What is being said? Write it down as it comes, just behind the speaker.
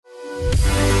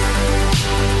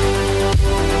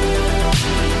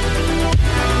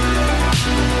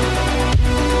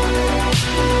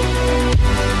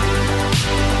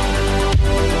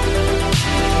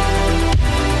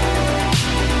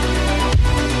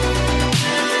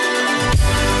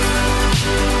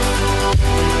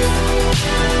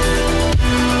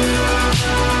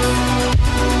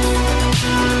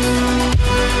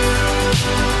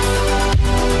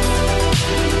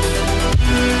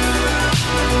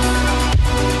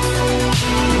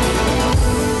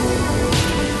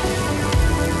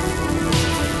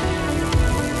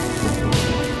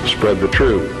Spread the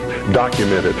truth.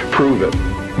 Document it. Prove it.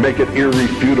 Make it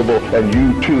irrefutable, and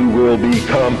you too will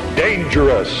become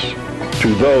dangerous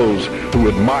to those who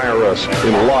admire us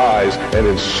in lies and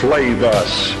enslave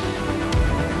us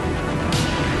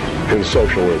in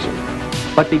socialism.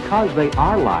 But because they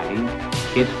are lying,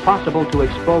 it's possible to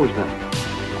expose them.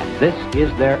 And this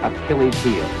is their Achilles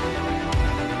heel.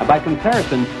 By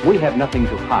comparison, we have nothing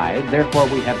to hide, therefore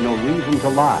we have no reason to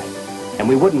lie. And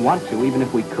we wouldn't want to even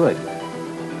if we could.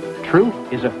 Truth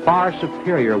is a far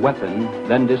superior weapon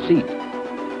than deceit.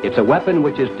 It's a weapon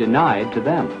which is denied to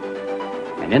them.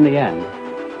 And in the end,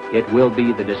 it will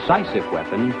be the decisive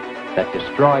weapon that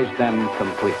destroys them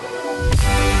completely.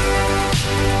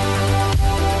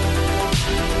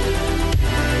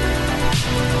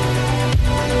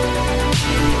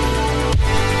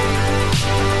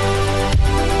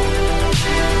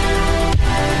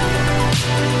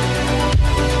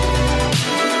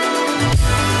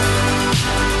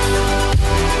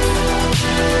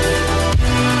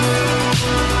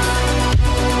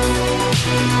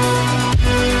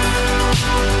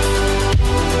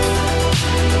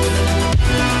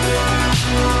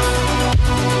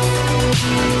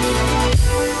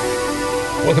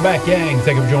 Welcome back, gang.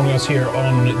 Thank you for joining us here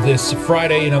on this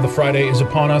Friday. You know, the Friday is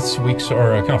upon us. Weeks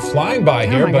are kind of flying by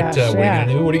here, but what are you going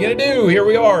to do? What are you going to do? Here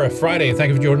we are, Friday. Thank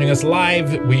you for joining us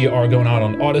live. We are going out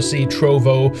on Odyssey,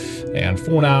 Trovo, and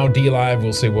for now, D-Live.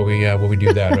 We'll see what we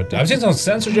do that. But I've seen some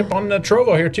censorship on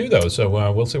Trovo here too, though, so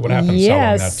we'll see what happens.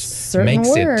 Yes,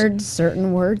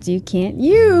 certain words you can't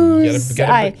use.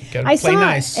 Gotta I play saw,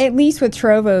 nice. at least with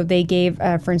Trovo, they gave,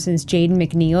 for instance, Jaden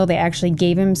McNeil, they actually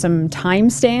gave him some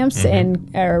timestamps and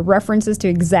references to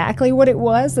exactly what it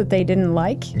was that they didn't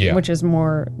like, which is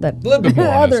more that a little bit more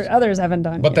others haven't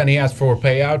done. But then he asked for a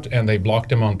payout, and they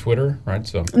blocked him on Twitter, right?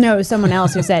 So no, it was someone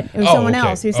else who said. It was someone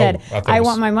else who said, I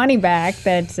want my money back.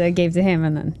 That gave to him,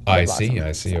 and then I see.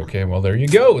 Okay, well there you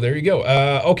go.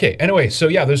 Okay. Anyway, so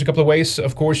yeah, there's a couple of ways.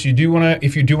 Of course, if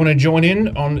you do wanna join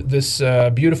in on this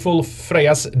beautiful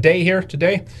Frejas day here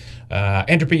today.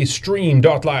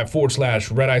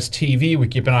 entropystream.live/Red Ice TV. We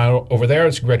keep an eye over there.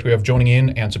 It's a great way of joining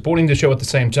in and supporting the show at the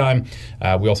same time.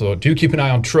 We also do keep an eye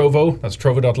on Trovo. That's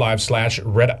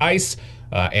trovo.live/Red Ice.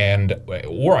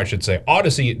 Or I should say,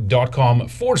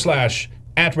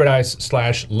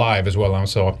 odyssey.com/@RedIce/live as well.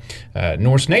 So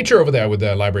Norse Nature over there with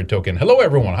the library token. Hello,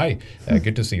 everyone. Hi.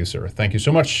 Good to see you, sir. Thank you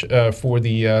so much for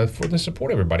the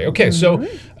support, everybody. Okay, so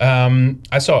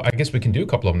I guess we can do a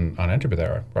couple of them on Entropy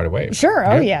there right away. Sure.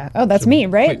 Oh, yeah. Oh, that's me,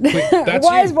 right? That's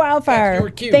Wise you. Wildfire.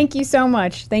 Thank you so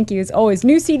much. Thank you. As always,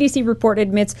 new CDC report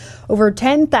admits over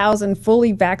 10,000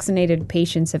 fully vaccinated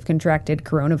patients have contracted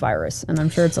coronavirus. And I'm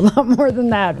sure it's a lot more than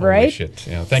that, right? Holy shit.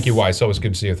 Yeah. Thank you, Wise. Always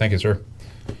good to see you. Thank you, sir.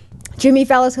 Jimmy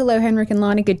Fallis, hello, Henrik and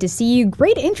Lonnie. Good to see you.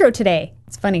 Great intro today.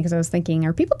 It's funny because I was thinking,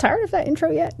 are people tired of that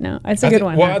intro yet? No, it's a good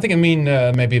one. Well, I think maybe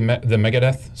the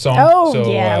Megadeth song. Oh,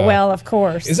 so, yeah, well, of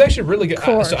course. It's actually really good.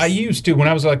 So I used to, when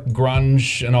I was like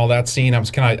grunge and all that scene,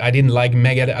 I didn't like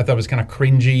Megadeth. I thought it was kind of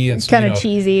cringy. And kind of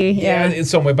cheesy. Yeah, in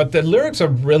some way. But the lyrics are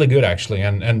really good, actually.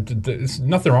 And there's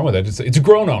nothing wrong with it. It's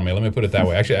grown on me, let me put it that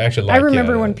way. I actually like it. I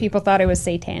remember when people thought it was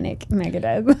satanic,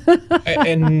 Megadeth.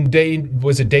 And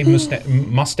was it Dave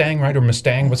Mustang, right? Or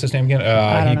Mustang, what's his name again?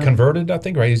 He converted, I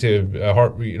think, right? He's a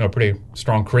pretty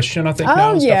strong Christian, I think. Oh,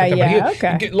 now, yeah, like yeah,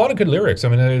 okay. A lot of good lyrics. I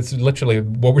mean, it's literally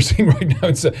what we're seeing right now.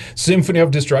 It's a symphony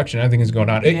of destruction. Everything is going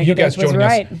on. You guys joining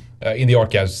us in the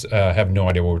archives have no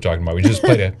idea what we're talking about. We just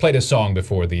played a song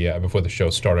before the show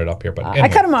started up here. But anyway. I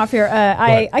cut him off here.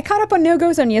 I caught up on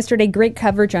No-Go Zone yesterday. Great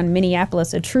coverage on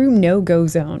Minneapolis, a true no-go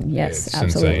zone. Yes, it's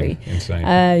absolutely. Insane.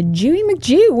 Jewy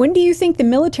McJew, when do you think the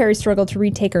military struggle to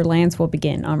retake our lands will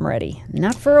begin? I'm ready.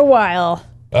 Not for a while.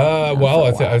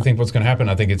 I think what's going to happen,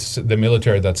 I think it's the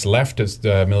military that's left is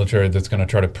the military that's going to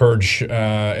try to purge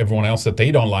everyone else that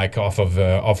they don't like off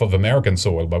of American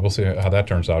soil. But we'll see how that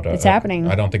turns out. It's happening.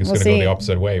 I don't think it's going to go the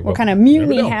opposite way. What kind of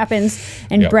mutiny happens?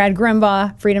 And Brad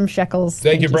Grimbaugh, Freedom Shekels.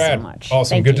 Thank you, Brad. So much.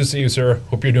 Awesome. Good to see you, sir.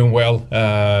 Hope you're doing well.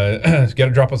 Got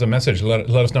to drop us a message. Let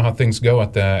us know how things go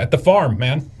at the farm,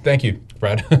 man. Thank you,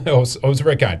 Brad. always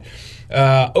very kind.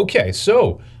 Okay,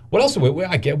 so. What else do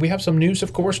we have some news,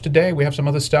 of course, today. We have some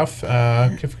other stuff.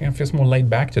 It feels more laid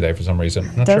back today for some reason.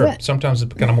 I'm not sure. Sometimes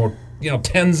it's kind of more,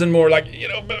 tense and more like,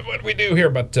 what do we do here?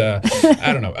 But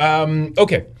I don't know.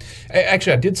 Okay.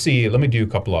 Actually, I did see, let me do a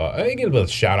couple of, I get a little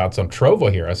shout outs on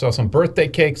Trovo here. I saw some birthday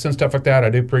cakes and stuff like that. I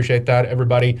do appreciate that,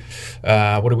 everybody.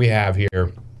 What do we have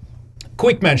here?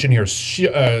 Quick mention here.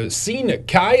 Seen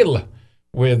Kyle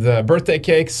with birthday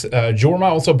cakes. Jorma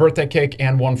also birthday cake,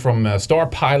 and one from Star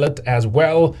Pilot as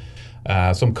well.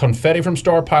 Some confetti from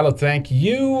Star Pilot, thank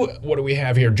you. What do we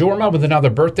have here? Jorma with another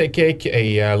birthday cake.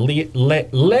 A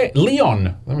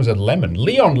Leon, when was it?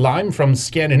 Leon Lime from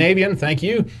Scandinavian, thank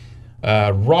you.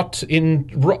 Root in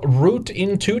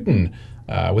Tooten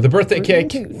with a birthday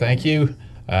cake, thank you.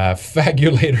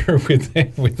 Fagulator with a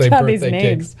birthday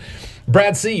cake.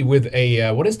 Brad C with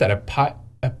a, what is that? A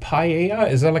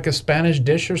paella? Is that like a Spanish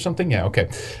dish or something? Yeah, okay.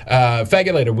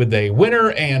 Fagulator with a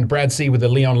winner, and Brad C with a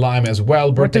Leon Lime as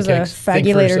well. Birthday what does cakes. a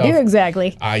fagulator do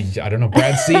exactly? I don't know.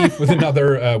 Brad C with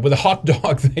another, with a hot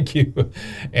dog, thank you.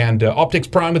 And Optics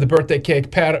Prime with a birthday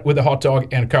cake. Pat with a hot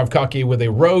dog, and Kavkaki with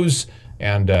a rose.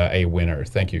 And a winner.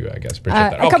 Thank you, I guess. Appreciate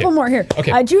that. A couple more here.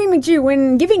 Okay. Jewy McJew,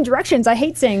 when giving directions, I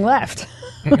hate saying left.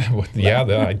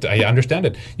 Yeah, I understand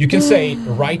it. You can say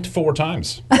right 4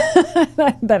 times.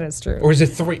 That is true. Or is it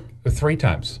three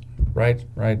times? Right.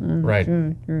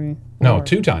 No,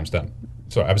 2 times then.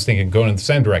 So I was thinking going in the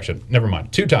same direction. Never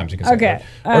mind. 2 times you can say. Okay.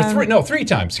 Right. Or 3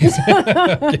 times.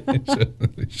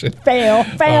 Fail.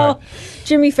 Right.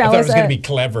 Jimmy Fallis. I thought it was going to be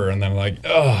clever, and then like,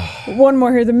 ugh. One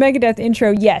more here. The Megadeth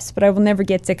intro, yes, but I will never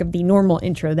get sick of the normal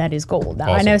intro. That is gold.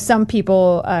 Awesome. I know some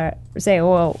people say,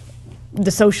 well, the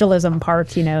socialism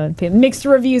part, mixed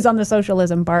reviews on the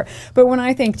socialism part. But when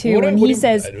I think too, he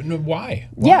says, why?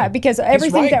 Yeah, because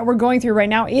everything that we're going through right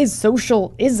now is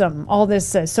socialism. All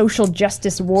this social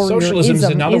justice warriorism. Socialism is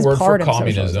another word for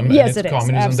communism. Yes, it is.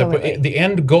 Absolutely. The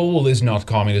end goal is not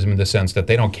communism in the sense that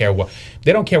they don't care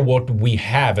what we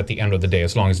have at the end of the day,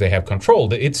 as long as they have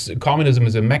control. Communism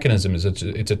is a mechanism. It's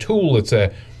a tool.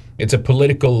 It's a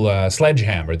political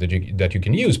sledgehammer that you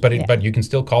can use, but you can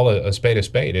still call a spade a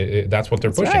spade. That's what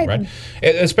they're pushing, right?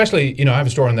 Especially, I have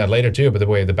a story on that later too. But the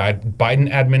way the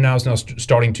Biden admin now is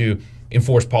starting to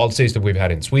enforce policies that we've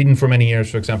had in Sweden for many years,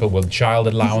 for example, with child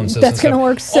allowances. That's going to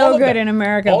work so good in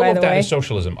America, by the way. All of that is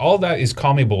socialism. All of that is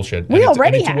commie bullshit. We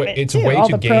already have it, it's a way all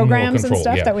to the gain more programs control. And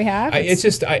stuff that we have. I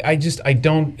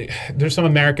don't. There's some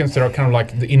Americans that are kind of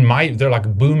like they're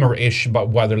like boomer-ish, but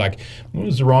while they're like, what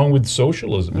is wrong with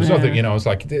socialism? There's other, it's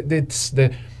like it's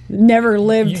the. Never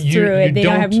lived through it. They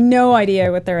don't have no idea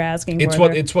what they're asking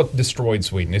for. It's what destroyed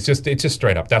Sweden. It's just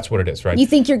straight up. That's what it is, right? You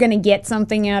think you're going to get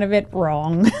something out of it?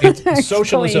 Wrong.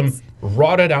 Socialism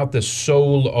rotted out the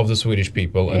soul of the Swedish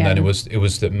people, and then it was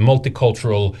the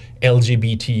multicultural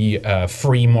LGBT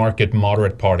free market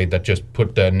moderate party that just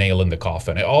put the nail in the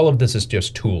coffin. All of this is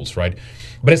just tools, right?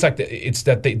 But it's like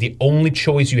the only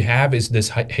choice you have is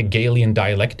this Hegelian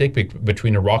dialectic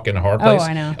between a rock and a hard place.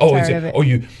 Oh, I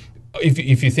know.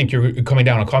 If you think you're coming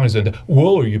down on communism,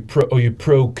 well, are you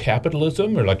pro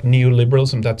capitalism or like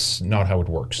neoliberalism? That's not how it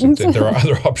works. There are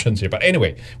other options here, but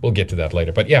anyway, we'll get to that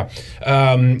later. But yeah,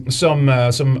 some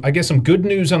good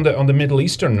news on the Middle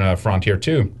Eastern front here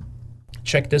too.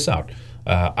 Check this out.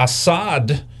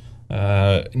 Assad.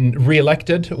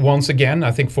 Re-elected once again.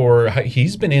 I think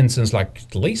he's been in since like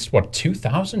at least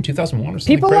 2000, 2001 or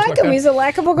something. People like him. He's a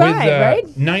likable guy, right?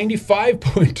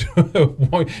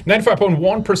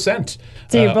 95.1%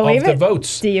 Do you believe of the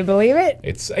votes. Do you believe it?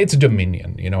 It's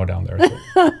Dominion, down there.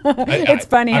 It's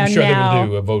funny. I'm sure now, they will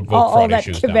do a vote all fraud that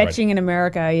issues kvetching now, right? in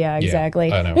America. Yeah, exactly.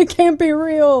 Yeah, I know. It can't be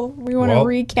real. We want to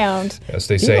recount. As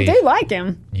they say, people do like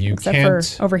him. Except for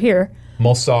over here.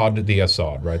 Mossad the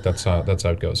Assad, right? That's how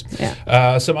it goes.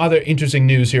 Yeah. Some other interesting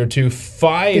news here too.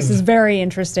 This is very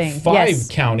interesting. 5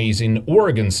 counties in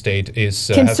Oregon State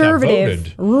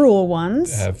conservative, rural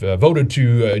ones have voted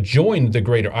to join the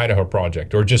Greater Idaho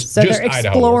Project, or just they're Idaho.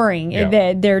 Exploring.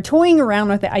 They're toying around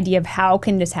with the idea of how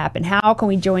can this happen? How can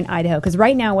we join Idaho? Because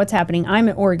right now, what's happening? I'm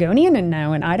an Oregonian and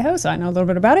now in Idaho, so I know a little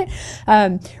bit about it.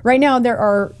 Right now, there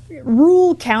are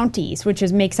rural counties, which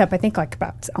makes up, I think, like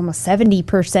about almost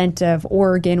 70% of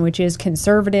Oregon, which is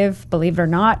conservative, believe it or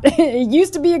not. It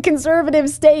used to be a conservative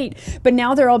state, but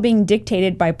now they're all being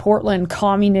dictated by Portland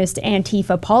communist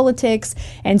Antifa politics.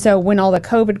 And so when all the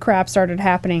COVID crap started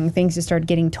happening, things just started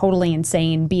getting totally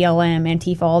insane. BLM,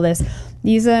 Antifa, all this.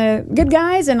 These good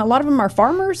guys, and a lot of them are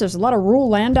farmers. There's a lot of rural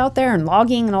land out there and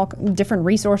logging and all different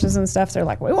resources and stuff. So they're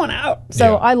like, we want out.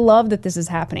 So I love that this is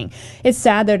happening. It's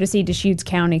sad, though, to see Deschutes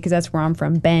County, because that's where I'm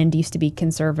from. Bend used to be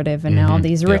conservative, and now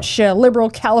these rich liberal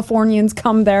Californians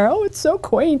come there. Oh, it's so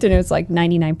quaint. And it's like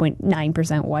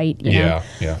 99.9% white. You know?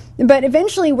 But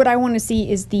eventually what I want to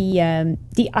see is the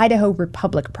Idaho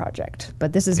Republic Project.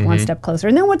 But this is one step closer.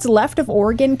 And then what's left of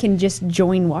Oregon can just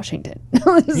join Washington.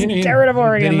 Get rid of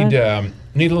Oregon.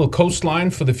 need a little coastline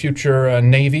for the future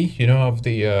navy, of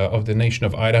the nation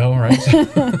of Idaho,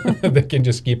 right? They can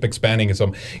just keep expanding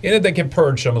some. They can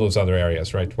purge some of those other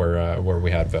areas, right, where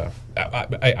we have.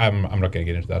 I'm not going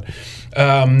to get into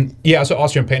that. So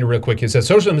Austrian Painter, real quick, he says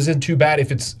socialism isn't too bad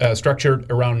if it's structured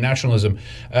around nationalism.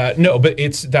 No, but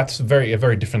that's a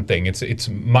very different thing. It's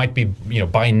might be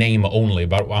by name only,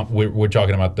 but we're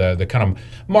talking about the kind of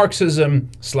Marxism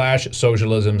 /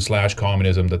 socialism /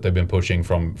 communism that they've been pushing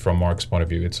from Marx's point of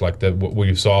view. It's like what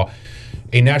you saw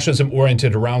a nationalism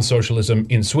oriented around socialism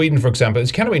in Sweden, for example.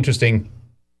 It's kind of interesting.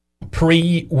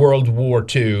 Pre-World War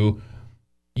II,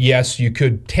 yes, you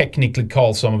could technically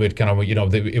call some of it kind of,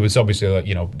 it was obviously,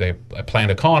 the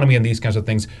planned economy and these kinds of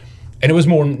things. And it was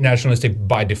more nationalistic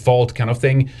by default kind of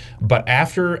thing. But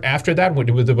after that,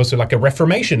 there was like a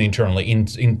reformation internally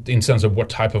in sense of what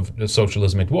type of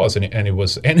socialism it was. And it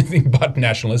was anything but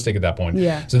nationalistic at that point.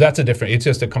 Yeah. So it's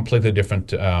just a completely different,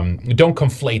 don't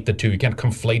conflate the two. You can't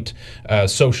conflate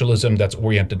socialism that's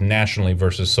oriented nationally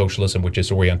versus socialism, which is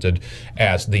oriented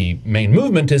as the main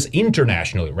movement is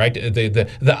internationally, right?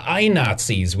 The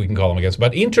I-Nazis, we can call them, I guess.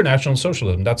 But international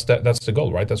socialism, that's the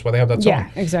goal, right? That's why they have that song. Yeah,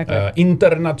 exactly.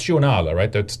 International.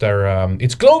 Right? That's their.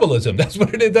 It's globalism. That's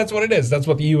what it is. That's what it is. That's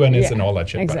what the UN is and all that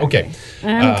shit. Exactly.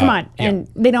 But, okay. Come on. And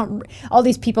they don't. All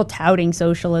these people touting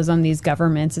socialism, these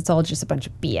governments, it's all just a bunch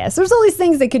of BS. There's all these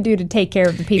things they could do to take care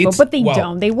of the people, but they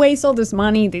don't. They waste all this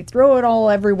money. They throw it all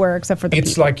everywhere except for the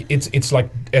people. It's like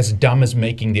as dumb as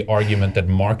making the argument that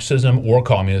Marxism or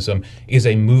communism is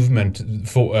a movement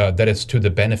for that is to the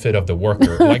benefit of the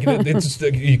worker. Like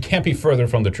you can't be further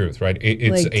from the truth, right?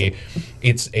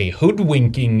 It's a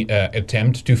hoodwinking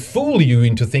attempt to fool you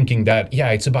into thinking that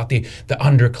it's about the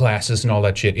underclasses and all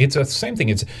that shit. It's the same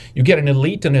thing. You get an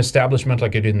elite and establishment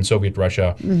like it did in Soviet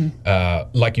Russia,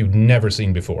 like you've never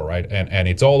seen before, right? And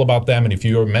it's all about them. And if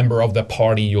you're a member of the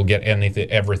party, you'll get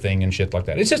everything and shit like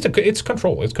that. It's just it's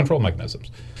control. It's control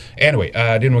mechanisms. Anyway,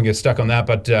 I didn't want to get stuck on that,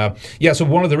 but so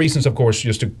one of the reasons, of course,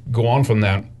 just to go on from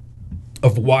that,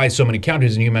 of why so many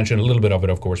counties, and you mentioned a little bit of it,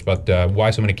 of course, but why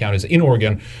so many counties in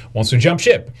Oregon wants to jump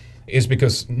ship is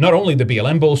because not only the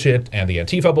BLM bullshit and the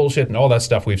Antifa bullshit and all that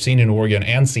stuff we've seen in Oregon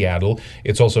and Seattle,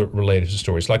 it's also related to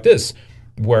stories like this,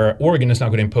 where Oregon is now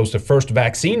going to impose the first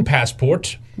vaccine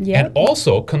passport and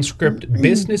also conscript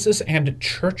businesses and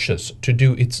churches to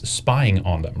do its spying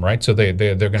on them, right? So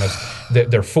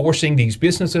they're forcing these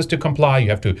businesses to comply. You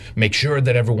have to make sure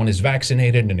that everyone is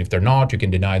vaccinated, and if they're not, you can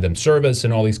deny them service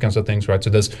and all these kinds of things, right? So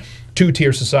this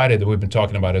two-tier society that we've been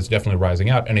talking about is definitely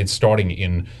rising out, and it's starting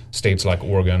in states like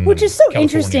Oregon, which is so California.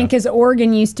 Interesting because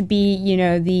Oregon used to be,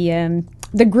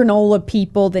 the granola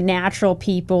people, the natural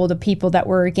people, the people that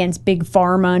were against big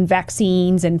pharma and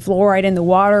vaccines and fluoride in the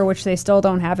water, which they still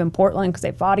don't have in Portland because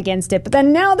they fought against it. But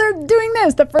then now they're doing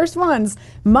this, the first ones.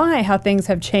 My, how things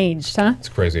have changed, huh? It's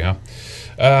crazy, huh?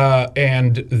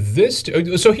 And this,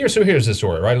 so here's the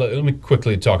story, right? Let me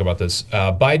quickly talk about this.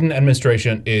 Biden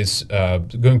administration is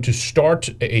going to start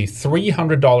a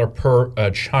 $300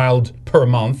 per child per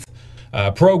month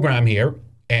program here.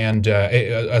 And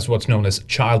as what's known as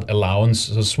child allowance.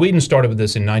 So Sweden started with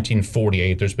this in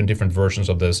 1948. There's been different versions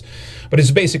of this. But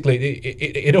it's basically,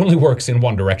 it only works in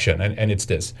one direction, and it's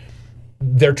this.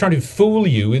 They're trying to fool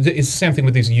you. It's the same thing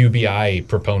with these UBI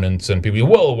proponents and people.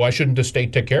 Well, why shouldn't the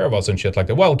state take care of us and shit like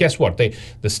that? Well, guess what?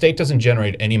 The state doesn't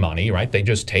generate any money, right? They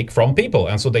just take from people.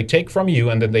 And so they take from you,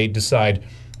 and then they decide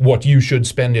what you should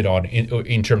spend it on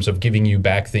in terms of giving you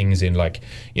back things in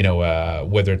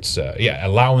whether it's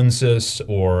allowances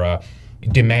or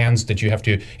demands that you have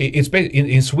to. It's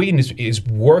in Sweden is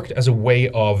worked as a way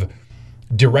of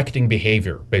directing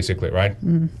behavior, basically, right?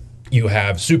 Mm. You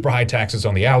have super high taxes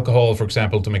on the alcohol, for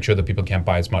example, to make sure that people can't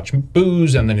buy as much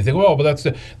booze. And then you think, well, but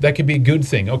that could be a good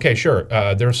thing. Okay, sure.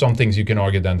 There are some things you can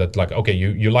argue then that, like, okay,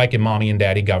 you like a mommy and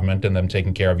daddy government and them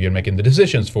taking care of you and making the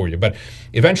decisions for you. But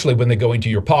eventually, when they go into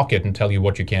your pocket and tell you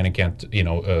what you can and can't,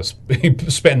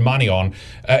 spend money on,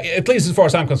 at least as far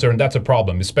as I'm concerned, that's a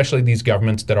problem. Especially these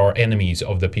governments that are enemies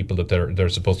of the people that they're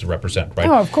supposed to represent, right?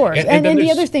 Oh, of course. And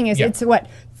the other thing is, it's what,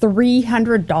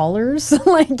 $300?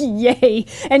 Like, yay!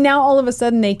 And now all of a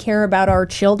sudden they care about our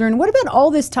children. What about all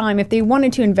this time? If they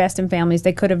wanted to invest in families,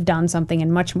 they could have done something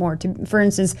and much more to, for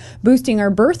instance, boosting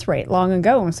our birth rate long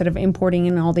ago instead of importing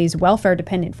in all these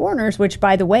welfare-dependent foreigners, which,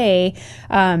 by the way,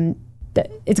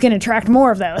 it's going to attract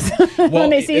more of those when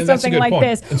they see something like point.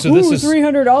 This. And so this is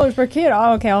 $300 per kid.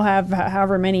 Oh, okay, I'll have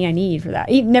however many I need for that.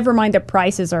 Never mind the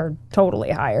prices are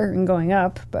totally higher and going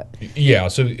up. But yeah,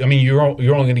 so I mean, you're only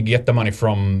going to get the money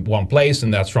from one place,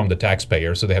 and that's from the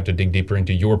taxpayer. So they have to dig deeper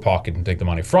into your pocket and take the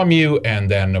money from you. And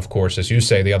then, of course, as you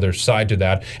say, the other side to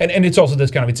that, and it's also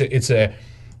this kind of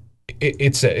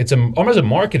it's almost a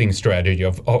marketing strategy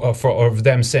of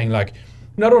them saying like,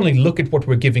 not only look at what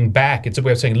we're giving back, it's a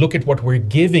way of saying look at what we're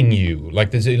giving you.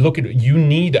 Like this, look at, you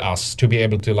need us to be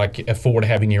able to like afford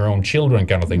having your own children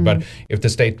kind of thing. But if the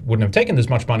state wouldn't have taken this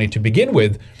much money to begin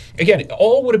with, again, it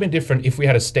all would have been different if we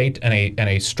had a state and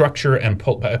a structure and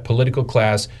a political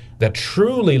class that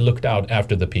truly looked out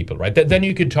after the people, right? Then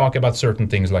you could talk about certain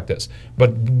things like this.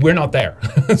 But we're not there.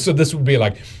 So this would be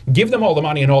like, give them all the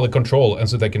money and all the control, and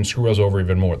so they can screw us over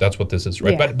even more. That's what this is,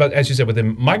 right? Yeah. But as you said, with the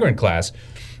migrant class,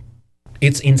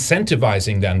 it's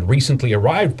incentivizing then recently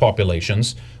arrived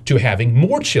populations to having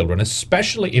more children,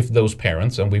 especially if those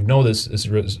parents, and we know this,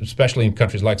 especially in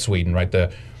countries like Sweden, right?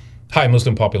 The high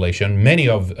Muslim population, many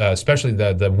of, especially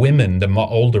the women, the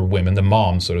older women, the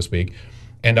moms, so to speak,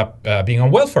 end up being on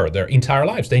welfare their entire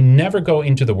lives. They never go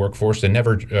into the workforce. They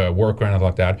never work or anything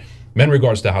like that. In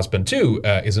regards to the husband too,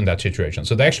 is in that situation.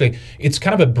 So they actually, it's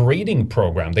kind of a breeding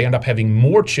program. They end up having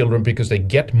more children because they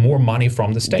get more money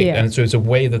from the state. Yeah. And so it's a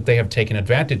way that they have taken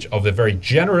advantage of a very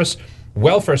generous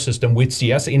welfare system, which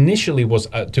yes, initially was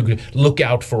to look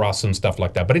out for us and stuff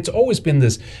like that. But it's always been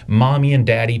this mommy and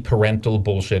daddy parental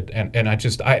bullshit. And I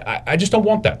just don't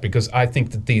want that, because I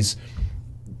think that these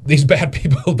bad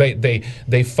people,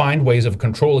 they find ways of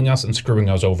controlling us and screwing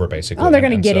us over, basically. Oh, they're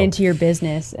going to get into your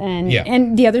business. And Yeah.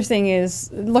 and the other thing is,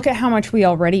 look at how much we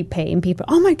already pay. And people,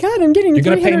 oh my God, I'm getting You're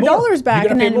gonna pay more. $300 back.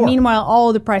 You're And gonna pay then more. meanwhile,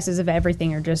 all the prices of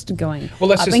everything are just going Well,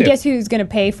 that's up. just And it. guess who's going to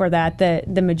pay for that?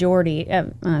 The majority.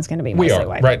 It's going to be We mostly are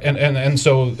white. right, and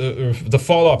so the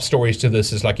follow-up stories to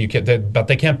this is like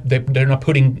they're not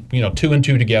putting 2 and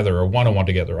 2 together or 1 and 1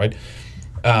 together, right?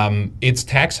 It's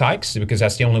tax hikes, because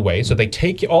that's the only way. So they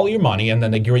take all your money and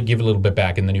then they give a little bit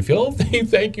back, and then you feel, oh,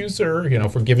 thank you, sir,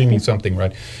 for giving me something,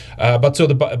 right? But so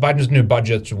Biden's new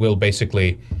budget will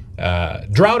basically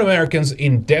drown Americans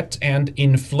in debt and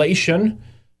inflation.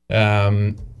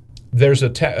 There's a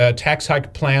tax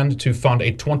hike planned to fund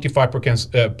a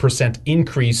 25%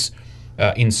 increase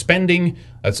in spending.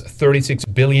 That's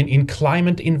 $36 billion in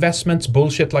climate investments,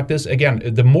 bullshit like this. Again,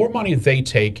 the more money they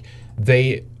take,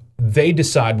 they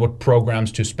decide what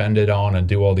programs to spend it on and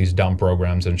do all these dumb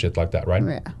programs and shit like that, right?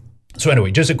 Yeah. So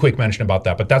anyway, just a quick mention about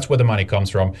that, but that's where the money comes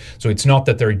from. So it's not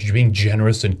that they're being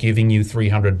generous and giving you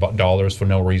 $300 for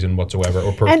no reason whatsoever,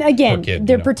 or per, And again, per kid.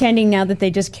 they're pretending now that they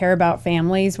just care about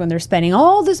families when they're spending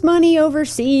all this money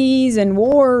overseas and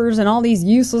wars and all these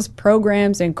useless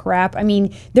programs and crap. I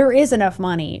mean, there is enough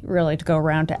money really to go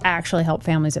around to actually help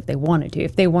families if they wanted to.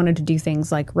 If they wanted to do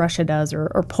things like Russia does,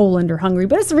 or Poland or Hungary,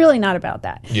 but it's really not about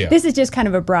that. Yeah. This is just kind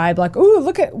of a bribe, like, ooh,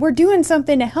 look at, we're doing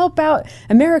something to help out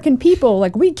American people.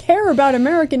 Like, we care about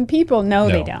American people. No,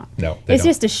 they don't. No, It's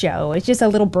just a show. It's just a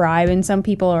little bribe, and some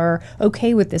people are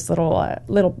okay with this little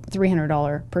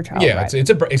 $300 per child. Yeah, bribe. it's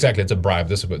a bribe.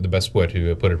 This is the best way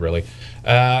to put it, really.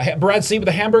 Brad C. with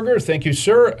a hamburger, thank you,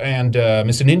 sir. And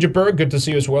Mr. Ninjaberg, good to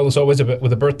see you as well as always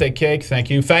with a birthday cake.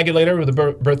 Thank you. Fagulator with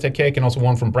a birthday cake, and also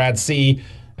one from Brad C.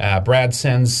 Brad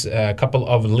sends a couple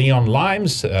of Leon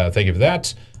Limes. Thank you for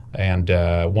that. And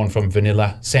one from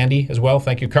Vanilla Sandy as well.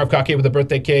 Thank you. Carb Cocky with a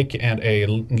birthday cake and a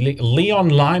Leon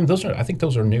Lime. I think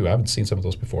those are new. I haven't seen some of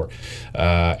those before.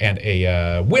 And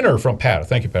a winner from Pat.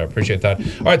 Thank you, Pat. Appreciate that.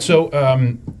 All right. So,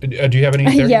 do you have any?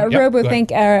 There? Yeah, Yep,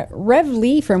 RoboThink. Rev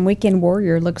Lee from Weekend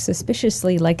Warrior looks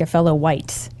suspiciously like a fellow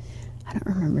white. I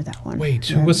don't remember that one. Wait,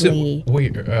 who Rev was Lee. it?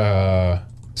 Wait,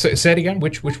 say it again.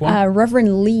 Which one?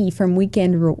 Reverend Lee from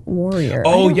Weekend Warrior.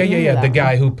 Oh, I don't remember yeah. that The one.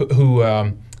 guy who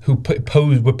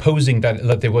were posing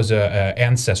that there was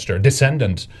a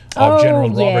descendant of General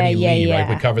Robert E. Lee, right?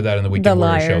 We covered that in the Weekend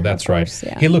Warrior liar, show. That's of right. course,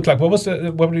 yeah. He looked like,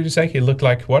 what did you say? He looked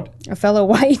like what? A fellow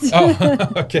white. Oh,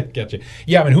 okay, gotcha.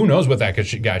 Yeah, I mean, who knows what that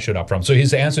guy showed up from? So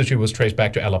his ancestry was traced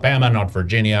back to Alabama, not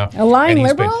Virginia. A lying And he's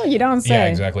liberal? You don't say. Yeah,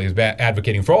 exactly. He's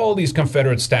advocating for all these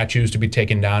Confederate statues to be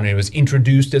taken down, and it was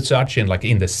introduced as such in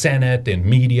the Senate, in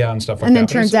media, and stuff like And that. then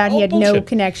But turns it's out he all had no bullshit.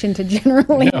 connection to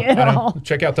General Lee No, at I know. all.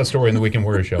 Check out that story in the Weekend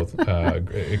Warrior show.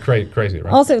 Crazy,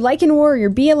 right? Also, Lycan Warrior,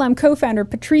 BLM co-founder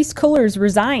Patrice Cullors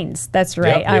resigns. That's right.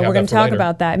 Yep, we have we're going that to for talk later.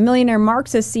 about that. Millionaire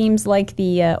Marxist seems like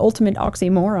the ultimate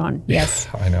oxymoron. Yes.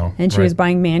 I know. And she right. was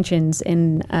buying mansions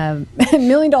in $1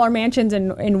 million mansions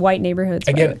in white neighborhoods.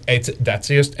 Again, that's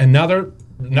just another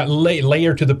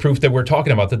layer to the proof that we're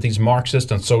talking about, that these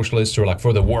Marxists and socialists are like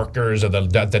for the workers or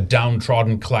the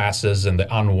downtrodden classes and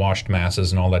the unwashed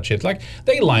masses and all that shit. Like,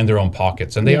 they line their own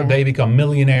pockets and they become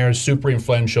millionaires, super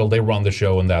influential. They run the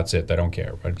show and that's it. They don't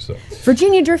care, right? So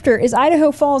Virginia Drifter, is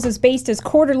Idaho Falls as based as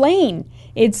Coeur d'Alene?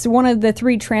 It's one of the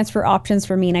 3 transfer options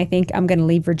for me, and I think I'm going to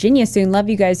leave Virginia soon. Love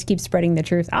you guys. Keep spreading the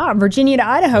truth. Virginia to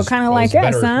Idaho, kind of like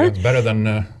us, huh? It's better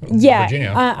than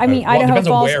Virginia. I mean, Idaho depends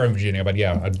Falls. On where in Virginia, but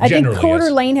yeah, I generally, think Coeur yes.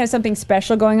 d'Alene has something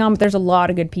special going on, but there's a lot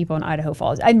of good people in Idaho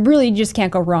Falls. I really just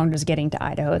can't go wrong just getting to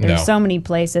Idaho. There's so many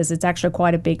places. It's actually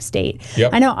quite a big state.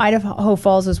 Yep. I know Idaho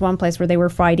Falls is one place where they were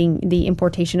fighting the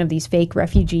importation of these fake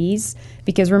refugees,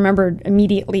 because remember,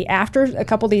 immediately after a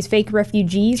couple of these fake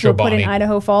refugees were put in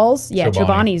Idaho Falls. Yeah,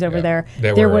 Chobani's over there.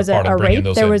 There was a rape.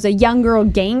 There was a young girl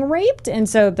gang raped, and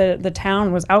so the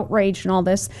town was outraged and all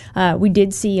this. We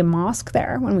did see a mosque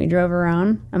there when we drove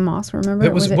around. A mosque,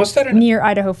 remember? Was that near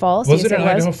Idaho Falls? Was it in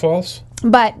Idaho Falls?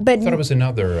 But I thought it was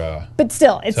another. But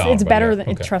still, it's better than.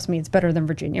 Okay. Trust me, it's better than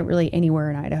Virginia. Really,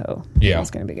 anywhere in Idaho. Yeah, it's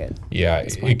going to be good. Yeah,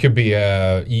 it could be.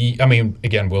 I mean,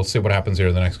 again, we'll see what happens here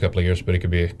in the next couple of years, but it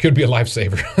could be a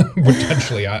lifesaver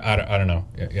potentially. I don't know.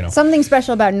 You know, something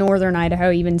special about northern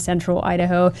Idaho, even central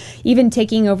Idaho, even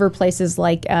taking over places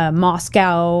like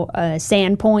Moscow,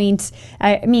 Sandpoint.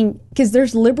 I mean, because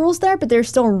there's liberals there, but they're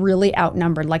still really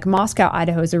outnumbered. Like Moscow,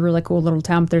 Idaho is a really cool little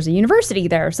town, but there's a university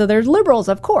there, so there's liberals,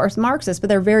 of course, Marxists, but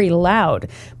they're very loud.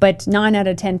 But 9 out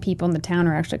of 10 people in the town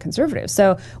are actually conservative.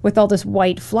 So with all this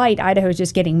white flight, Idaho is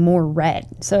just getting more red.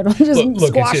 So it'll just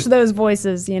squash those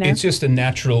voices, you know? It's just a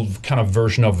natural kind of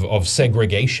version of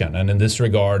segregation. And in this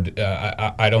regard,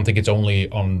 I don't think it's only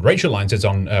on racial lines, it's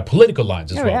on political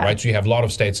lines as well, right? So you have a lot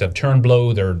of states that have turned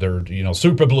blue, they're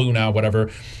super blue now,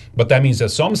 whatever. But that means that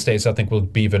some states, I think, will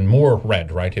be even more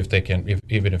red, right? If they can,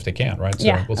 even if they can, right?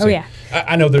 So we'll see.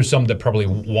 I know there's some that probably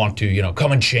want to,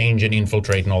 come and change and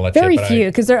infiltrate and all that. Very shit. Few,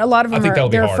 because a lot of them they're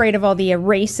hard. afraid of all the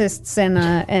racists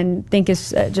and think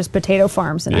it's just potato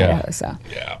farms in Idaho. So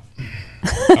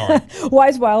All right.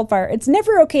 Wise wildfire. It's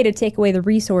never okay to take away the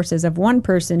resources of one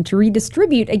person to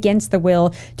redistribute against the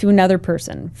will to another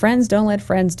person. Friends don't let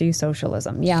friends do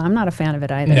socialism. Yeah, I'm not a fan of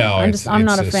it either. No, I'm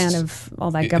not a fan of all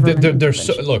that government.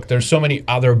 There's so many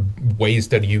other ways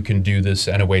that you can do this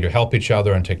and a way to help each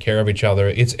other and take care of each other.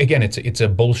 It's a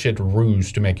bullshit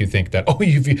ruse to make you think that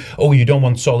you don't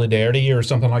want solidarity or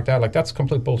something like that. Like, that's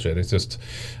complete bullshit.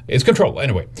 It's control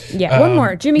anyway. Yeah. One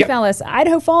more. Jimmy Fallis,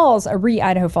 Idaho Falls,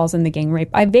 Idaho Falls in the gang rape.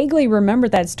 I vaguely remember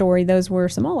that story. Those were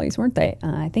Somalis, weren't they?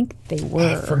 I think they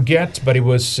were. I forget, but it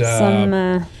was some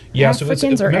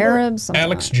Africans or Arabs.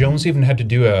 Alex Jones even had to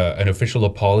do an official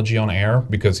apology on air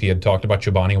because he had talked about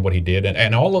Chobani and what he did,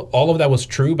 and all of that was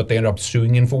true. But they ended up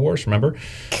suing InfoWars. Remember?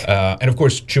 And of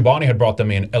course, Chobani had brought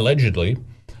them in allegedly.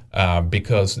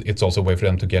 Because it's also a way for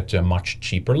them to get much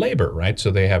cheaper labor, right?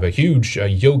 So they have a huge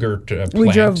yogurt plant.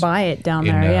 We drove by it down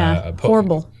there,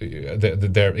 horrible.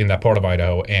 They're in that part of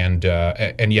Idaho, and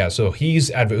so he's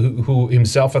who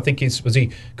himself, I think was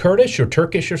he Kurdish or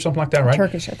Turkish or something like that, right?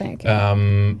 Turkish, I think.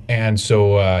 And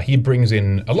so he brings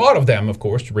in a lot of them, of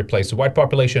course, to replace the white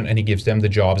population, and he gives them the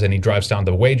jobs, and he drives down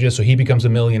the wages, so he becomes a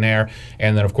millionaire,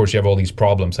 and then of course you have all these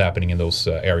problems happening in those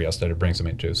areas that it brings them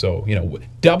into. So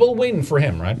double win for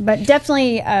him, right? But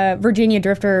definitely, Virginia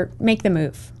Drifter, make the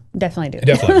move. Definitely do it.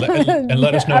 Definitely. And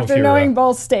let us know after if you're... knowing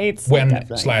both states.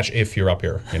 When/if you're up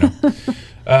here,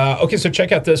 Okay, so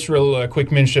check out this real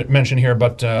quick mention here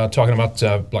about talking about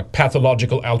like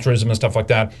pathological altruism and stuff like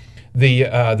that.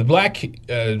 The black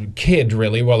kid,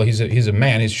 really, well, he's a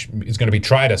man. He's going to be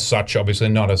tried as such, obviously,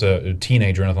 not as a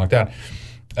teenager or anything like that.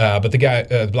 But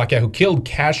the black guy who killed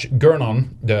Cash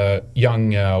Gernon, the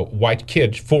young white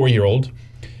kid, 4-year-old,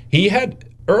 he had...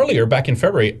 earlier, back in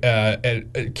February,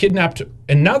 kidnapped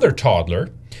another toddler,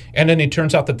 and then it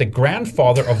turns out that the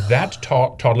grandfather of that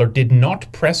toddler did not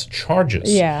press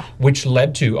charges. Yeah. Which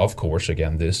led to, of course,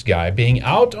 again, this guy being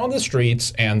out on the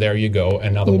streets, and there you go,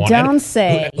 another one. Don't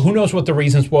say. Who knows what the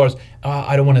reasons was?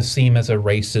 I don't want to seem as a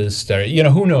racist.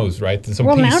 Who knows, right?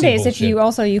 Nowadays, if you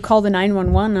call the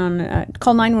 911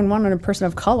 call 911 on a person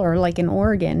of color, like in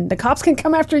Oregon, the cops can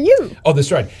come after you. Oh,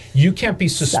 that's right. You can't be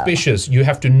suspicious. So. You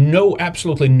have to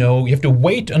absolutely know. You have to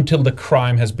wait until the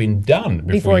crime has been done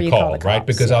before you call, right?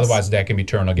 Because otherwise that can be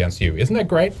turned against you. Isn't that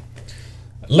great?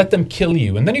 Let them kill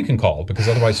you, and then you can call, because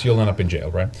otherwise you'll end up in jail,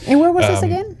 right? And where was this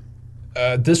again?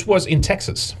 This was in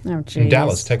Texas. Oh, geez. In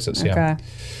Dallas, Texas, okay.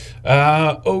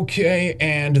 Okay,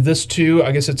 and this too,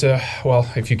 I guess it's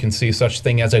if you can see such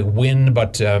thing as a win,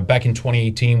 but back in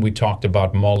 2018, we talked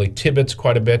about Molly Tibbetts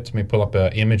quite a bit. Let me pull up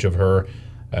an image of her.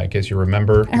 In case you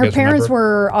remember. Her parents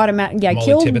were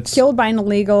killed by an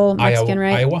illegal Mexican,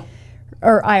 right? Iowa?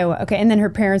 Or Iowa. Okay. And then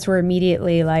her parents were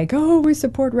immediately like, oh, we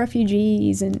support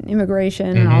refugees and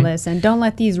immigration and all this. And don't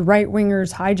let these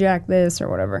right-wingers hijack this or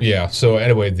whatever. Yeah. So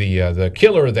anyway, the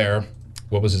killer there,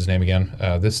 what was his name again?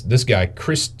 This guy,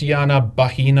 Cristiana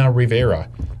Bahina Rivera.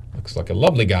 Looks like a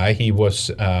lovely guy. He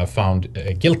was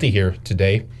found guilty here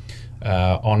today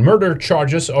on murder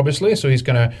charges, obviously. So he's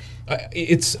going to...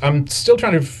 I'm still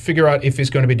trying to figure out if he's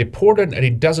going to be deported, and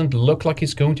it doesn't look like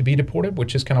he's going to be deported,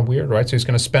 which is kind of weird, right? So he's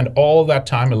going to spend all that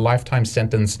time, a lifetime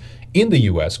sentence in the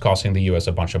U.S., costing the U.S.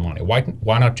 a bunch of money.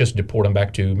 Why not just deport him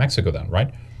back to Mexico then,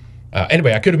 right?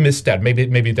 Anyway, I could have missed that.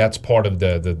 Maybe that's part of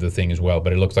the thing as well,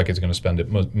 but it looks like he's going to spend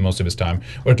most of his time,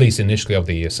 or at least initially of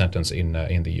the sentence in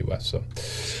the U.S. So,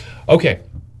 okay.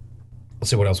 Let's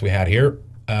see what else we had here.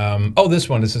 This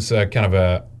one. This is kind of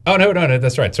a... Oh, no,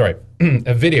 that's right. Sorry.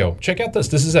 A video. Check out this.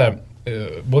 This is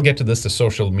we'll get to this, the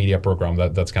social media program.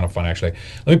 That's kind of fun, actually.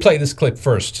 Let me play this clip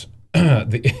first.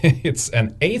 It's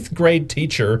an 8th grade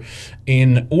teacher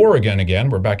in Oregon again.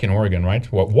 We're back in Oregon, right?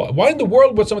 Why in the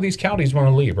world would some of these counties want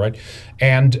to leave, right?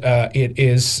 And it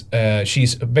is,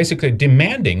 she's basically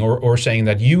demanding or saying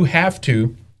that you have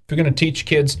to, if you're going to teach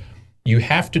kids, you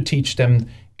have to teach them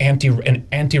an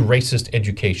anti-racist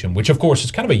education, which of course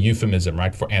is kind of a euphemism,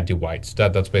 right, for anti-whites.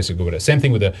 That's basically what it is. Same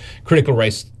thing with the critical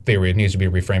race theory. It needs to be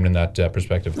reframed in that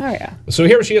perspective. Oh, yeah. So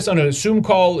here she is on a Zoom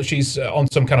call. She's on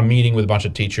some kind of meeting with a bunch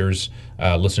of teachers.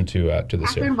 Listen to this here.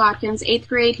 Catherine Watkins, 8th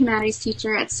grade humanities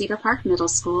teacher at Cedar Park Middle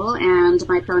School, and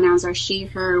my pronouns are she,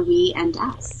 her, we, and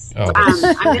us. Oh,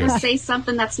 I'm going to say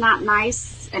something that's not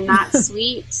nice and not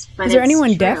sweet, but Is there anyone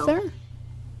true. deaf there?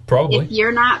 Probably. If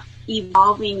you're not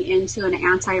evolving into an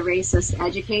anti-racist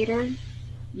educator,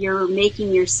 you're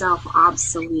making yourself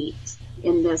obsolete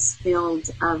in this field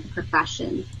of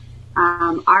profession.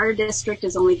 Our district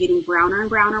is only getting browner and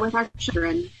browner with our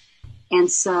children, and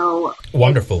so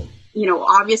wonderful.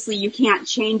 Obviously you can't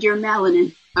change your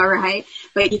melanin, all right,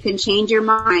 but you can change your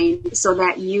mind so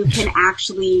that you can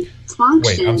actually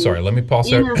function. Wait, I'm sorry. Let me pause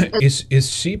there.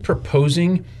 Is she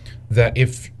proposing that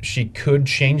if she could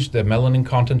change the melanin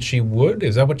content, she would?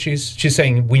 Is that what she's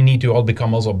saying? We need to all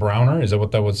become also browner? Is that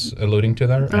what that was alluding to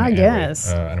there? I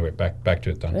guess. Anyway, back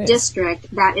to it then.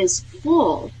 District that is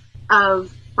full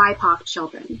of BIPOC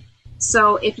children.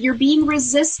 So if you're being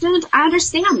resistant, I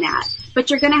understand that, but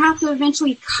you're going to have to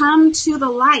eventually come to the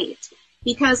light,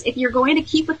 because if you're going to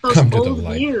keep with those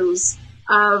old views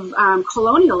of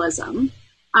colonialism,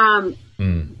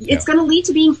 it's going to lead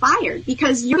to being fired,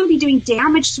 because you're going to be doing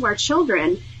damage to our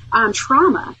children,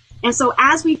 trauma. And so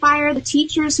as we fire the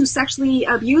teachers who sexually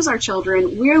abuse our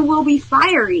children, we will be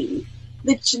firing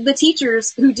the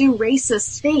teachers who do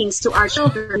racist things to our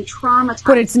children, traumatizing.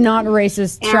 But it's not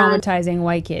racist traumatizing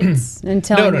white kids and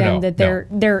telling them that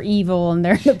they're evil and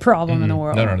they're the problem in the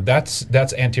world. No. That's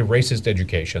anti-racist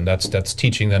education. That's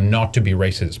teaching them not to be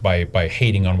racist by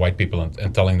hating on white people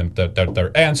and telling them that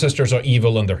their ancestors are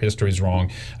evil and their history is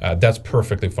wrong. That's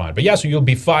perfectly fine. But yeah, so you'll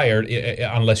be fired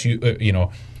unless you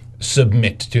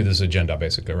submit to this agenda,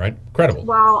 basically, right? Credible.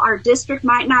 While our district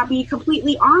might not be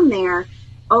completely on there,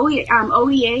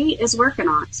 OEA is working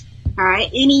on it. All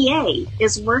right, NEA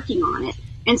is working on it,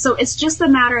 and so it's just a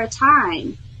matter of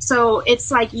time. So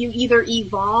it's like you either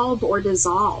evolve or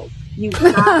dissolve. You've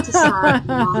got to start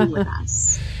along with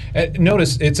us.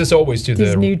 Notice it's as always to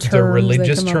the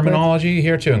religious terminology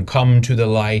here too, and come to the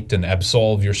light and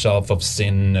absolve yourself of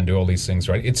sin and do all these things,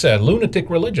 right? It's a lunatic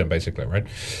religion, basically, right?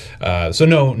 So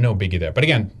no biggie there. But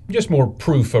again, just more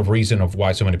proof of reason of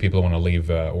why so many people want to leave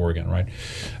Oregon, right?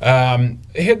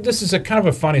 This is a kind of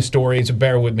a funny story. So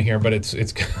bear with me here, but it's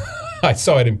I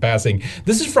saw it in passing.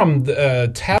 This is from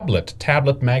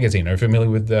Tablet Magazine. Are you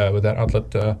familiar with that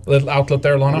outlet? Little outlet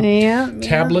there, Lana? Yeah.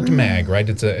 Tablet Mag, right?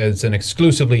 It's an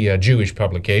exclusively Jewish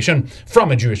publication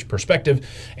from a Jewish perspective.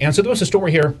 And so there was a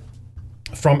story here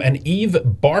from an Eve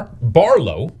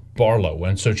Barlow,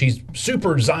 and so she's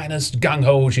super Zionist,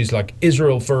 gung-ho. She's like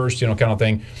Israel first, kind of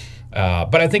thing.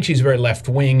 But I think she's very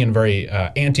left-wing and very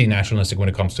anti-nationalistic when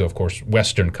it comes to, of course,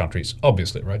 Western countries,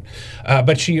 obviously, right?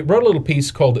 But she wrote a little piece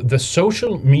called The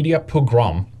Social Media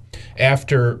Pogrom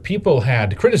after people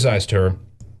had criticized her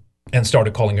and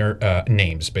started calling her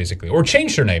names, basically, or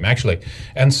changed her name, actually.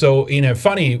 And so in a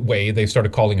funny way, they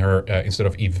started calling her, instead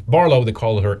of Eve Barlow, they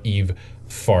called her Eve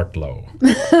Fartlow.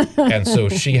 And so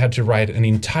she had to write an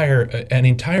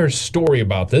entire story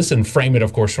about this and frame it,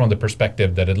 of course, from the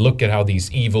perspective that look at how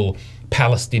these evil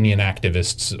Palestinian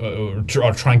activists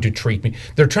are trying to treat me.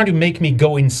 They're trying to make me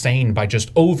go insane by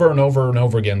just over and over and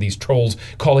over again, these trolls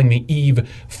calling me Eve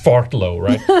Fartlow,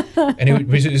 right? And it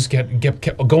just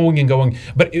kept going and going.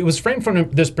 But it was framed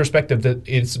from this perspective that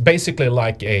it's basically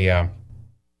like a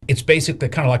It's basically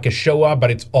kind of like a Shoah, but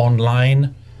it's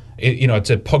online. It's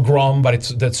a pogrom, but it's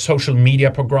that social media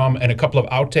pogrom, and a couple of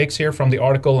outtakes here from the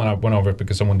article, and I went over it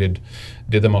because someone did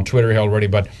them on Twitter here already,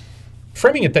 but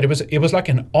framing it that it was like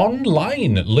an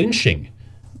online lynching,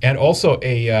 and also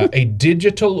a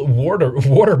digital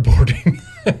waterboarding.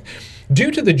 Due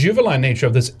to the juvenile nature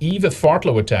of this Eve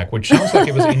Fartlow attack, which sounds like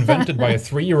it was invented by a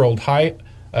 3-year-old high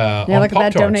Yeah, on look at that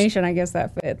Pop-Tarts. donation. I guess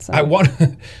that fits. I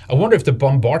wonder if the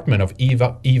bombardment of Eve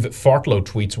Fartlow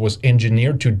tweets was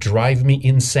engineered to drive me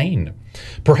insane.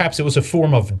 Perhaps it was a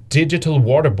form of digital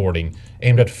waterboarding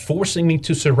aimed at forcing me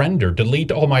to surrender,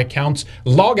 delete all my accounts,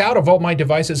 log out of all my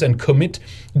devices, and commit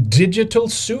digital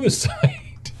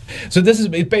suicide. So this is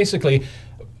basically,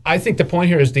 I think the point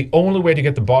here is the only way to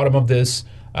get the bottom of this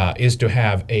is to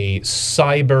have a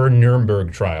cyber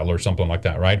Nuremberg trial or something like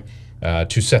that, right?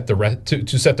 To set the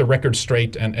record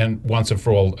straight and once and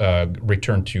for all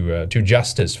return to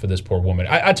justice for this poor woman.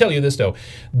 I tell you this though,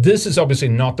 this is obviously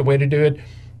not the way to do it.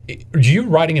 You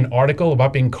writing an article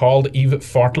about being called Eve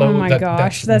Fartlow, Oh my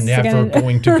gosh, that's never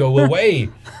going to go away.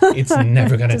 It's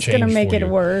never going to change. It's going to make for it you.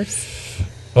 worse.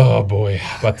 Oh boy,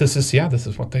 but this is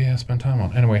what they spend time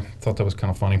on. Anyway, thought that was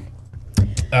kind of funny.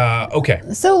 Okay.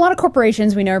 So a lot of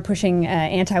corporations we know are pushing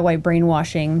anti-white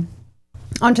brainwashing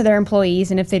onto their employees,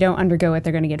 and if they don't undergo it,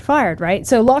 they're going to get fired, right?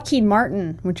 So Lockheed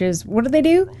Martin, which is, what do they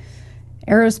do?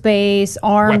 Aerospace,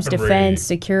 arms, Weaponry. Defense,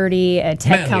 security, a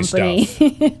tech Manly company.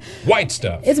 stuff. White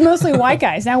stuff. It's mostly white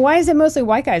guys. Now, why is it mostly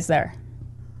white guys there?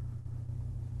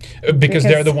 Because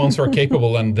they're the ones who are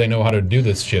capable and they know how to do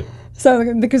this shit.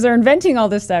 So, because they're inventing all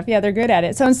this stuff. Yeah, they're good at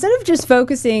it. So instead of just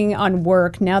focusing on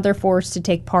work, now they're forced to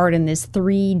take part in this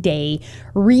 3-day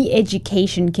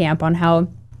re-education camp on how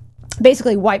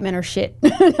basically white men are shit.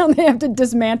 Now they have to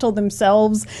dismantle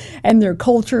themselves and their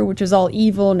culture, which is all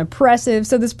evil and oppressive.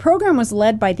 So this program was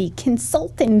led by the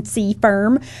consultancy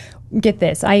firm. Get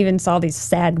this, I even saw these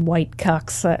sad white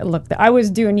cucks. Look, I was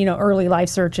doing, early life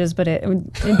searches, but it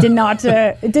did not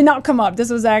it did not come up. This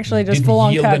was actually just full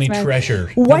on yield cucks, any man. treasure.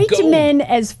 White No gold. men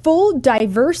as full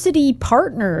diversity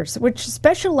partners, which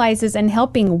specializes in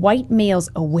helping white males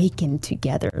awaken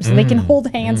together, so they can hold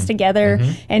hands together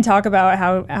and talk about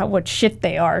how what shit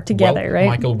they are together, right?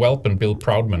 Michael Welp and Bill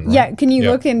Proudman, right? Yeah, can you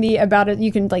look in the about it?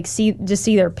 You can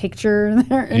see their picture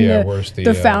there in where's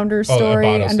the founder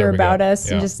story About Us, under there we About go. Us,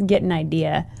 Yeah. and just get an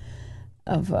idea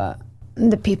of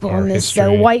the people Our in this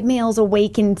history. white males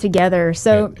awakened together.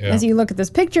 So Yeah. as you look at this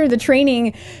picture, the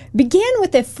training began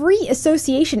with a free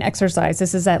association exercise.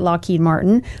 This is at Lockheed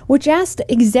Martin, which asked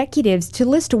executives to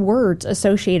list words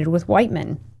associated with white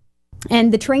men.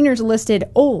 And the trainers listed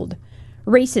old,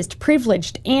 racist,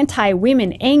 privileged,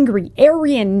 anti-women, angry,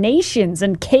 Aryan nations,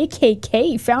 and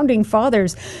KKK, founding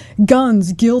fathers,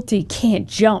 guns, guilty, can't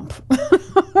jump.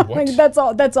 Like, that's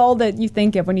all that you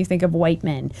think of when you think of white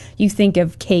men. You think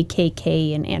of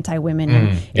KKK and anti-women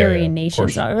and Aryan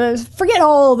nations. Forget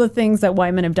all the things that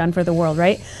white men have done for the world,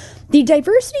 right? The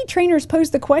diversity trainers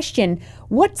posed the question,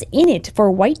 what's in it for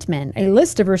white men? A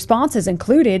list of responses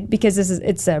included, because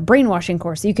it's a brainwashing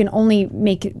course. You can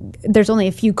there's only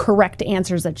a few correct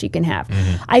answers that you can have.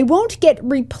 I won't get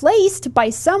replaced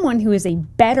by someone who is a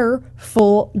better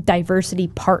full diversity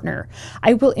partner.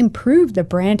 I will improve the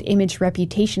brand image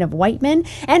reputation of white men,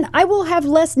 and I will have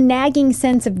less nagging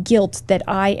sense of guilt that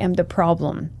I am the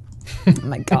problem. Oh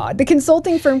my God. The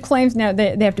consulting firm claims now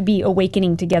that they have to be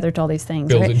awakening together to all these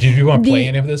things. Right? Did you want to play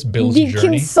any of this? Bill's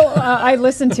journey? I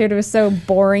listened to it. It was so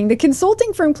boring. The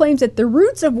consulting firm claims that the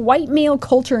roots of white male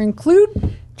culture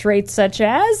include traits such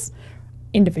as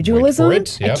individualism, Wait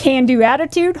for it, yep. a can-do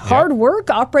attitude, hard work,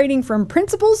 operating from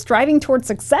principles, striving towards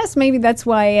success. Maybe that's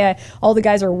why all the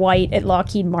guys are white at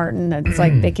Lockheed Martin. It's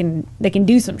like they can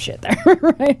do some shit there,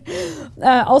 right?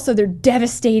 Also, they're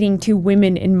devastating to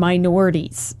women and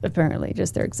minorities, apparently,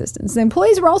 just their existence. The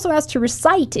employees were also asked to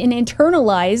recite and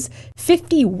internalize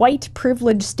 50 white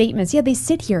privilege statements. Yeah, they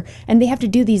sit here and they have to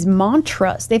do these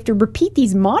mantras. They have to repeat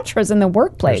these mantras in the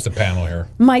workplace. There's the panel here.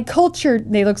 My culture,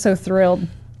 they look so thrilled.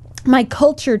 My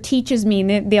culture teaches me,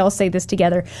 and they all say this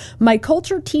together, my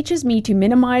culture teaches me to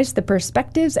minimize the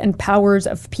perspectives and powers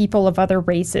of people of other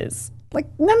races. Like,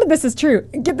 none of this is true.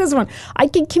 Get this one. I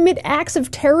can commit acts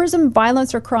of terrorism,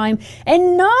 violence, or crime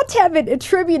and not have it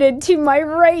attributed to my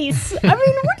race. I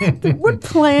mean, what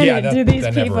planet do these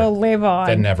people live on?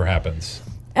 That never happens.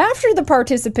 After the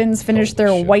participants finished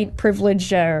their white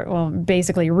privilege,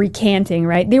 basically recanting,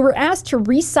 right? They were asked to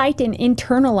recite and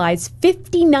internalize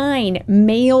 59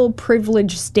 male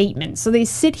privilege statements. So they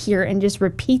sit here and just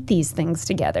repeat these things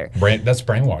together. That's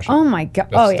brainwashing. Oh my God!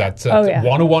 That's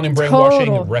 101 in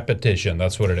brainwashing, repetition.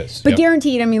 That's what it is. But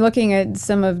guaranteed, I mean, looking at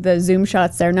some of the Zoom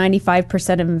shots there,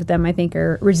 95% of them, I think,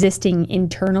 are resisting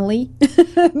internally.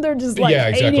 They're just like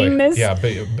hating this. Yeah,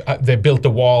 but they built the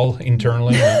wall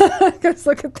internally. Just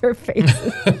look at their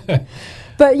faces.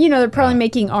 But, they're probably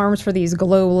making arms for these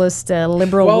globalist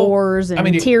liberal wars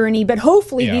and tyranny. But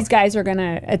hopefully these guys are going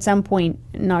to, at some point,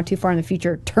 not too far in the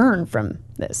future, turn from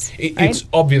this. It's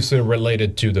obviously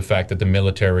related to the fact that the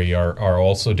military are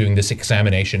also doing this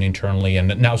examination internally.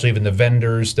 And now so even the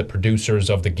vendors, the producers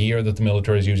of the gear that the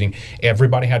military is using,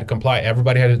 everybody had to comply.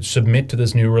 Everybody had to submit to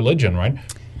this new religion, right?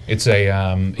 It's a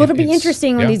it'll be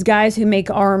interesting when these guys who make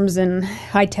arms and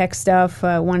high-tech stuff,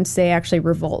 once they actually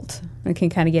revolt. It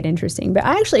can kind of get interesting. But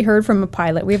I actually heard from a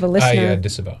pilot. We have a listener. I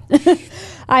disavow.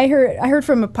 I heard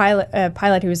from a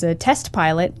pilot who was a test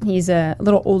pilot. He's a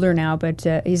little older now, but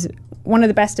he's one of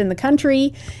the best in the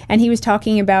country. And he was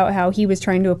talking about how he was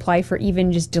trying to apply for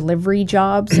even just delivery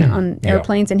jobs on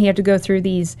airplanes. And he had to go through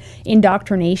these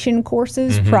indoctrination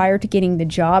courses prior to getting the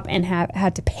job and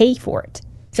had to pay for it.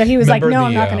 So he was like, no,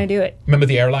 I'm not going to do it. Remember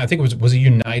the airline? I think it was it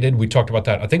United? We talked about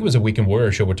that. I think it was a Weekend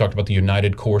Warrior show. We talked about the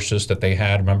United courses that they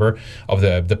had, remember? Of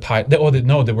the pilot.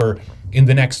 They were, in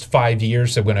the next 5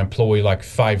 years, they're going to employ like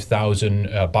 5,000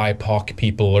 BIPOC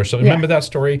people or something. Remember that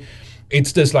story?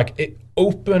 It's this like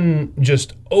open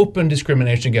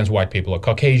discrimination against white people. Like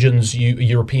Caucasians,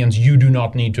 Europeans, you do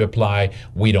not need to apply.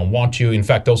 We don't want you. In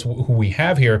fact, those who we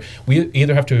have here, we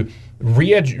either have to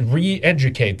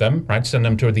re-educate them, right? Send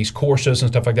them to these courses and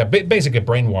stuff like that. Basically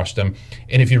brainwash them.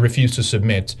 And if you refuse to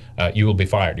submit, you will be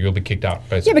fired. You'll be kicked out,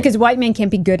 basically. Yeah, because white men can't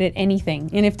be good at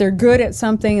anything. And if they're good at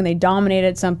something and they dominate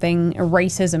at something,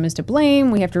 racism is to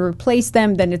blame. We have to replace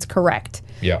them, then it's correct.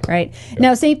 Yeah. Right? Yeah.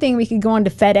 Now, same thing, we could go on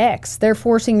to FedEx. They're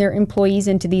forcing their employees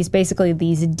into these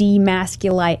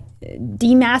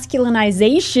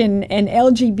demasculinization and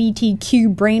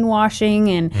LGBTQ brainwashing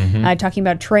and talking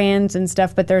about trans and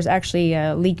stuff, but there's actually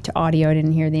leaked audio. I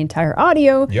didn't hear the entire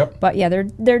audio. Yep. But yeah,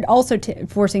 they're also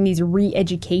forcing these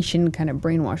re-education kind of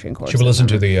brainwashing courses. Should we listen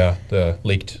to the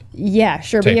leaked? Yeah,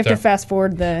 sure, but you have to fast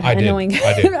forward the annoying.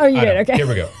 I did. Oh, you did? Okay. Here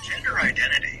we go. Gender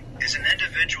identity is an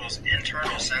individual's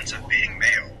internal sense of being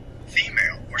male,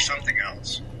 female, or something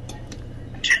else.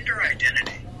 Gender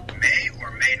identity may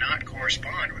or may not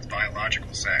correspond with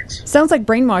biological sex. Sounds like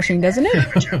brainwashing, doesn't it?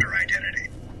 Have a gender identity.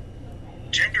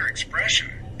 Gender expression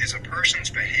is a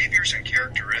person's behaviors and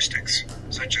characteristics,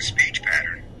 such as speech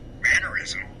pattern,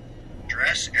 mannerism,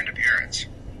 dress, and appearance,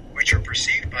 which are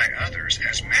perceived by others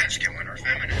as masculine or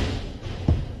feminine.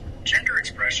 Gender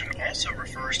expression also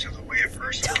refers to the way a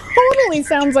person totally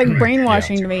sounds like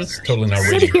brainwashing to me. Totally not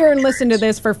Sit here and listen to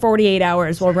this for 48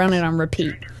 hours. We'll run it on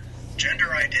repeat.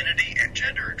 Gender identity and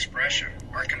gender expression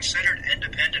are considered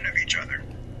independent of each other.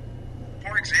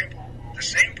 For example, the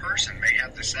same person may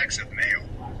have the sex of male,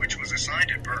 which was assigned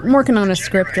at birth. I'm working on a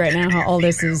script right now, how all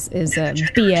this is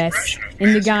BS.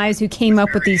 And the guys who came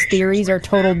up with these theories are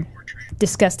total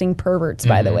disgusting perverts,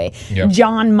 by the way. Yep.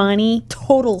 John Money,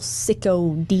 total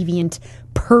sicko, deviant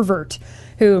pervert,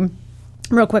 who...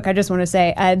 Real quick, I just want to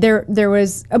say, there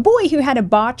was a boy who had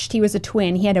he was a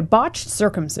twin, he had a botched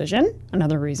circumcision,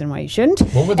 another reason why you shouldn't.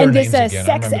 What were their names again?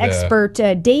 Sex expert,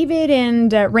 David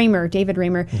Raymer,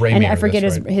 and I forget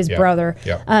his brother.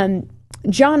 Yeah.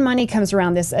 John Money comes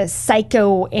around, this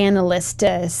psychoanalyst,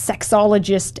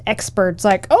 sexologist expert's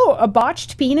like, oh, a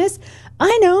botched penis?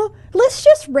 I know, let's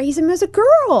just raise him as a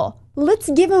girl.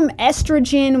 Let's give him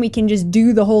estrogen. We can just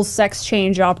do the whole sex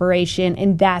change operation,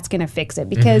 and that's going to fix it.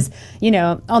 Because,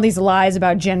 all these lies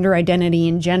about gender identity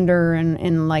and gender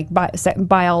and like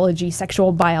biology,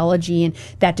 sexual biology, and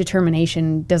that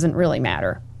determination doesn't really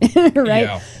matter. Right?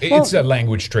 Yeah. It's a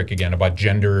language trick again about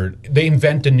gender. They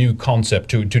invent a new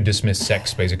concept to dismiss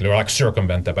sex, basically, or like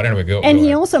circumvent that. But anyway, go And he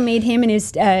ahead. also made him and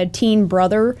his teen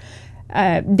brother...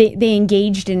 They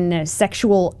engaged in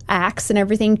sexual acts and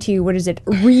everything to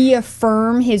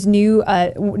reaffirm his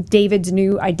David's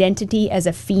new identity as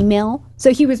a female.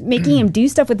 So he was making him do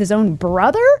stuff with his own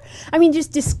brother. I mean,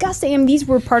 just disgusting. I mean, these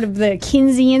were part of the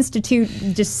Kinsey Institute,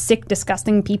 just sick,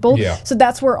 disgusting people. Yeah. So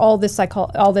that's where all this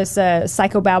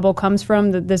psychobabble comes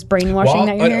from. This brainwashing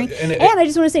that you're hearing. And I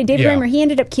just want to say, David Raymer, he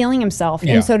ended up killing himself,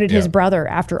 and so did his brother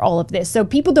after all of this. So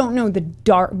people don't know the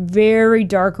very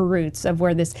dark roots of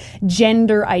where this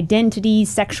gender identity,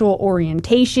 sexual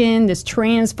orientation, this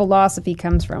trans philosophy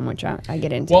comes from, which I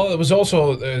get into. Well, there was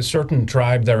also a certain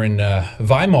tribe there in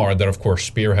Weimar that, of course, course,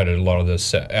 spearheaded a lot of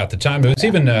this at the time. It was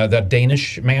even that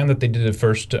Danish man that they did the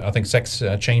first, I think, sex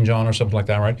change on or something like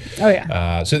that, right? Oh,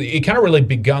 yeah. So it kind of really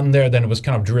begun there. Then it was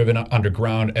kind of driven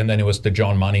underground, and then it was the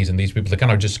John Moneys and these people that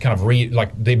kind of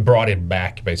they brought it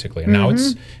back basically. And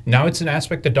now it's an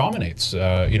aspect that dominates,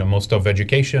 most of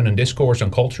education and discourse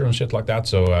and culture and shit like that.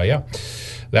 So yeah.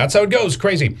 That's how it goes.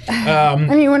 Crazy. I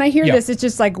mean, when I hear this, it's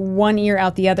just like one ear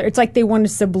out the other. It's like they want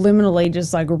to subliminally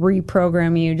just like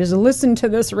reprogram you. Just listen to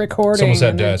this recording. Someone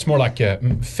said it's more like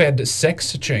Fed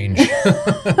sex change.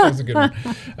 That's a good one.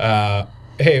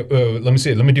 Hey, let me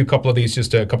see. Let me do a couple of these,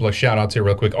 just a couple of shout-outs here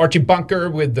real quick. Archie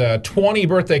Bunker with 20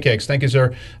 birthday cakes. Thank you,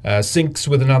 sir. Sinks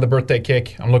with another birthday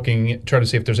cake. I'm trying to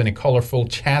see if there's any colorful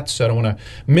chats. I don't want to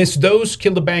miss those.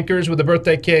 Kill the Bankers with a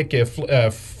birthday cake.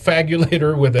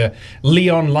 Fagulator with a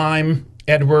Leon Lime.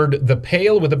 Edward the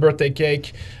Pale with a birthday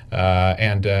cake.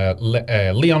 And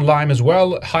Leon Lime as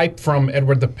well. Hype from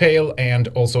Edward the Pale, and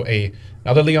also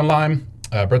another Leon Lime.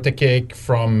 Birthday cake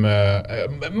from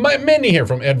many here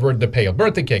from Edward the Pale.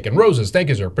 Birthday cake and roses. Thank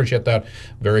you, sir. Appreciate that.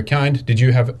 Very kind. Did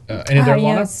you have any there,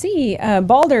 Lana? Yeah, see.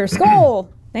 Balder, Skull.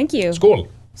 Thank you. Skull.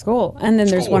 And then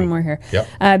there's one more here.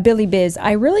 Yep. Billy Biz.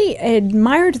 I really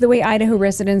admired the way Idaho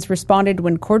residents responded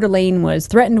when Coeur d'Alene was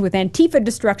threatened with Antifa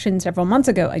destruction several months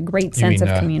ago. A great sense of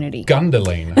community. Gun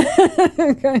d'Alene.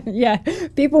 Yeah.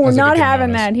 People were not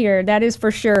having that here. That is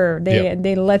for sure.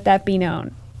 They let that be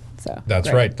known. So, That's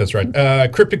right.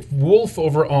 Cryptic Wolf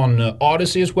over on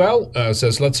Odyssey as well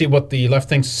says, let's see what the left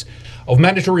thinks of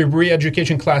mandatory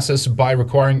re-education classes by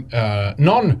requiring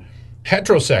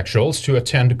non-heterosexuals to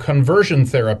attend conversion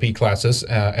therapy classes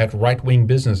at right-wing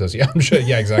businesses. Yeah, I'm sure.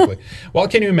 Yeah, exactly. Well,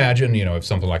 can you imagine, if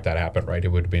something like that happened, right? It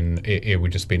would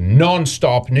just be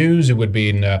non-stop news. It would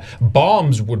be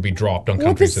bombs would be dropped on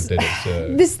countries that did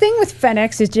it. This thing with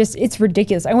FedEx is it's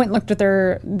ridiculous. I went and looked at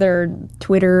their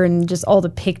Twitter and just all the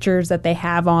pictures that they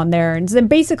have on there, and so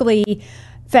basically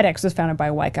FedEx was founded by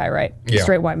a white guy, right? Yeah.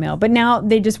 Straight white male. But now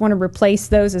they just want to replace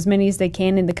those, as many as they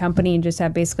can in the company, and just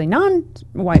have basically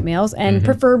non-white males and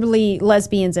preferably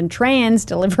lesbians and trans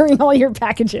delivering all your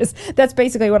packages. That's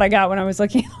basically what I got when I was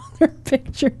looking at all their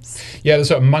pictures. Yeah,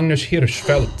 there's Magnus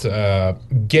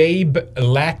Hirschfeldt, Gabe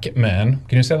Lackman.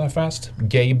 Can you say that fast?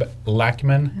 Gabe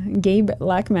Lackman? Gabe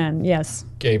Lackman, yes.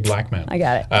 Gabe Lackman. I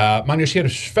got it. Magnus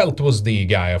Hirschfeldt was the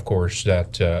guy, of course,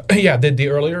 that did the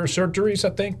earlier surgeries, I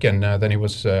think, and then he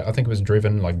was, I think, it was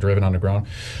driven underground.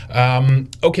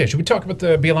 Okay, should we talk about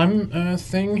the BLM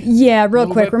thing? Yeah, real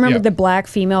quick. Remember the black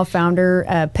female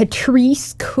founder,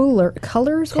 Patrice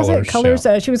Cullors? Was it Cullors?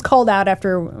 Yeah. She was called out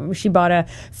after she bought a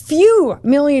few $1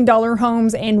 million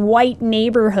homes in white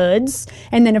neighborhoods,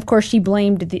 and then, of course, she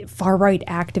blamed the far-right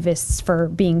activists for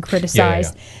being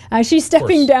criticized. Yeah. She's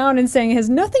stepping down and saying it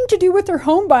has nothing to do with her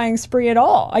home buying spree at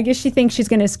all. I guess she thinks she's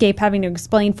going to escape having to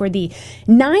explain for the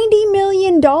 $90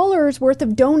 million worth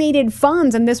of donated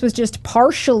funds, and this was just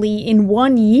partially in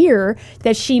 1 year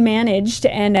that she managed,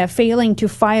 and failing to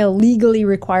file legally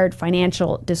required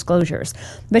financial disclosures.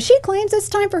 But she claims it's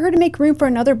time for her to make room for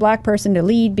another black person to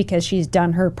lead because she's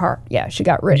done her part. Yeah, she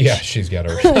got rich. Yeah, she's got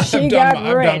her. I've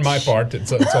done my part.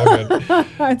 It's all good.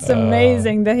 It's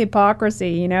amazing, the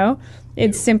hypocrisy,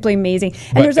 It's simply amazing.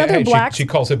 And there's other blacks. She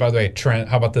calls it, by the way,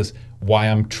 how about this? Why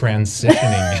I'm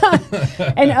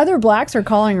transitioning. And other blacks are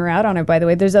calling her out on it, by the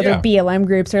way. There's other BLM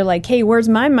groups that are like, hey, where's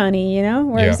my money?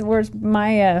 Where's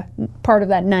my part of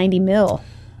that 90 mil?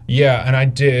 Yeah, and I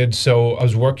did. So I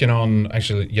was working on,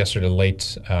 actually yesterday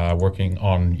late, working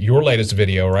on your latest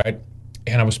video, right?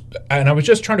 And I was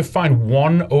just trying to find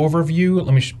one overview.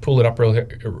 Let me pull it up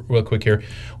real quick here.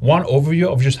 One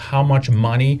overview of just how much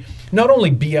money, not only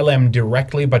BLM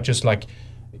directly, but just like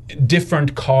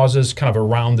different causes kind of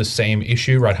around the same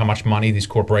issue, right? How much money these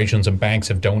corporations and banks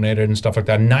have donated and stuff like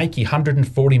that. Nike,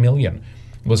 $140 million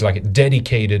was like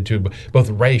dedicated to both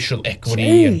racial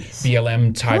equity and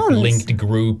BLM type linked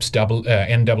groups,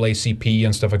 NAACP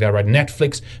and stuff like that, right?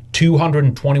 Netflix,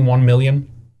 $221 million.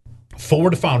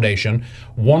 Ford Foundation,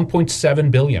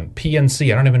 $1.7 billion.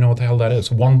 PNC, I don't even know what the hell that is.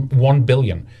 $1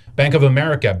 billion. Bank of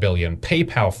America, billion.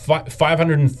 PayPal,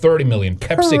 $530 million.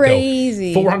 PepsiCo,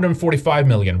 crazy. $445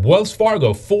 million. Wells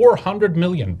Fargo, $400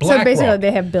 million. So basically,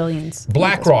 they have billions.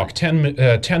 BlackRock,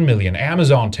 $10 million.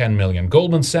 Amazon, $10 million.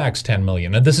 Goldman Sachs, $10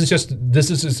 million. And this is just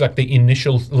like the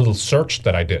initial little search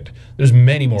that I did. There's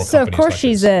many more. So of course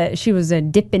she was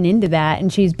dipping into that,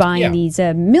 and she's buying these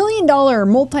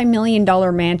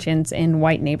multi-million-dollar mansions in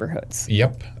white neighborhoods.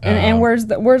 Yep. And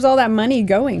where's all that money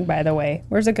going? By the way,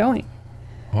 where's it going?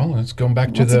 Well, let's go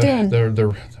back to What's it doing?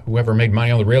 the whoever made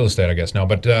money on the real estate, I guess. No,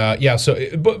 but yeah, so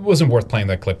it wasn't worth playing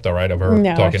that clip, though, right? Of her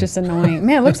No, talking. it's just annoying.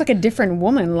 Man, it looks like a different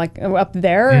woman, like up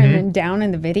there and then down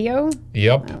in the video.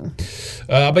 Yep.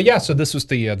 But yeah, so this was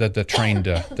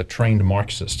the trained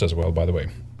Marxist as well, by the way.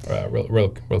 Real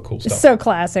cool stuff. So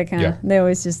classic, huh? Yeah. They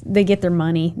always they get their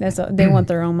money. They want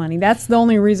their own money. That's the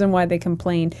only reason why they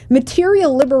complain.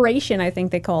 Material liberation, I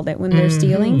think they called it when they're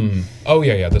stealing. Oh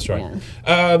yeah, that's right.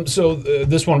 So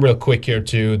this one real quick here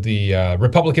too. The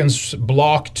Republicans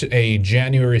blocked a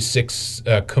January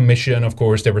 6th commission. Of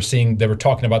course, they were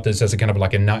talking about this as a kind of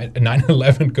like a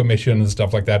 9/11 commission and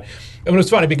stuff like that. And it was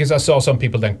funny because I saw some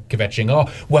people then kvetching,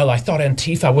 oh, well, I thought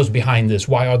Antifa was behind this.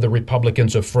 Why are the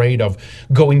Republicans afraid of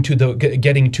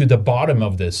getting to the bottom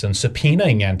of this and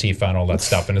subpoenaing Antifa and all that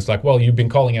stuff? And it's like, well, you've been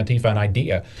calling Antifa an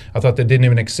idea. I thought they didn't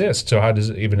even exist. So how does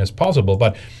it even is possible?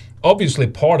 But obviously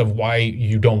part of why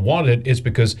you don't want it is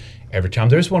because every time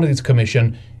there's one of these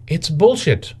commission, it's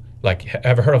bullshit. Like,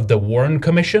 ever heard of the Warren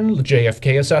Commission, the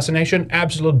JFK assassination?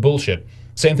 Absolute bullshit.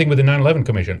 Same thing with the 9/11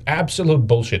 Commission. Absolute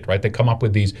bullshit, right? They come up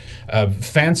with these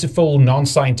fanciful,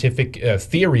 non-scientific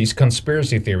theories,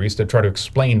 conspiracy theories that try to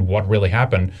explain what really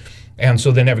happened. And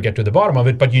so they never get to the bottom of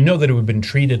it, but you know that it would have been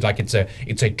treated like it's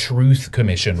a truth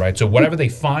commission, right? So whatever they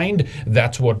find,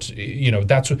 that's what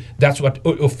that's what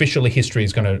officially history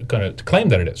is going to claim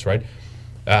that it is, right?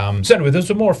 So anyway, there's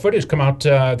some more footage come out,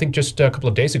 I think just a couple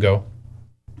of days ago,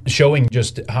 showing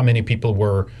just how many people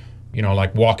were,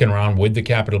 like walking around with the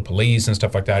Capitol Police and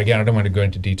stuff like that. Again, I don't want to go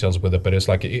into details with it, but it's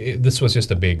like this was just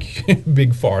a big,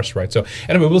 big farce, right? So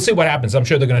anyway, we'll see what happens. I'm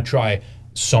sure they're going to try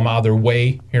some other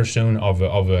way here soon of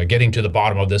getting to the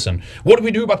bottom of this. And what do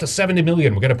we do about the 70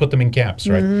 million? We're going to put them in camps,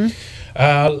 right?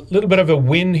 A little bit of a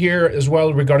win here as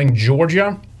well regarding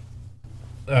Georgia.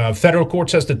 Federal court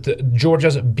says that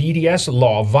Georgia's BDS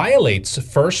law violates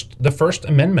the First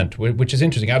Amendment, which is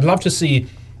interesting. I'd love to see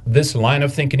this line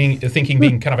of thinking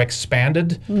being kind of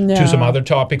expanded to some other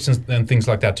topics and things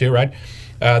like that too, right?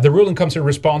 The ruling comes in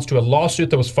response to a lawsuit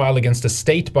that was filed against the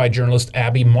state by journalist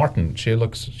Abby Martin.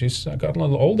 She's got a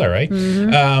little older, right?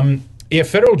 A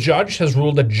federal judge has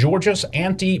ruled that Georgia's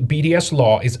anti-BDS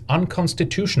law is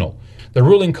unconstitutional. The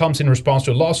ruling comes in response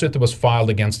to a lawsuit that was filed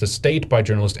against the state by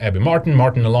journalist Abby Martin.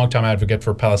 Martin, a longtime advocate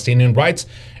for Palestinian rights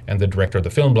and the director of the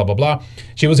film, blah, blah, blah.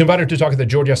 She was invited to talk at the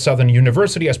Georgia Southern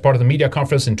University as part of the media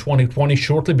conference in 2020.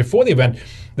 Shortly before the event,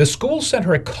 the school sent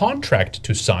her a contract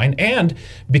to sign, and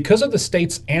because of the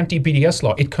state's anti-BDS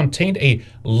law, it contained a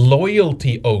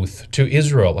loyalty oath to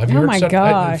Israel. Have you heard my such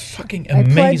gosh. fucking I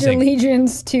pledge amazing.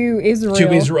 allegiance to Israel.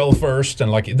 To Israel first,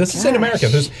 and like this is in America.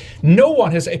 There's no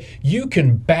one has. You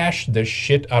can bash the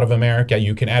shit out of America.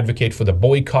 You can advocate for the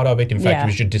boycott of it. In fact,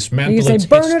 we should dismantle You say, its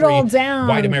burn history. it all down.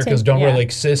 White Americans don't really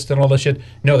exist and all that shit.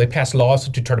 No, they pass laws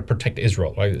to try to protect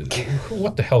Israel. Right?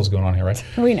 What the hell's going on here, right?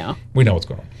 We know. We know what's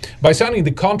going on. By signing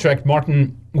the contract,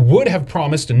 Martin would have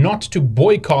promised not to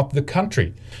boycott the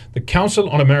country. The Council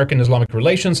on American Islamic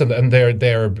Relations, and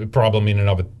their problem in and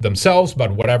of it themselves,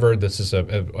 but whatever, this is a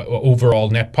overall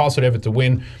net positive, it's a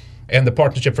win. And the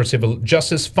Partnership for Civil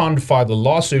Justice Fund filed a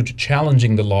lawsuit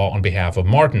challenging the law on behalf of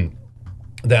Martin.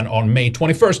 Then on May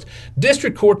 21st,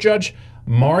 District Court Judge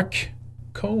Mark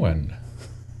Cohen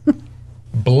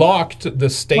blocked the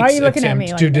state's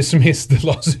attempt to dismiss the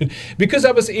lawsuit because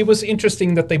it was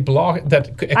interesting that they blocked that.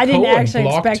 I didn't Cohen actually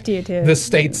blocked expect you to. the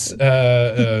state's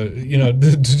to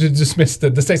dismiss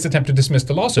the state's attempt to dismiss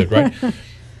the lawsuit, right?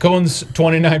 Cohen's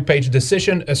 29-page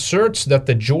decision asserts that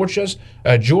the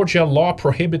Georgia law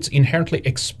prohibits inherently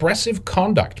expressive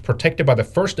conduct protected by the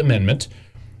First Amendment,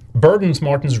 burdens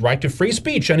Martin's right to free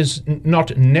speech, and is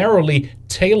not narrowly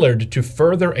tailored to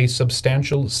further a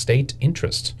substantial state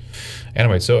interest.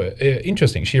 Anyway, so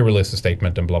interesting. She released a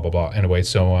statement and blah, blah, blah. Anyway,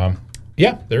 so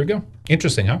yeah, there we go.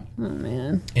 Interesting, huh? Oh,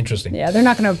 man. Interesting. Yeah, they're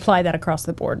not going to apply that across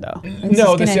the board, though.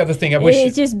 No, that's the other thing. I wish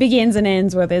it just begins and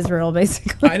ends with Israel,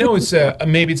 basically. I know it's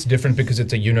maybe it's different because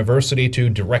it's a university too.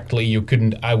 Directly, you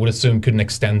couldn't. I would assume couldn't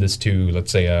extend this to,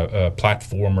 let's say, a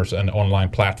platform or an online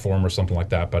platform or something like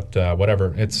that. But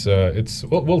whatever, it's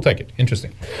we'll take it.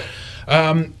 Interesting.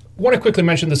 Want to quickly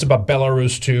mention this about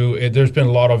Belarus too. There's been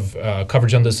a lot of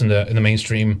coverage on this in the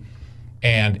mainstream.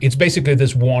 And it's basically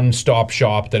this one-stop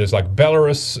shop that is like,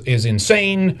 Belarus is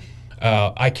insane.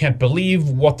 I can't believe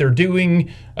what they're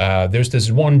doing. There's this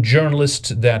one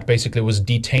journalist that basically was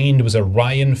detained. It was a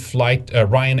Ryan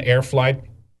Air flight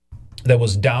that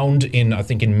was downed in, I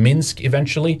think, in Minsk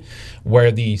eventually,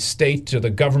 where the state or the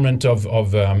government of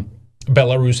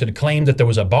Belarus had claimed that there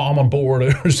was a bomb on board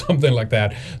or something like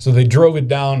that. So they drove it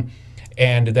down,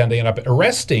 and then they ended up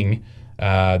arresting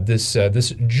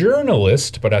this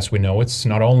journalist, but as we know, it's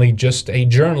not only just a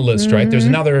journalist, right? There's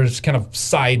another kind of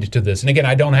side to this. And again,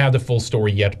 I don't have the full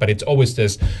story yet, but it's always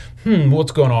this,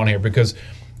 what's going on here? Because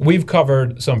we've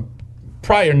covered some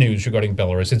prior news regarding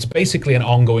Belarus. It's basically an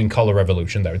ongoing color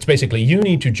revolution there. It's basically, you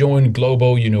need to join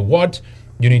global, you know what?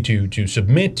 You need to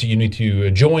submit. You need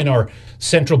to join our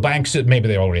central banks. Maybe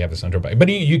they already have the central bank, but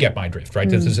you get my drift, right?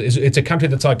 It's a country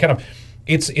that's kind of,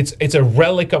 it's a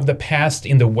relic of the past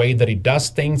in the way that it does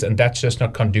things, and that's just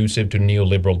not conducive to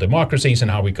neoliberal democracies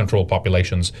and how we control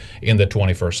populations in the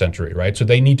 21st century, right? So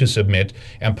they need to submit,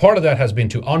 and part of that has been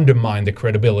to undermine the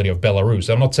credibility of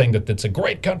Belarus. I'm not saying that it's a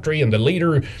great country and the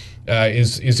leader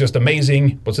is just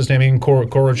amazing. What's his name?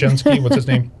 Korochenski? What's his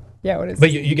name? Yeah, what is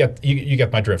but you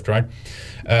get my drift, right?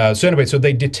 So anyway, so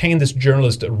they detained this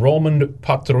journalist, Roman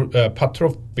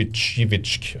Petrovich.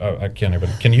 I can't even.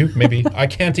 Can you? Maybe I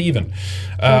can't even.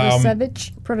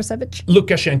 Protasevich.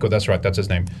 Lukashenko. That's right. That's his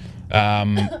name.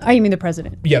 You mean the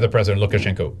president? Yeah, the president,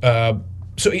 Lukashenko.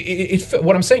 So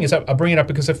what I'm saying is, I bring it up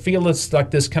because I feel it's like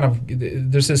this kind of,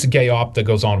 there's this gay op that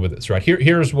goes on with this, right?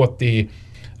 Here's what the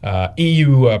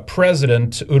EU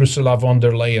President Ursula von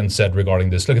der Leyen said regarding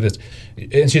this. Look at this.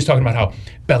 And she's talking about how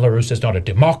Belarus is not a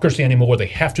democracy anymore. They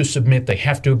have to submit. They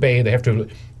have to obey. They have to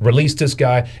release this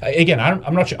guy. Again,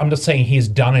 I'm not saying he's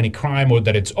done any crime or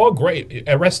that it's, oh, great,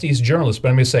 arrest these journalists. But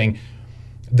I'm just saying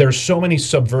there's so many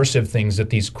subversive things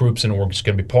that these groups and orgs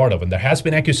can be part of. And there has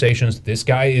been accusations this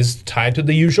guy is tied to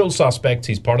the usual suspects.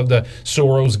 He's part of the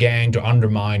Soros gang to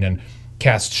undermine and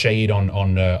cast shade on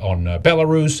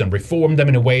Belarus and reform them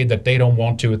in a way that they don't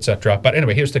want to, etc. But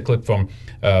anyway, here's the clip from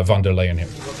von der Leyen here.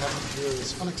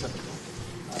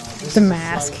 The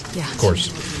mask. Yeah. Of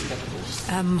course.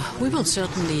 We will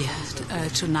certainly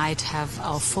tonight have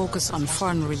our focus on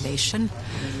foreign relation,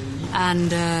 and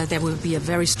there will be a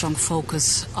very strong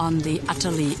focus on the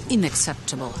utterly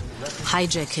unacceptable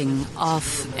hijacking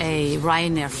of a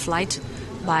Ryanair flight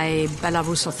by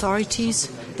Belarus authorities.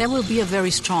 There will be a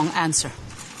very strong answer,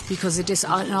 because it is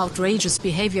an outrageous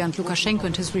behavior, and Lukashenko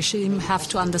and his regime have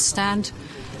to understand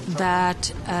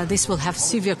that this will have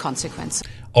severe consequences.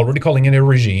 Already calling it a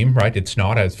regime, right? It's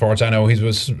not. As far as I know, he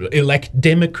was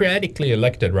democratically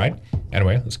elected, right?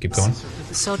 Anyway, let's keep going.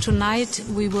 So tonight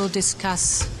we will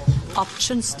discuss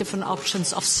different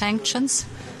options of sanctions.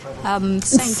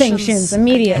 Sanctions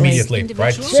immediately,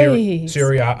 right?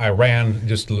 Syria, Iran.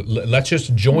 Let's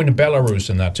just join Belarus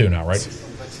in that too now, right?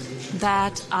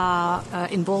 That are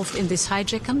involved in this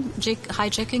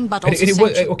hijacking, but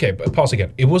also okay. Pause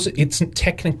again. It's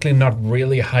technically not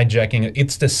really hijacking.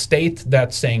 It's the state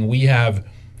that's saying we have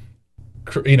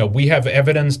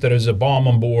evidence that there's a bomb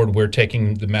on board. We're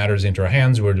taking the matters into our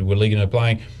hands. We're legally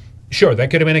applying. Sure, that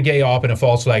could have been a gay op and a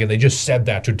false flag, and they just said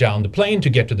that to down the plane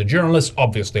to get to the journalists.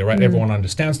 Obviously, right? Everyone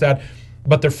understands that,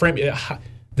 but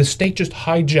the state just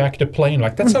hijacked a plane.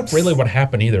 Like, that's not really what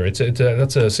happened either.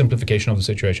 That's a simplification of the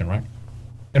situation, right?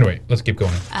 Anyway, let's keep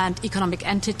going. And economic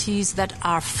entities that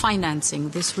are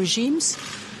financing these regimes,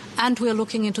 and we're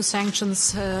looking into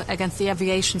sanctions against the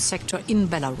aviation sector in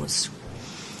Belarus.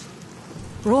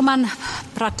 Roman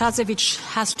Pratasevich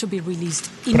has to be released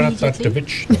immediately,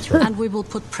 that's right. And we will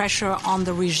put pressure on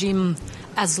the regime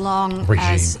as long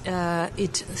as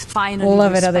it finally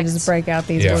love it how they just break out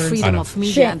these words. Freedom of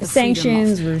media and the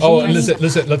sanctions, freedom of... Oh,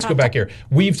 listen, let's go back here.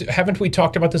 Haven't we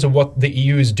talked about this and what the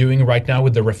EU is doing right now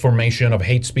with the reformation of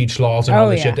hate speech laws and all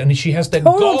this shit? And she has the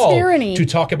gall to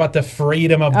talk about the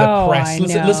freedom of the press.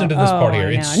 Listen to this part here.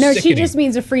 It's no, sickening. she just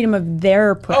means the freedom of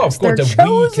their press. Oh, of course, their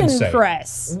chosen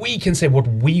press. We can say what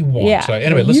we want. Yeah, so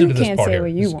anyway, listen to this part here.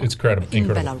 It's incredible. In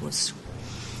Belarus.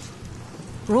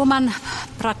 Roman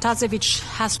Pratasevich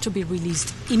has to be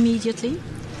released immediately,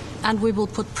 and we will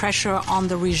put pressure on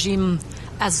the regime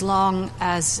as long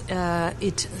as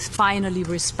it finally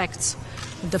respects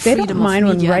the freedom of media. They don't mind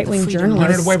when right-wing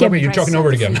journalists wait, you're talking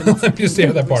over it again. Let me just say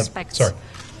that part. Sorry.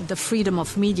 The freedom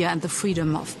of media and the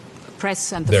freedom of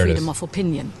press and the freedom of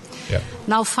opinion. Yeah.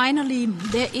 Now, finally,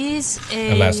 there is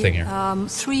a last thing here.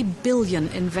 3 billion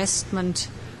investment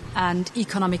and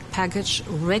economic package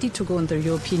ready to go in the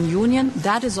European Union.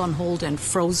 That is on hold and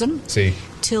frozen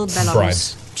till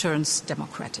Belarus turns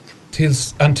democratic.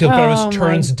 Until Belarus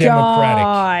turns democratic.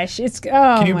 Gosh,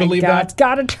 Can you believe that? It's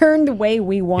got to turn the way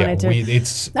we want it to.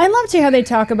 I love to how they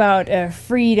talk about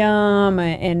freedom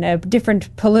and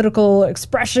different political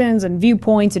expressions and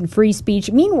viewpoints and free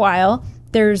speech. Meanwhile,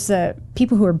 there's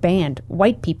people who are banned,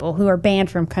 white people who are banned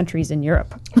from countries in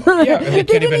Europe. Yeah, they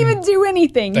didn't even do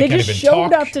anything. They just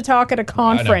showed up to talk at a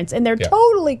conference, and they're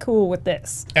totally cool with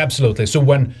this. Absolutely. So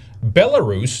when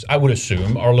Belarus, I would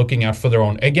assume, are looking out for their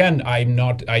own. Again, I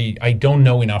don't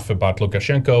know enough about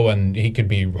Lukashenko, and he could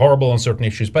be horrible on certain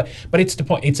issues, but it's the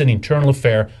point. It's an internal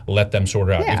affair. Let them sort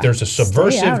it out. Yeah, if there's a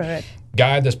subversive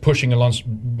guy that's pushing a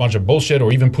bunch of bullshit,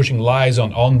 or even pushing lies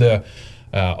on the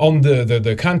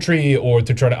country, or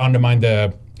to try to undermine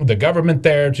the government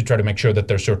there, to try to make sure that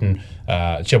there's certain,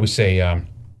 shall we say,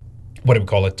 what do we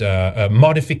call it?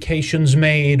 Modifications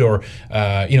made, or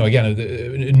what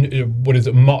is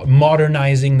it?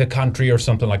 Modernizing the country, or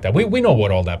something like that. We know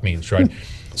what all that means, right?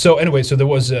 So anyway, there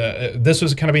was this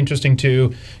was kind of interesting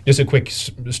too. Just a quick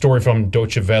story from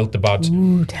Deutsche Welt about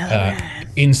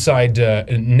inside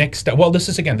next. Well, this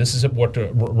is what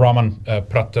Roman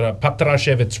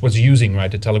Patrashevich was using,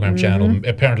 right? The Telegram channel.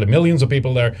 Apparently, millions of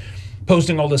people there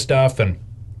posting all this stuff. And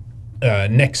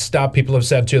next up, people have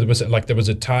said too, there was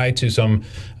a tie to some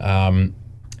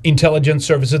intelligence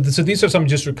services. So these are some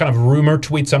just kind of rumor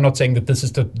tweets. I'm not saying that this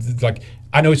is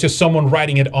I know it's just someone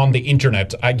writing it on the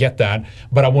internet. I get that,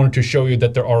 but I wanted to show you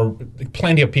that there are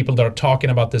plenty of people that are talking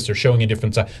about this. They're showing a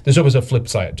different side. There's always a flip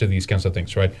side to these kinds of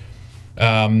things, right?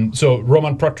 So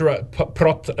Roman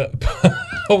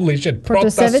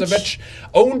Protasevich,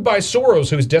 owned by Soros,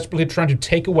 who is desperately trying to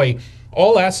take away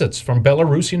all assets from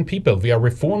Belarusian people via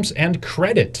reforms and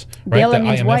credit. Right? Biela the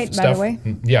means IMF white, stuff. by the way.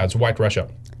 Yeah, it's white Russia.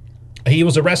 He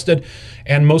was arrested,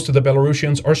 and most of the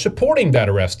Belarusians are supporting that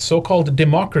arrest. So-called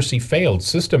democracy failed,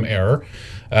 system error.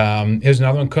 Here's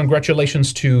another one.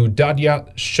 Congratulations to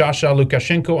Dadya Shasha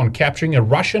Lukashenko on capturing a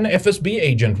Russian FSB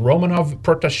agent, Romanov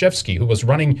Protashevsky, who was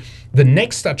running the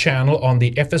Nexta channel on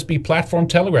the FSB platform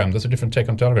Telegram. That's a different take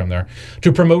on Telegram there.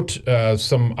 To promote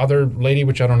some other lady,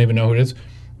 which I don't even know who it is,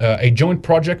 a joint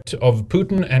project of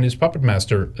Putin and his puppet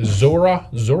master,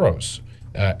 Soros.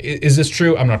 Is this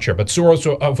true? I'm not sure. But Soros,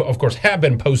 of course, have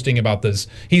been posting about this.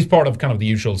 He's part of kind of the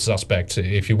usual suspects,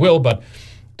 if you will, but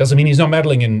doesn't mean he's not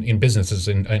meddling in businesses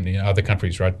in other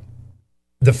countries, right?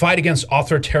 The fight against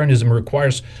authoritarianism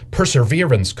requires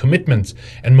perseverance, commitment,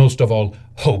 and most of all,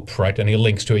 hope, right? And he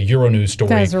links to a Euronews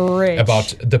story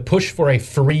about the push for a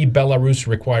free Belarus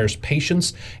requires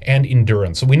patience and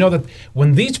endurance. So we know that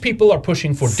when these people are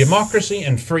pushing for democracy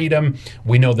and freedom,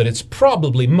 we know that it's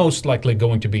probably most likely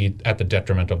going to be at the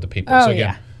detriment of the people. So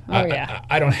again,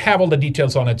 I don't have all the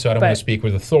details on it, so I don't want to speak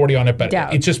with authority on it, but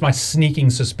it's just my sneaking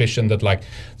suspicion that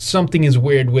something is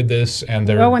weird with this. And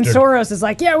when Soros is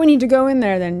like, yeah, we need to go in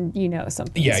there, then you know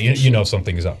something. Yeah, you know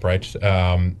something is up, right?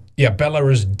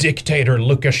 Belarus dictator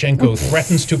Lukashenko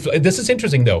threatens to... This is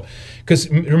interesting, though, because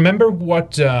remember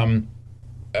what...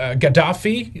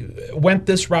 Gaddafi went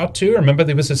this route too. Remember,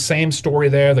 there was the same story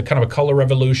there, the kind of a color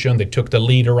revolution. They took the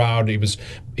leader out. He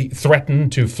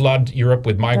threatened to flood Europe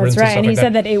with migrants. That's right, and he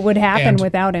said that it would happen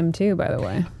without him too, by the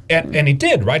way. And he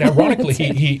did, right?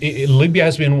 Ironically, Libya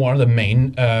has been one of the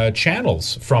main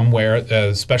channels from where,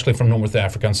 especially from North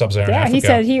Africa and Sub-Saharan Africa.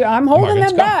 Yeah, he said, I'm holding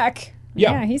them back.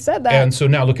 Yeah, he said that. And so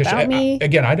now Lukashenko,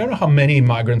 again, I don't know how many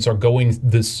migrants are going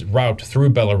this route through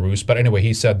Belarus, but anyway,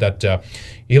 he said that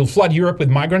he'll flood Europe with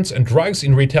migrants and drugs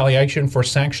in retaliation for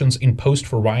sanctions imposed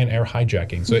for Ryanair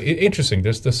hijacking. So interesting.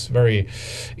 There's this very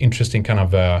interesting kind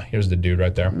of, here's the dude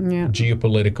right there,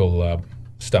 geopolitical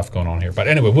stuff going on here. But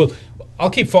anyway, I'll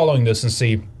keep following this and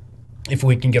see if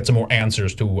we can get some more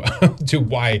answers to to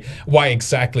why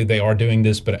exactly they are doing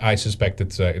this. But I suspect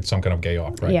it's some kind of gay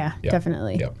off, right? Yeah,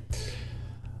 definitely. Yeah.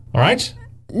 All right.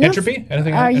 Entropy?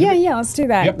 Anything else? Yeah, let's do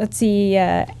that. Yep. Let's see.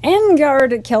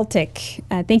 Engard Celtic,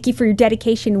 thank you for your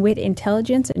dedication, wit,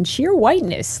 intelligence, and sheer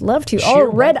whiteness. Love to all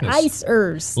red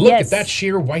icers. Look at that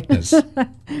sheer whiteness.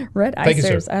 Red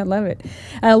icers. I love it.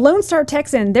 Lone Star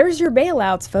Texan, there's your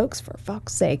bailouts, folks, for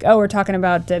fuck's sake. Oh, we're talking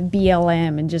about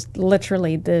BLM and just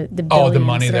literally the billions the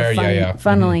money there,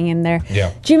 funneling in there.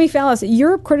 Yeah. Jimmy Fallis,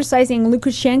 Europe criticizing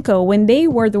Lukashenko when they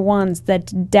were the ones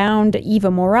that downed Eva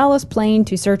Morales' plane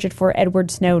to search it for Edward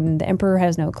Snowden. The emperor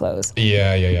has no clothes.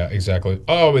 Yeah, exactly.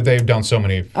 Oh, they've done so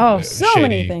many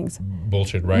many things.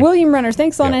 Bullshit, right? William Renner,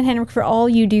 thanks, Lon and Henrik, for all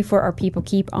you do for our people.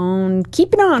 Keep on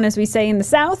keeping on, as we say in the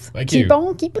South. Thank you. Keep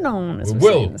on keeping on, as we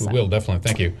will, definitely.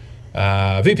 Thank you.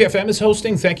 VPFM is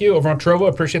hosting. Thank you over on Trovo.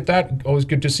 Appreciate that. Always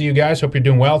good to see you guys. Hope you're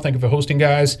doing well. Thank you for hosting,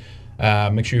 guys.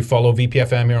 Make sure you follow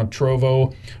VPFM here on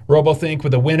Trovo. RoboThink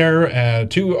with a winner.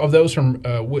 Two of those from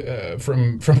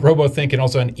RoboThink, and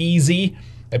also an Easy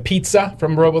a pizza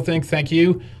from RoboThink. Thank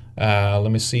you.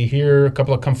 Let me see here. A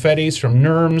couple of confettis from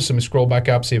Nerms. Let me scroll back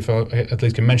up, see if I at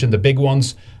least can mention the big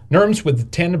ones. Nerms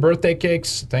with 10 birthday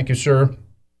cakes. Thank you, sir.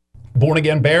 Born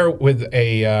Again Bear with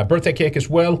a birthday cake as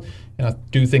well. And I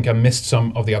do think I missed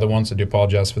some of the other ones. I do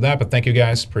apologize for that, but thank you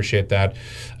guys. Appreciate that.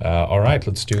 All right,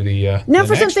 let's do the now the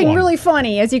for next something one. really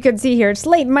funny. As you can see here, it's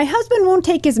late. My husband won't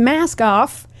take his mask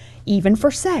off, even for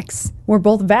sex. We're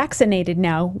both vaccinated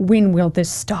now. When will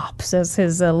this stop? Says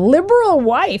his liberal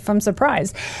wife. I'm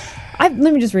surprised. Let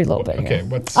me just read a little bit here.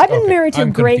 Okay, I've been married to I'm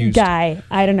a great confused. guy.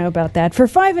 I don't know about that. For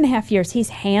 5.5 years, he's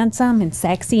handsome and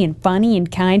sexy and funny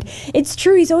and kind. It's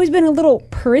true, he's always been a little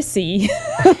prissy,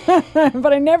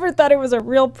 but I never thought it was a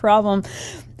real problem.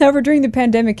 However, during the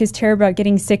pandemic, his terror about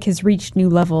getting sick has reached new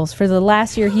levels. For the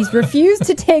last year, he's refused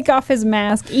to take off his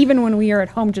mask, even when we are at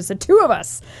home, just the two of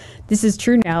us. This is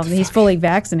true now. He's fully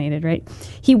vaccinated, right?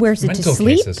 He wears it to Mental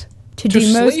sleep. cases. To To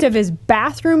do most sleep? of his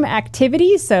bathroom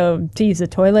activities, so to use the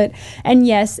toilet, and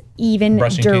yes, even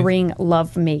Brushing during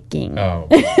lovemaking. Oh.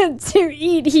 To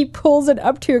eat, he pulls it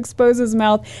up to expose his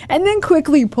mouth, and then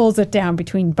quickly pulls it down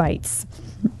between bites.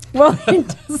 Well, he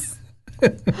does.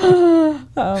 Oh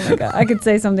my god, I could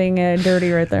say something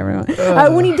dirty right there.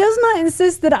 When he does not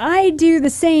insist that I do the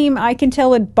same, I can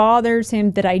tell it bothers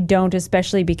him that I don't,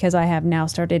 especially because I have now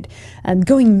started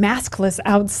going maskless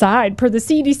outside per the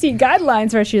CDC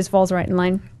guidelines. Where she just falls right in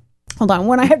line. Hold on.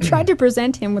 When I have tried to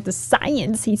present him with the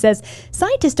science, he says,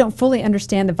 scientists don't fully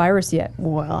understand the virus yet.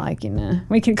 Well,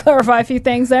 we can clarify a few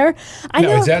things there. I Now,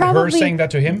 know is that her probably, saying that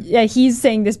to him? Yeah, he's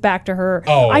saying this back to her.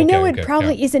 Oh, I know okay, it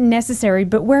probably yeah. isn't necessary,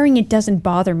 but wearing it doesn't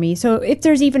bother me. So if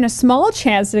there's even a small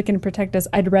chance that it can protect us,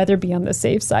 I'd rather be on the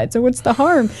safe side. So what's the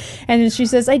harm? And then she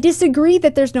says, I disagree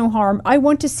that there's no harm. I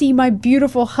want to see my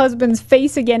beautiful husband's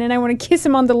face again, and I want to kiss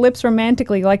him on the lips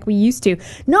romantically like we used to,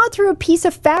 not through a piece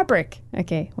of fabric.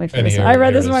 Okay, wait for And this. here- I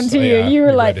read here this it one is. to Oh, you. yeah, You were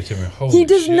you like, read it to me. Holy he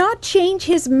does shit. not change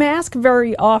his mask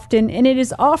very often, and it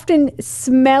is often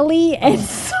smelly and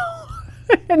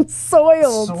and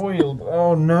soiled. Soiled.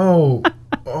 Oh no.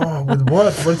 Oh, with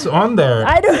what? What's on there?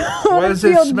 I don't Why want does to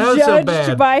it feel smell so judged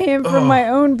bad? by him for my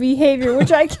own behavior,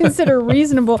 which I consider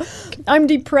reasonable. I'm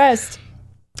depressed.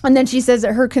 And then she says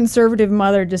that her conservative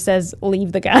mother just says,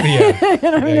 leave the guy. Yeah,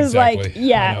 and I'm just exactly. like, I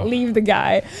yeah, know. leave the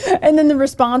guy. And then the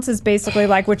response is basically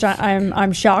like, which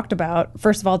I'm shocked about.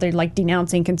 First of all, they're like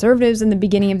denouncing conservatives in the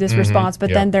beginning of this response,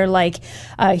 but yeah. then they're like,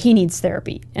 he needs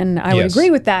therapy. And I would Yes. agree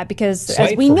with that because as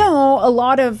we Slightly. know, a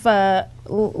lot of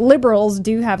liberals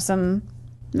do have some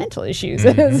mental issues.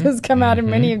 This has come out in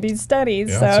many of these studies.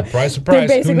 Yeah, so surprise, surprise.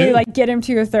 They Who basically knew? like get him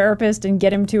to a therapist and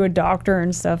get him to a doctor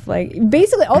and stuff. Like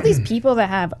basically all these people that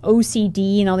have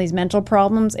OCD and all these mental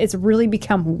problems, it's really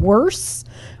become worse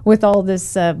with all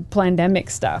this pandemic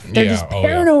stuff. They're Yeah, just oh, yeah.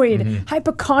 paranoid,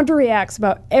 hypochondriacs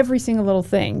about every single little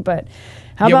thing. But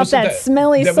how Yeah, about wasn't that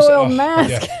smelly that was- soiled oh,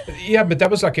 mask? Yeah, but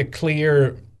that was like a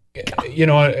clear, you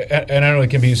know, and I know it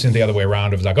can be used in the other way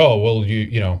around. It was like, oh, well,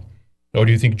 you know, or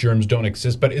do you think germs don't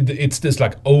exist? But it's this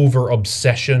like over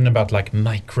obsession about like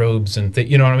microbes and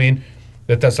you know what I mean?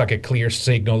 That's like a clear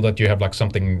signal that you have like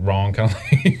something wrong. Kind of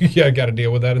like, yeah, I got to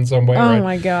deal with that in some way. Oh right?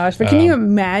 my gosh. But can you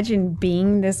imagine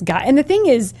being this guy? And the thing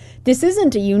is, this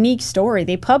isn't a unique story.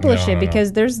 They publish No, it no.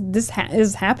 because this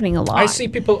is happening a lot. I see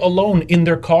people alone in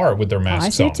their car with their masks I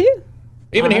see on. it too.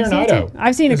 Even here in see it too. Idaho.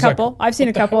 I've seen a It's like, couple. I've seen a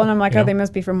what the couple, hell? and I'm like, You oh, know? they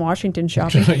must be from Washington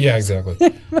shopping. Yeah, exactly.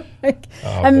 Like,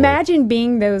 Oh, boy. imagine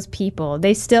being those people.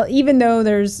 They still, even though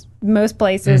there's most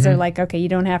places Mm-hmm. are like, okay, you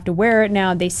don't have to wear it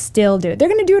now. They still do it. They're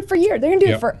going to do it for years. They're going to do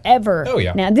Yep. it forever. Oh,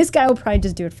 yeah. Now this guy will probably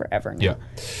just do it forever. Now. Yeah.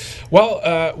 Well,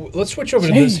 let's switch over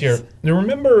to this here. Now,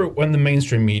 remember when the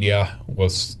mainstream media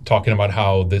was talking about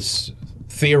how this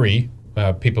theory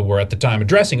people were at the time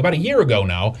addressing about a year ago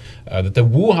now, that the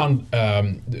Wuhan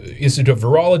Institute of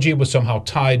Virology was somehow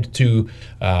tied to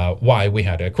why we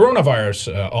had a coronavirus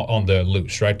on the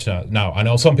loose, right? Now, I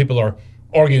know some people are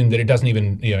arguing that it doesn't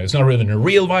even, you know, it's not even a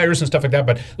real virus and stuff like that,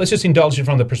 but let's just indulge it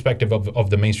from the perspective of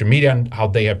the mainstream media and how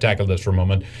they have tackled this for a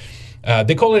moment.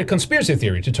 They call it a conspiracy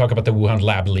theory to talk about the Wuhan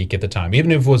lab leak at the time.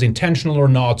 Even if it was intentional or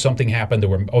not, something happened. They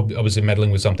were obviously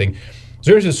meddling with something.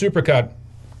 So here's a supercut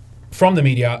from the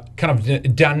media kind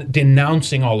of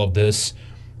denouncing all of this.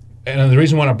 And the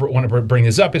reason why I want to bring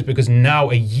this up is because now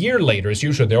a year later, as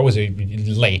usual, they're always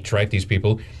late, right, these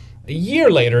people. A year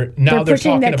later, now they're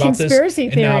pushing talking that about this, conspiracy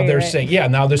and now theory, they're right?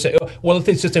 saying, now they're saying, oh, well,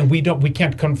 it's just we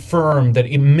can't confirm that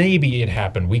maybe it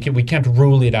happened. We can't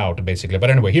rule it out, basically.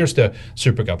 But anyway, here's the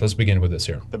supercut. Let's begin with this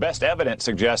here. The best evidence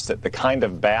suggests that the kind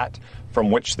of bat from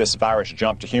which this virus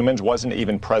jumped to humans wasn't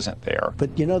even present there.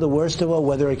 But you know the worst of all,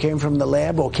 whether it came from the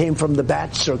lab or came from the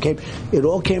bats it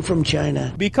all came from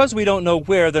China. Because we don't know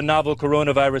where the novel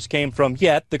coronavirus came from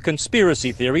yet, the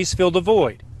conspiracy theories fill the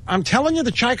void. I'm telling you,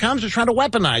 the Chi-Coms are trying to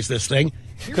weaponize this thing,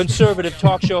 Conservative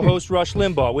talk show host Rush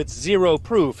Limbaugh with zero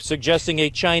proof, suggesting a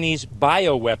Chinese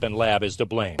bioweapon lab is to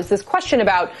blame. There's this question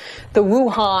about the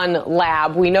Wuhan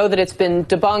lab. We know that it's been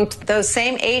debunked. Those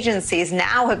same agencies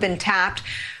now have been tapped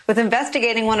with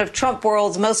investigating one of Trump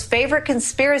world's most favorite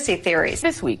conspiracy theories.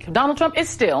 This week, Donald Trump is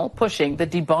still pushing the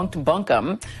debunked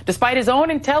bunkum, despite his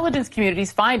own intelligence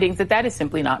community's findings that is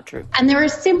simply not true. And there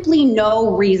is simply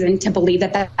no reason to believe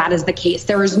that is the case.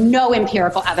 There is no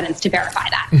empirical evidence to verify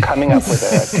that. Coming up with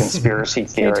a conspiracy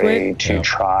theory to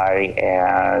try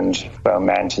and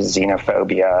foment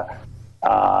xenophobia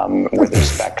with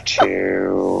respect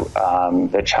to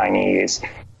the Chinese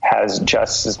has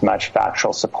just as much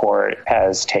factual support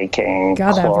as taking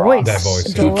Clorox. That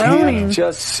voice. You can't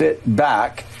just sit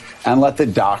back and let the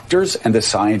doctors and the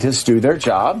scientists do their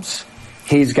jobs.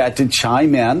 He's got to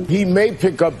chime in. He may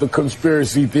pick up the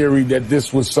conspiracy theory that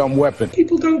this was some weapon.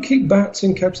 People don't keep bats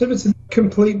in captivity.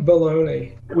 Complete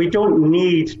baloney. We don't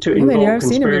need to involve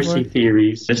conspiracy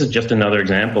theories. This is just another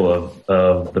example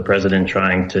of the president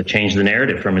trying to change the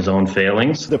narrative from his own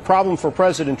failings. The problem for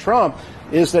President Trump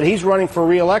is that he's running for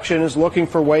re-election, is looking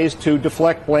for ways to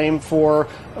deflect blame for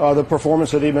the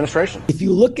performance of the administration. If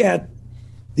you look at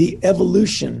the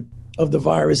evolution of the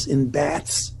virus in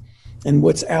bats and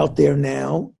what's out there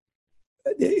now,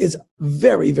 is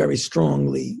very, very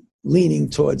strongly leaning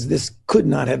towards this could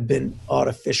not have been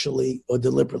artificially or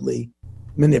deliberately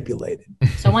manipulated.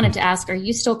 So I wanted to ask, are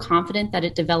you still confident that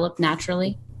it developed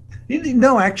naturally?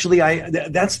 No, actually,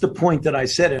 that's the point that I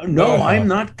said. No, I'm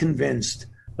not convinced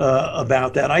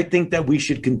about that. I think that we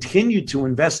should continue to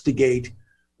investigate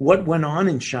what went on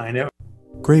in China.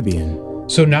 Grabian.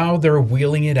 So now they're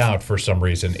wheeling it out for some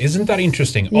reason. Isn't that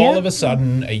interesting? Yeah. All of a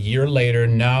sudden, a year later,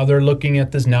 now they're looking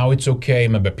at this. Now it's okay.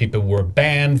 Remember, people were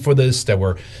banned for this. They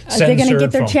were censored. Are they going to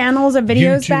get their channels of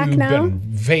videos YouTube back now? And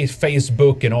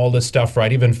Facebook and all this stuff,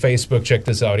 right? Even Facebook, check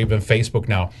this out. Even Facebook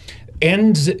now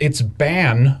ends its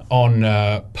ban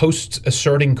on posts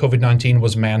asserting COVID-19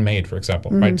 was man-made, for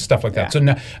example, right? Stuff like that. So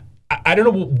now, I don't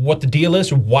know what the deal is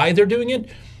or why they're doing it.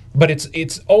 But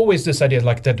it's always this idea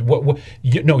like that.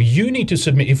 You need to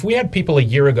submit. If we had people a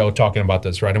year ago talking about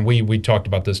this, right, and we talked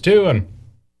about this too, and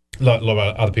a lot of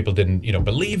other people didn't,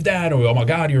 believe that, or oh my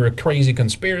God, you're a crazy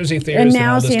conspiracy theorist and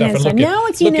now all this CNN stuff. Now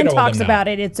CNN talks about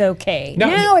it. It's okay.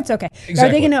 Now it's okay. Exactly.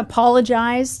 Are they going to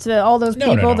apologize to all those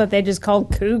people that they just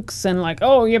called kooks and like,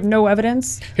 oh, you have no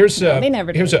evidence? They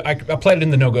never do. I played it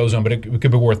in the no-go zone, but it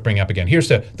could be worth bringing up again. Here's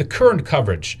the current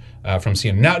coverage from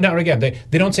CNN. Now again,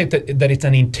 they don't say that it's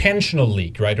an intentional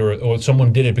leak, right, or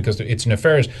someone did it because it's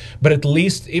nefarious. But at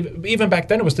least even back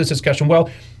then, it was this discussion.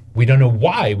 Well, we don't know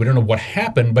why. We don't know what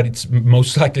happened, but it's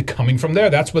most likely coming from there.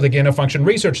 That's what the gain-of-function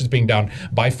research is being done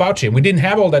by Fauci. And we didn't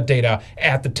have all that data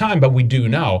at the time, but we do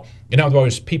now. In other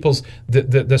words,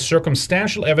 the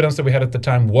circumstantial evidence that we had at the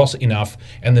time was enough,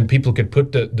 and then people could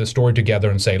put the story together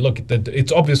and say, look,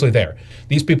 it's obviously there.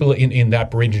 These people in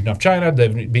that region of China,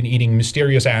 they've been eating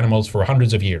mysterious animals for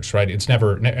hundreds of years, right? It's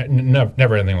never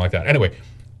anything like that. Anyway,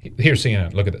 here's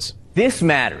CNN. Look at this. This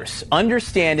matters.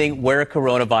 Understanding where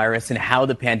coronavirus and how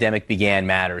the pandemic began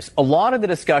matters. A lot of the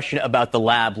discussion about the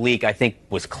lab leak, I think,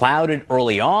 was clouded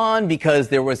early on because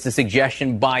there was the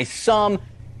suggestion by some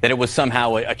that it was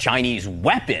somehow a Chinese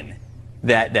weapon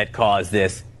that caused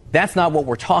this. That's not what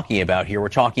we're talking about here. We're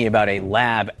talking about a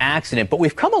lab accident. But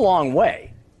we've come a long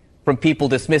way from people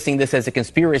dismissing this as a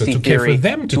conspiracy theory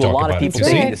to a lot of people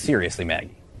taking this seriously,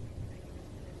 Maggie.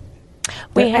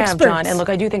 We have, John, and look,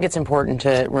 I do think it's important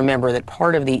to remember that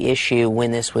part of the issue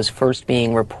when this was first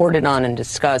being reported on and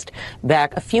discussed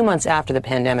back a few months after the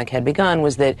pandemic had begun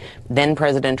was that then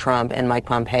President Trump and Mike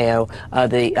Pompeo,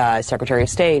 the Secretary of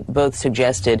State, both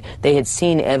suggested they had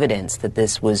seen evidence that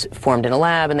this was formed in a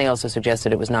lab, and they also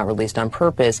suggested it was not released on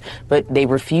purpose, but they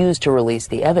refused to release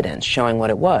the evidence showing what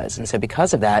it was. And so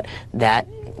because of that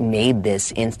made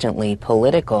this instantly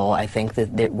political. I think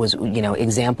that it was,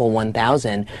 example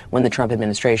 1000 when the Trump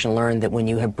administration learned that when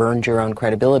you have burned your own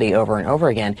credibility over and over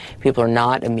again, people are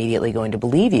not immediately going to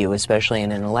believe you, especially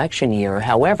in an election year.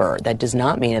 However, that does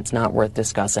not mean it's not worth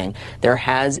discussing. There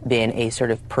has been a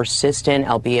sort of persistent,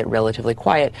 albeit relatively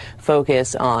quiet,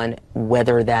 focus on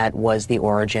whether that was the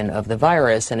origin of the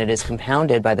virus, and it is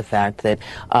compounded by the fact that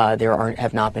there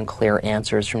have not been clear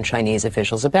answers from Chinese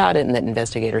officials about it, and that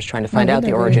investigators trying to find out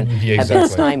the origin margin have been exactly.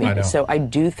 stymied. So I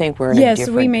do think we're in a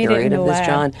different period of this,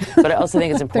 John. But I also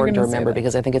think it's important to remember,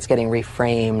 because I think it's getting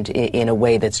reframed in a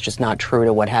way that's just not true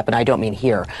to what happened. I don't mean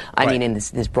here. I mean in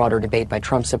this broader debate by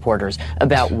Trump supporters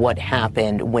about what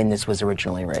happened when this was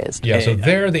originally raised. Yeah, so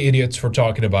they're the idiots for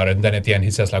talking about it. And then at the end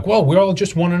he says, like, well, we all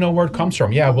just want to know where it comes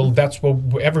from. Yeah, well, that's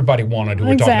what everybody wanted who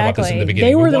were talking about this in the beginning.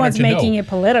 They were the ones making it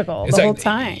political the whole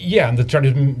time. Yeah, and they're trying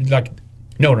to, like,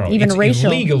 no, even it's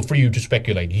racial. illegal for you to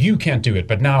speculate. You can't do it.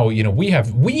 But now, we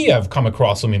have come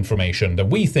across some information that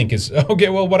we think is, okay,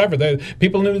 well, whatever.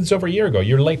 People knew this over a year ago.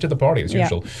 You're late to the party, as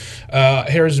usual.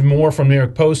 Here's more from New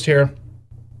York Post here.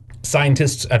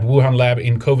 Scientists at Wuhan lab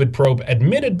in COVID probe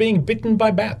admitted being bitten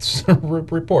by bats.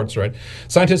 Reports, right?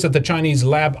 Scientists at the Chinese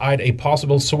lab eyed a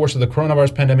possible source of the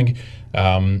coronavirus pandemic,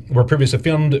 were previously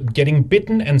filmed getting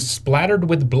bitten and splattered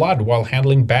with blood while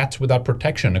handling bats without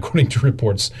protection, according to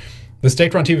reports. The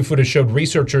state-run TV footage showed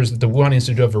researchers at the Wuhan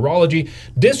Institute of Virology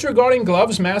disregarding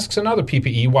gloves, masks, and other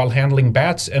PPE while handling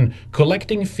bats and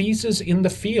collecting feces in the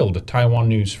field, Taiwan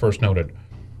News first noted.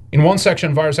 In one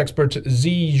section, virus expert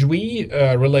Zi Jui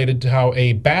related to how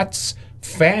a bat's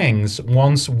fangs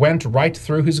once went right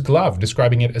through his glove,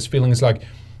 describing it as feelings like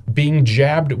being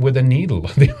jabbed with a needle.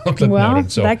 The outlet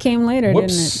noted. So, that came later,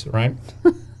 whoops, didn't it? Right?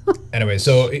 Anyway,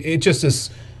 so it just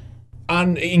is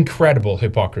incredible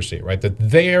hypocrisy, right? That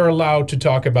they're allowed to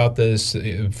talk about this.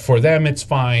 For them, it's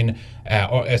fine.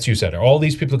 Or, as you said, all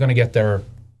these people are going to get their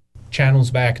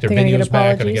channels back, their videos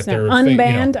back, going to get their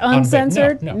unbanned,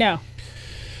 uncensored. No.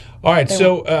 All right,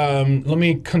 so let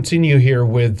me continue here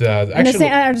with actually.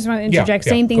 I just want to interject.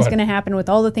 Same thing's going to happen with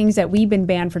all the things that we've been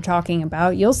banned for talking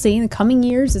about. You'll see in the coming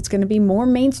years, it's going to be more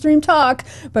mainstream talk.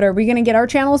 But are we going to get our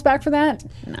channels back for that?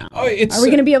 No. Are we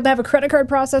going to be able to have a credit card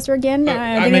processor again?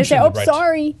 They're going to say, "Oh, right.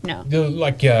 Sorry." No.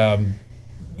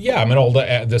 Yeah, I mean, all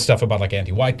the stuff about like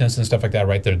anti-whiteness and stuff like that,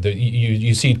 right?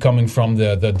 You see it coming from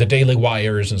the Daily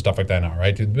Wires and stuff like that now,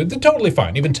 right? They're totally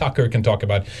fine. Even Tucker can talk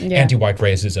about anti-white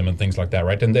racism and things like that,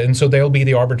 right? And so they'll be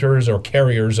the arbiters or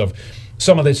carriers of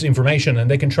some of this information,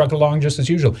 and they can truck along just as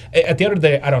usual. At the end of the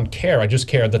day, I don't care. I just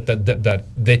care that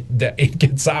it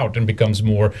gets out and becomes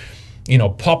more,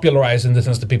 popularized in the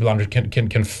sense that people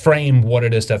can frame what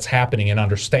it is that's happening and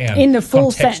understand in the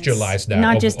full contextualize sense, that,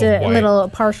 not just a little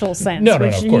partial sense,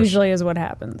 which usually is what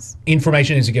happens.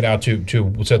 Information needs to get out to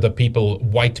so that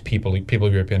white people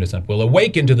of European descent will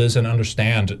awaken to this and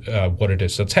understand what it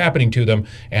is that's happening to them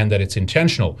and that it's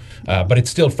intentional. But it's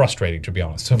still frustrating, to be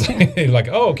honest. So like,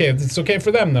 oh, okay, it's okay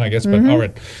for them then, I guess. But all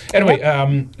right. Anyway,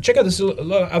 check out this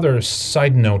other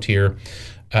side note here.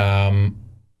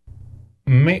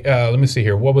 Let me see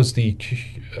here. What was the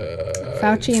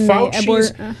Fauci and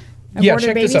Fauci's? Yeah,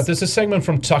 check this out. There's a segment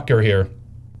from Tucker here.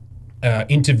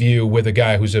 Interview with a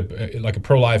guy who's a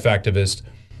pro-life activist.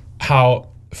 How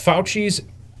Fauci's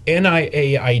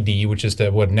NIAID, which is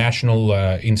the National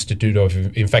Institute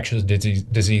of Infectious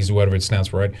Disease, whatever it stands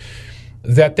for, right?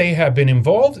 That they have been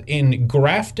involved in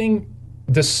grafting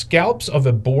the scalps of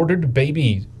aborted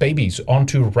babies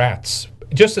onto rats.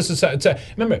 Just as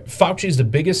remember, Fauci is the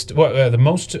biggest, the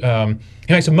most, he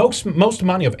makes the most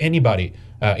money of anybody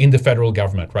in the federal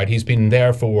government, right? He's been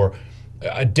there for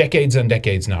decades and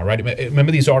decades now, right?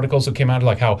 Remember these articles that came out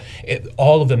like how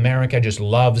all of America just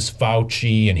loves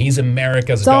Fauci and he's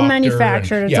America's doctor. It's all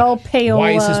manufactured. It's all payola.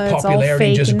 Why is his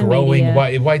popularity just growing?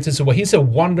 Why is this? Well, he's a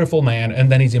wonderful man,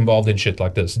 and then he's involved in shit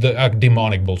like this, the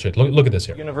demonic bullshit. Look at this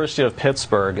here. University of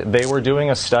Pittsburgh, they were doing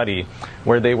a study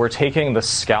where they were taking the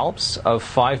scalps of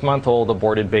 5-month-old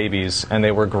aborted babies and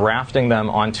they were grafting them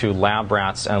onto lab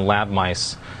rats and lab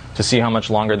mice to see how much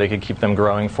longer they could keep them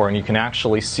growing for. And you can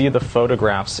actually see the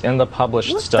photographs in the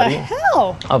published study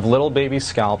of little baby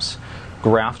scalps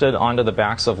grafted onto the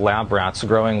backs of lab rats,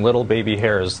 growing little baby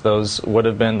hairs. Those would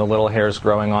have been the little hairs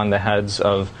growing on the heads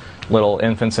of little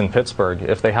infants in Pittsburgh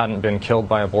if they hadn't been killed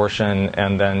by abortion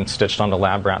and then stitched onto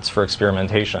lab rats for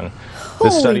experimentation.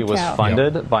 This study was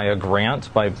funded by a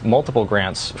grant, by multiple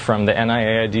grants from the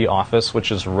NIAID office,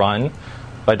 which is run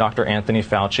by Dr. Anthony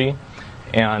Fauci.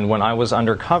 And when I was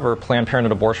undercover, Planned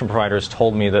Parenthood abortion providers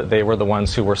told me that they were the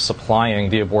ones who were supplying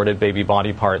the aborted baby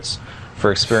body parts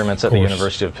for experiments at the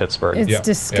University of Pittsburgh. It's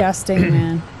disgusting,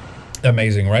 man.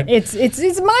 Amazing, right? It's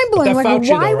mind-blowing. Like, Fauci,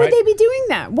 why would they be doing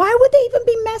that? Why would they even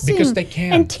be messing because they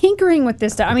can. And tinkering with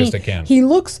this stuff? I mean, they can. He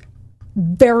looks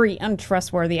very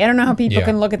untrustworthy. I don't know how people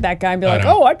can look at that guy and be like,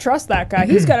 oh, I trust that guy.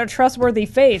 He's got a trustworthy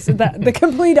face. The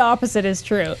complete opposite is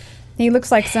true. He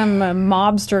looks like some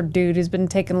mobster dude who's been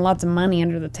taking lots of money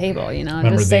under the table, you know, and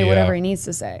just say whatever he needs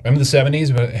to say. Remember the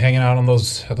 70s, but hanging out on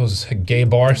those gay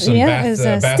bars and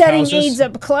bathhouses? Studying AIDS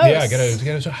up close.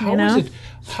 Yeah, so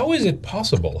how is it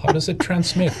possible? How does it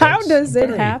transmit? How does it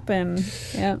happen?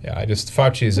 Yeah. Yeah,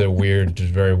 Fauci is a weird,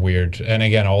 very weird. And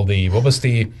again, what was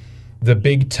the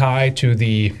big tie to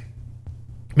the,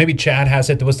 maybe Chad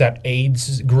has it, there was that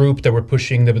AIDS group that were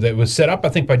pushing, that was set up, I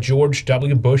think, by George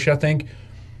W. Bush, I think.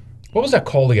 What was that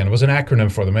called again? It was an acronym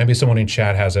for them. Maybe someone in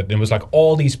chat has it. It was like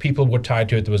all these people were tied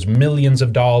to it. There was millions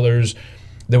of dollars.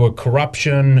 There were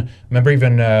corruption. Remember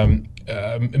even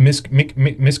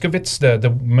Miskovitz, the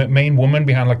main woman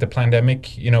behind like the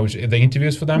pandemic, you know, the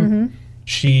interviews for them.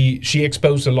 Mm-hmm. She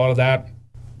exposed a lot of that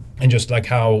and just like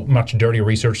how much dirty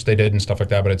research they did and stuff like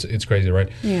that. But it's crazy, right?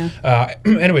 Yeah.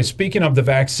 Anyway, speaking of the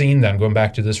vaccine then, going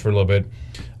back to this for a little bit,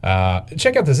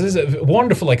 check out this. This is a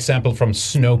wonderful example from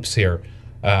Snopes here.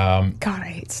 God, I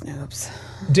hate Snopes.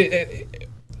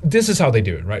 This is how they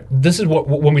do it, right? This is what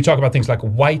when we talk about things like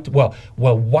white. Well,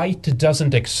 white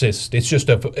doesn't exist. It's just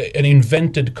an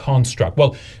invented construct.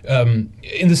 Well,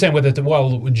 in the same way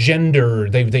that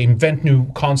gender, they invent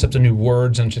new concepts and new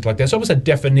words and shit like that. It's always a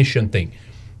definition thing.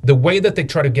 The way that they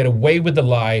try to get away with the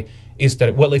lie is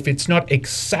that, well, if it's not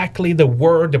exactly the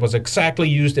word that was exactly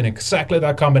used in exactly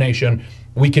that combination,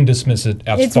 we can dismiss it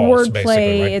as it's false, wordplay,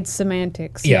 basically, right? It's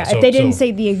semantics. Yeah, if they didn't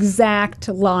say the exact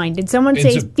line. Did someone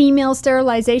say female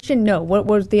sterilization? No. What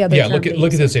was the other term?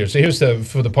 Look at this here. So here's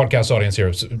for the podcast audience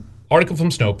here. Article from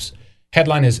Snopes.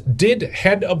 Headline is, did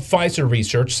head of Pfizer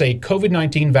research say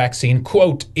COVID-19 vaccine,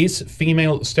 quote, is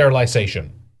female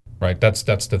sterilization? Right, that's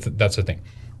the thing.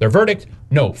 Their verdict,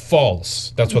 no,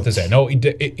 false. That's what they say. No,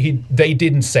 they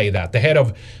didn't say that. The head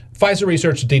of Pfizer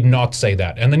research did not say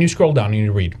that. And then you scroll down and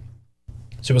you read.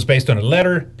 So it was based on a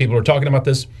letter. People were talking about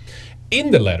this. In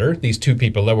the letter, these two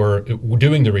people that were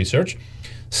doing the research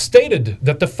stated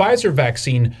that the Pfizer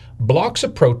vaccine blocks a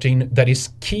protein that is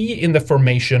key in the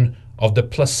formation of the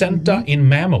placenta in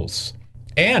mammals.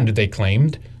 And they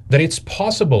claimed that it's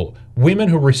possible women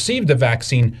who received the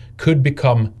vaccine could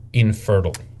become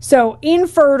infertile. So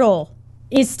infertile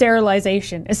is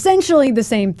sterilization. Essentially the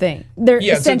same thing. They're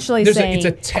essentially saying it's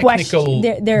a technical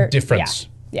difference.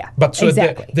 Yeah, but so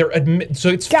exactly. So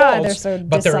it's false.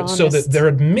 They're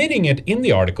admitting it in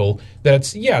the article that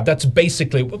that's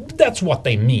basically that's what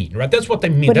they mean, right? That's what they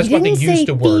mean. But that's what they use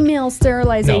the word. Female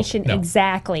sterilization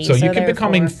exactly. So you can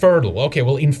become infertile. Okay,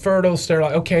 well, infertile, sterile.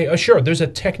 Okay, sure. There's a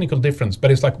technical difference,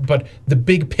 but it's like, but the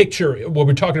big picture, what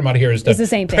we're talking about here is that it's the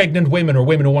same thing. Pregnant women or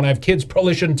women who want to have kids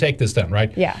probably shouldn't take this then,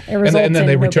 right? Yeah, it results and then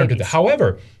they return to that.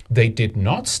 However, they did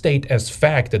not state as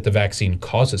fact that the vaccine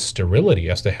causes sterility,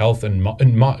 as the Health and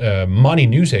Money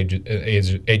News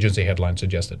Agency headline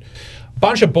suggested.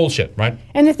 Bunch of bullshit, right?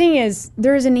 And the thing is,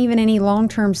 there isn't even any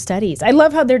long-term studies. I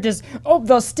love how they're just,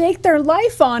 they'll stake their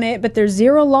life on it, but there's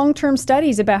zero long-term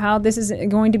studies about how this is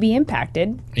going to be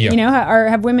impacted. Yeah. You know,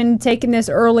 have women taken this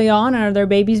early on, and are their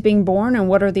babies being born, and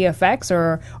what are the effects,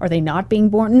 or are they not being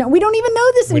born? No, we don't even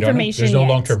know this information There's no yet.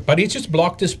 long-term. But it's just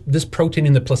blocked this protein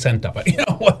in the placenta. But,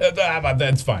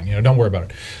 that's fine. Don't worry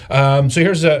about it. So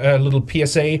here's a little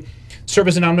PSA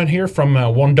service announcement here from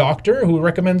one doctor who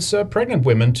recommends pregnant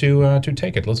women to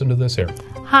take it. Listen to this here.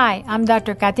 Hi, I'm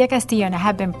Dr. Katia Castillo, and I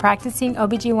have been practicing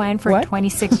OBGYN for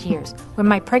 26 years. When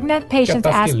my pregnant patients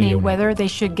ask me whether they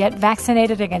should get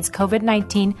vaccinated against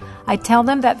COVID-19, I tell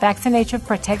them that vaccination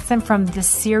protects them from this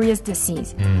serious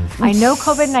disease. I know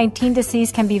COVID-19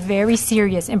 disease can be very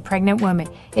serious in pregnant women.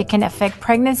 It can affect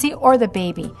pregnancy or the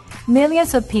baby.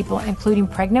 Millions of people, including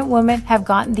pregnant women, have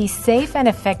gotten these safe and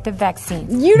effective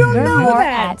vaccines. You don't know more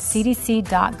that. at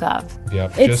cdc.gov.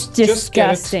 Yep. It's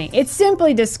disgusting. It's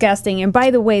simply disgusting. And by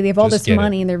the way, they have all this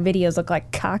money and their videos look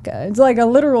like caca. It's like a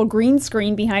literal green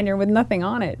screen behind her with nothing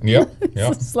on it. Yep.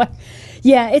 It's like,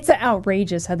 yeah, it's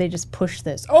outrageous how they just push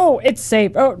this. Oh, it's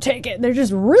safe. Oh, take it. They're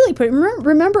just really putting.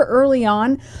 Remember early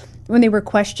on when they were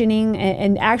questioning,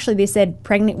 and actually they said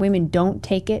pregnant women don't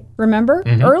take it. Remember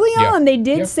early on they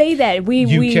did say that we're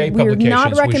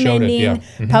not recommending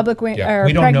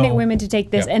pregnant women to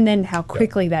take this, and then how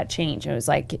quickly that changed. It was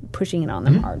like pushing it on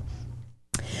them hard.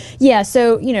 Yeah,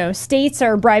 so, states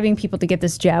are bribing people to get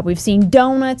this jab. We've seen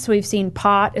donuts, we've seen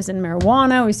pot as in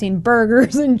marijuana, we've seen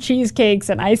burgers and cheesecakes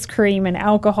and ice cream and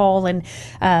alcohol and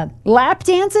lap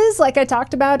dances, like I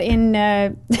talked about in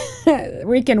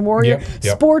Weekend Warrior,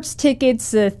 sports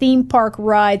tickets, theme park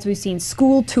rides. We've seen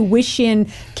school tuition,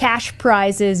 cash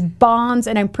prizes, bonds,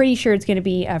 and I'm pretty sure it's going to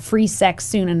be free sex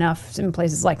soon enough in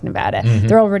places like Nevada.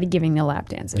 They're already giving the lap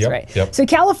dances, right? Yep. So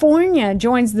California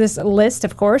joins this list,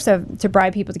 of course, to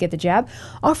bribe people to get get the jab,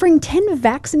 offering 10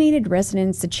 vaccinated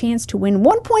residents the chance to win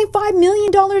 $1.5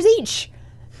 million each.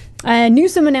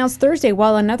 Newsom announced Thursday,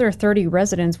 while another 30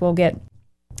 residents will get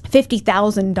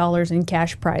 $50,000 in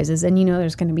cash prizes. And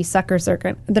there's going to be suckers that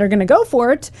are going to go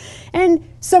for it. And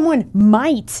someone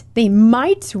might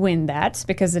win that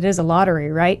because it is a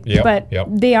lottery, right? Yep, but yep.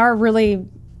 They are really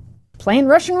playing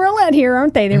Russian roulette here,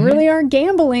 aren't they? They really are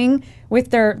gambling with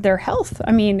their health.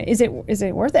 I mean, is it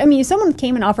worth it? I mean, if someone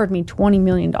came and offered me $20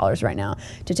 million right now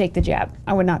to take the jab,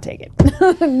 I would not take it.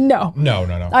 No.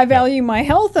 I value my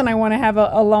health and I want to have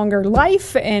a longer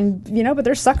life. And, but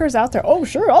there's suckers out there. Oh,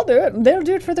 sure, I'll do it. They'll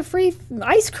do it for the free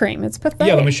ice cream. It's pathetic.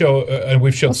 Yeah, let me show, and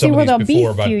we've showed some of these before. See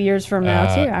where they'll be a few years from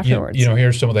now, too, afterwards.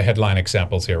 Here's some of the headline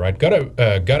examples here, right? Got a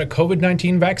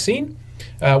COVID-19 vaccine?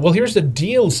 Well, here's the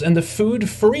deals and the food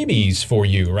freebies for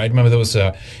you, right? Remember there was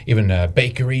even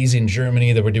bakeries in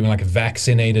Germany that were doing like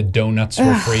vaccinated donuts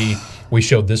for free. We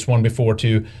showed this one before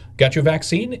too. Got your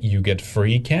vaccine, you get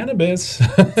free cannabis.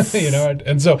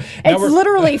 And so it's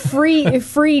literally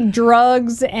free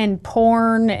drugs and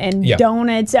porn and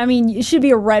donuts. I mean, it should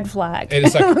be a red flag.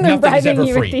 It's like nothing is ever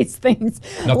free. With these things.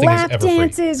 Nothing Lap is ever free.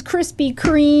 dances, Krispy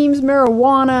Kremes,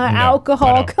 marijuana,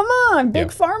 alcohol. Come on, Big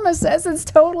Pharma says it's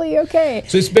totally okay.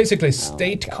 So it's basically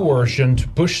state coercion to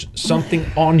push something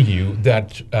on you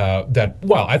that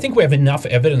I think we have enough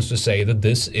evidence to say that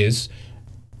this is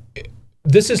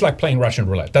like playing Russian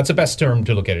roulette. That's the best term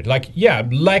to look at it. Like,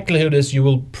 likelihood is you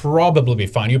will probably be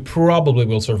fine. You probably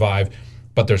will survive.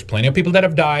 But there's plenty of people that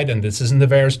have died, and this is in the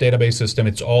VAERS database system.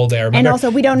 It's all there. Remember, and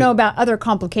also, we don't know about other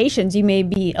complications. You may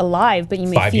be alive, but you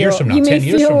may 5 years from now, you may 10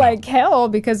 years feel from like hell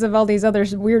because of all these other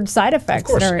weird side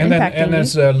effects that are impacting you. And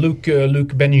as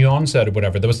Luke Benyon said, or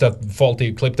whatever, there was that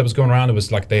faulty clip that was going around. It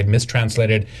was like they had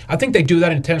mistranslated. I think they do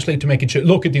that intentionally to make it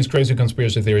look at these crazy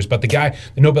conspiracy theories. But the guy,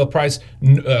 the Nobel Prize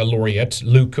laureate,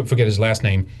 Luke, forget his last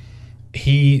name,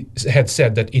 he had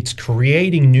said that it's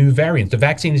creating new variants. The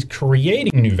vaccine is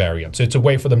creating new variants. It's a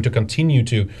way for them to continue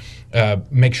to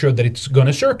make sure that it's going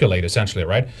to circulate, essentially,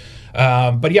 right?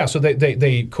 So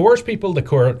they coerce people. They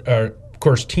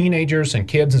coerce teenagers and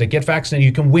kids, and they get vaccinated.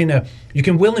 You can win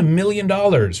 $1 million,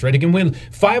 right? You can win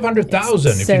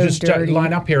 $500,000 if you just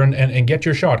line up here and get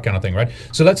your shot, kind of thing, right?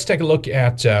 So let's take a look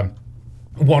at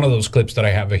one of those clips that I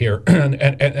have here.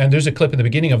 and there's a clip in the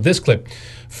beginning of this clip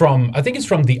from, I think it's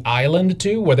from The Island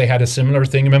too, where they had a similar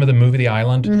thing. Remember the movie The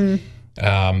Island?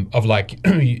 Of like,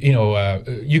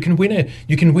 you can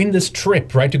win this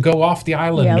trip, right, to go off the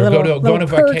island or go on a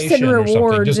vacation and rewards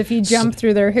or something. If you jump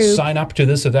through their hoop. Sign up to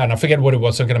this or that. And I forget what it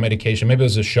was, some kind of medication. Maybe it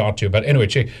was a shot too. But anyway,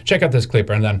 check out this clip.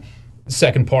 And then the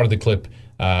second part of the clip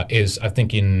is, I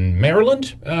think, in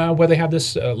Maryland, where they have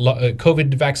this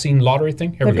COVID vaccine lottery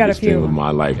thing. They've got a few. Dream of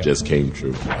my life just came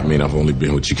true. I mean, I've only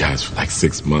been with you guys for like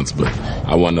 6 months, but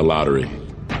I won the lottery.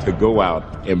 To go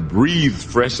out and breathe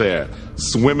fresh air,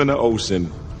 swim in the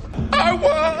ocean. I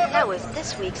won! That was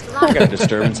this week's lottery. We got a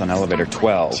disturbance on elevator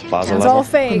 12, plaza level. It's all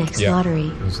fake. The next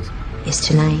lottery is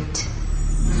tonight.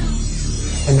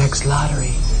 The next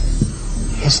lottery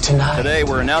is tonight. Today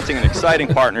we're announcing an exciting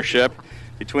partnership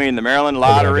between the Maryland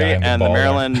Lottery and the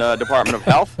Maryland Department of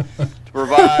Health to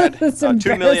provide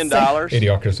 $2 million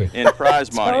in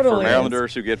prize money for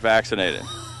Marylanders who get vaccinated.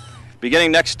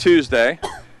 Beginning next Tuesday,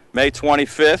 May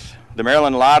 25th, the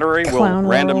Maryland Lottery will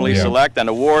randomly select and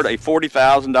award a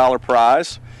 $40,000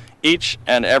 prize each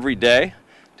and every day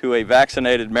to a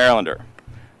vaccinated Marylander.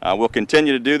 We'll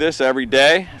continue to do this every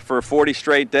day for 40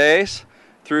 straight days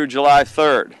through July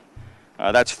 3rd.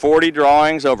 That's 40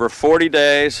 drawings over 40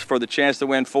 days for the chance to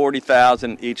win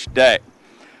 $40,000 each day.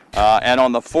 And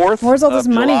on the 4th Where's all this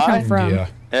of money July, come from?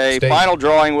 A final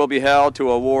drawing will be held to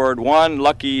award one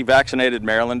lucky vaccinated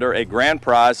Marylander a grand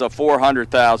prize of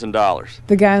 $400,000.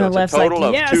 The guy on the left, left's a total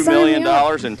like, of $2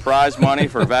 million in prize money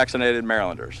for vaccinated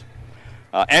Marylanders.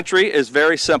 Entry is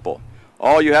very simple.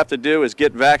 All you have to do is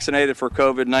get vaccinated for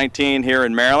COVID-19 here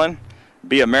in Maryland,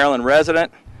 be a Maryland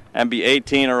resident, and be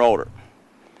 18 or older.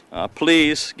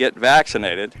 Please get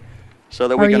vaccinated so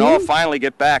that we can all finally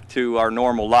get back to our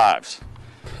normal lives.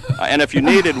 And if you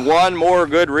needed one more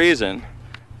good reason,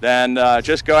 then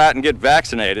just go out and get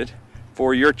vaccinated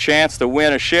for your chance to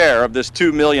win a share of this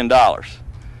 $2 million.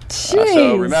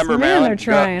 So remember, Maryland,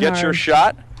 get your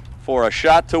shot for a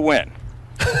shot to win.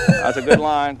 That's a good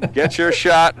line. Get your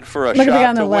shot for a shot to win. Look at the guy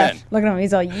on the left. Look at him.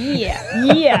 He's all,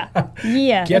 yeah.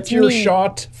 Get your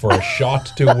shot for a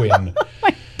shot to win. Oh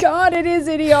my God, it is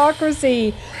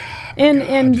idiocracy.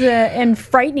 And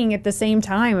frightening at the same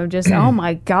time of just, oh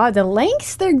my God, the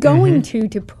lengths they're going to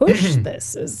push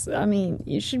this is, I mean,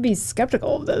 you should be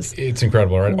skeptical of this. It's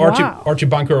incredible, right? Wow. Archie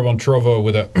Bunker on Trovo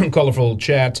with a colorful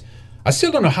chat. I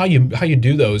still don't know how you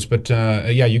do those, but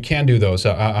yeah, you can do those.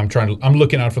 I'm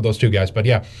looking out for those two guys. But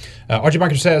yeah, RJ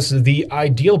Bunker says the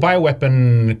ideal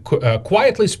bioweapon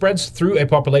quietly spreads through a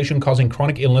population, causing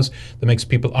chronic illness that makes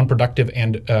people unproductive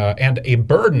and a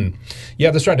burden.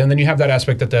 Yeah, that's right. And then you have that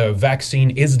aspect that the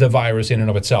vaccine is the virus in and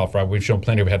of itself, right? We've shown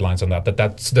plenty of headlines on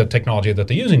that's the technology that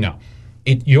they're using now.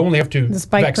 You only have to the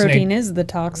spike vaccinate. Protein is the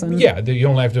toxin. Yeah, you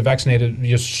only have to vaccinate it,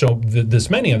 just show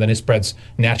this many, and then it spreads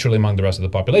naturally among the rest of the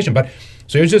population. But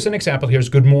so here's just an example. Here's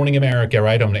Good Morning America,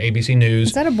 right, on the ABC News.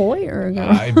 Is that a boy or a girl?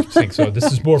 I think so.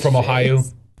 This is more from Ohio.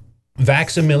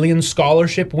 Vax-A-Million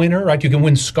scholarship winner, right? You can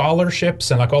win scholarships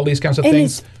and like all these kinds of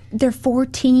things. They're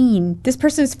 14. This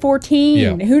person is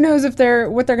 14. Yeah. Who knows what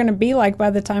they're going to be like by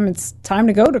the time it's time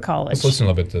to go to college? Let's listen a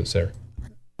little bit to this here.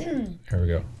 Here we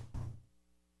go.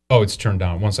 Oh, it's turned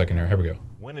down. 1 second here. Here we go.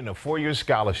 Winning a 4-year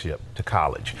scholarship to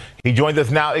college. He joins us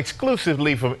now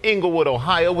exclusively from Englewood,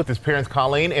 Ohio, with his parents,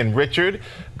 Colleen and Richard.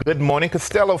 Good morning,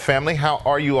 Costello family. How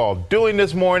are you all doing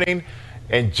this morning?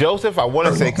 And Joseph, I want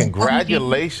to say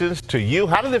congratulations to you.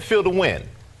 How did it feel to win?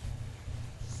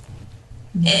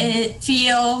 It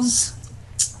feels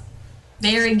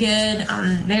very good.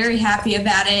 I'm very happy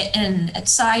about it and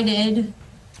excited.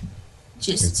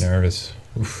 He's nervous.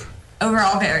 Oof.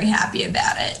 Overall, very happy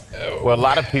about it. Well, a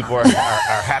lot of people are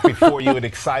happy for you and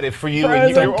excited for you. And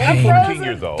you're only 14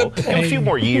 years old and a few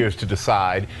more years to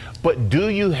decide. But do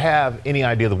you have any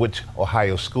idea of which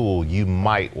Ohio school you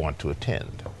might want to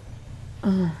attend?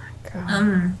 Oh, my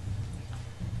God.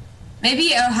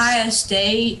 Maybe Ohio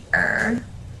State or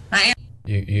Miami.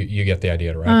 You get the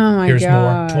idea, right? Oh my Here's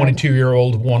God. more.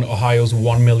 22-year-old won Ohio's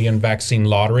 1 million vaccine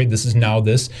lottery. This is now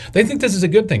this. They think this is a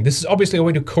good thing. This is obviously a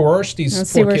way to coerce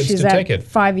these poor kids to take it.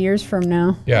 5 years from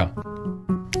now. Yeah.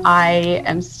 I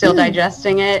am still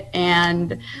digesting it,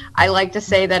 and I like to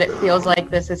say that it feels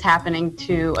like this is happening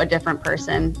to a different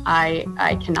person. I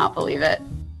cannot believe it.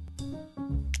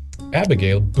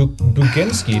 Abigail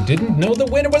Buginski didn't know the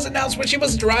winner was announced when she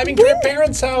was driving to her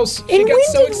parents' house. She got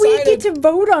so excited. We get to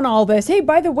vote on all this? Hey,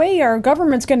 by the way, our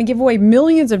government's going to give away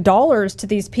millions of dollars to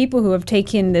these people who have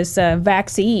taken this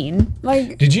vaccine.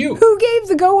 Like, did you? Who gave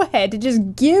the go-ahead to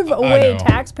just give away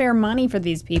taxpayer money for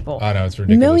these people? I know, it's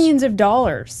ridiculous. Millions of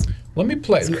dollars. Let me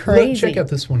play. It's crazy. Check out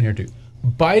this one here, too.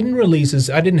 Biden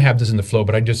releases, I didn't have this in the flow,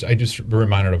 but I just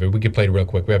reminded of it. We could play it real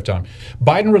quick. We have time.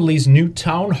 Biden released new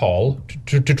town hall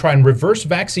to try and reverse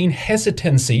vaccine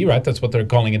hesitancy, right? That's what they're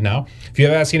calling it now. If you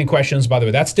have asked any questions, by the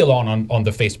way, that's still on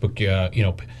the Facebook,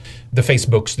 the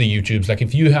Facebooks, the YouTubes. Like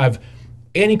if you have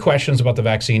any questions about the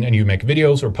vaccine and you make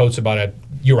videos or posts about it,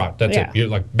 you're out. That's it. You're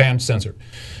like banned, censored.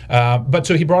 But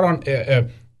so he brought on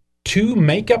 2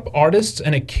 makeup artists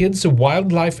and a kids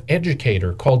wildlife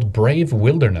educator called Brave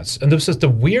Wilderness. And this is the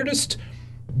weirdest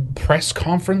press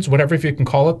conference, whatever if you can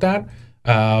call it that.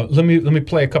 Let me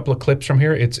play a couple of clips from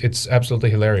here. It's absolutely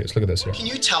hilarious. Look at this here. Can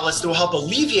you tell us that will help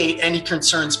alleviate any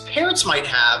concerns parents might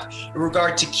have in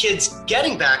regard to kids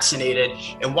getting vaccinated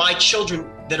and why children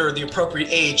that are the appropriate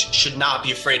age should not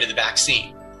be afraid of the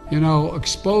vaccine? You know,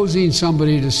 exposing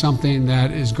somebody to something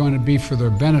that is going to be for their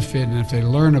benefit, and if they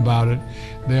learn about it,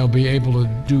 they'll be able to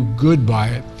do good by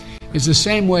it. It's the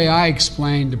same way I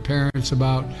explain to parents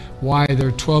about why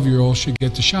their 12-year-old should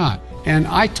get the shot. And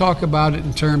I talk about it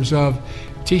in terms of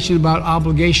teaching about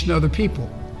obligation to other people.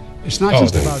 It's not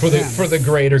just about them. For the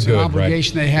greater good, right? It's an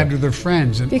obligation they have to their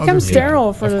friends and become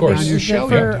sterile for on your show,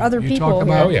 for other you people. Talk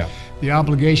about the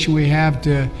obligation we have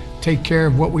to take care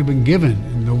of what we've been given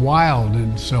in the wild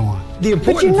and so on. The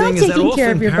important thing is that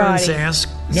often parents ask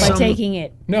by taking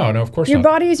it. No, of course not. Your not.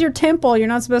 body is your temple. You're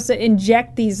not supposed to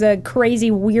inject these crazy,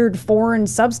 weird foreign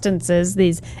substances,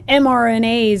 these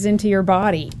mRNAs into your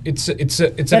body. It's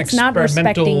an That's not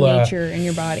respecting nature in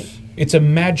your body. It's a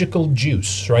magical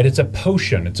juice, right? It's a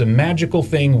potion. It's a magical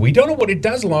thing. We don't know what it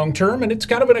does long term, and it's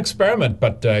kind of an experiment,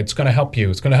 but it's going to help you.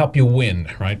 It's going to help you win,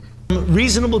 right?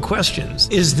 Reasonable questions.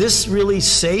 Is this really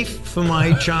safe for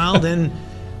my child? And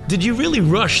did you really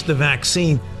rush the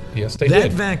vaccine? Yes, they did.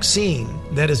 did. That vaccine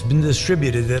that has been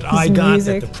distributed, that I got,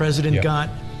 that the president got,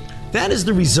 that is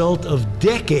the result of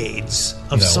decades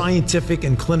of scientific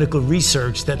and clinical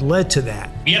research that led to that.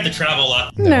 We have to travel a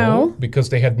lot. No, because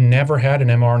they had never had an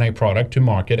mRNA product to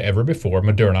market ever before,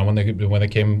 Moderna, when they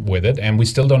came with it, and we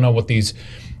still don't know what these.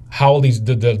 How the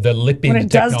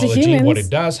lipid technology, what it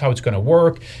does, how it's going to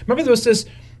work. Remember, there was this,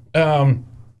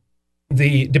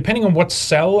 depending on what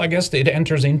cell, I guess, it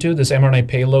enters into, this mRNA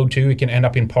payload too, it can end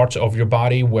up in parts of your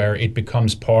body where it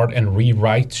becomes part and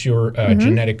rewrites your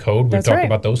genetic code. We've talked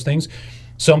about those things.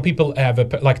 Some people have,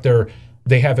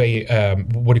 they have a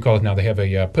what do you call it now? They have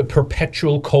a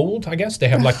perpetual cold, I guess. They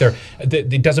have like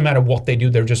it doesn't matter what they do,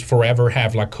 they're just forever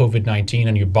have like COVID-19,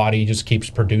 and your body just keeps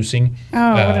producing what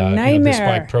a nightmare. This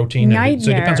spike protein. And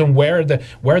so it depends on where the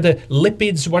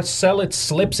lipids, what cell it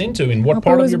slips into, in what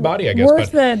part of your body, I guess.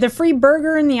 Worth the free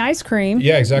burger and the ice cream.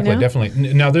 Yeah, exactly,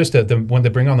 definitely. Now there's the when they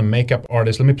bring on the makeup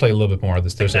artist. Let me play a little bit more of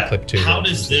this. There's a clip too. How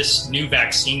does this new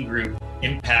vaccine group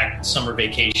impact summer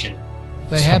vacation?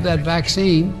 They have that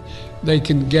vaccine. They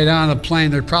can get on a plane.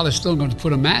 They're probably still going to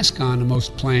put a mask on in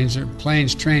most planes,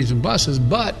 trains, and buses,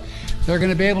 but they're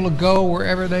going to be able to go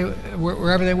wherever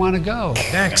they want to go.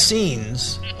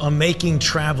 Vaccines are making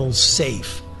travel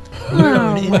safe. We're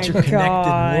an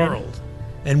interconnected world,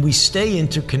 and we stay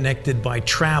interconnected by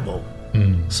travel.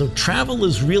 So travel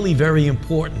is really very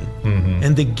important.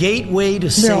 And the gateway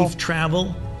to safe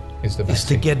travel is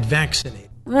to get vaccinated.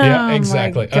 Yeah,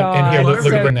 exactly. And here, look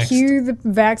at the next. Cue the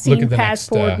vaccine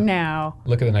passport now.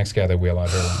 Look at the next guy that wheel out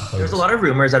here. There's a lot of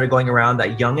rumors that are going around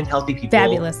that young and healthy people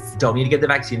don't need to get the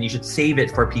vaccine. You should save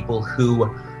it for people who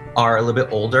are a little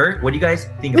bit older. What do you guys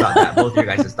think about that? Both of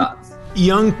your guys' thoughts.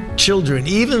 Young children,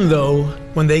 even though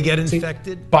when they get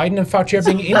infected, Biden and Fauci are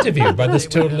being interviewed by this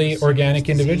totally organic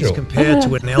individual. Compared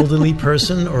to an elderly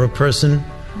person or a person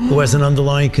who has an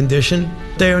underlying condition,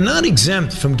 they are not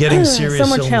exempt from getting serious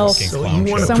so much health. So you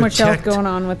want to so much health going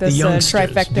on with this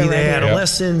trifecta be they right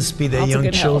adolescents, be they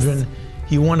young children. Health.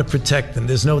 You want to protect them.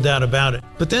 There's no doubt about it.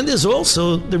 But then there's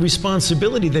also the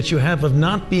responsibility that you have of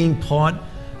not being part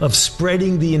of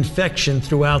spreading the infection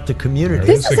throughout the community.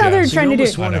 This is how they're trying to do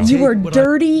it. You are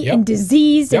dirty and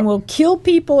diseased and will kill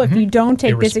people if you don't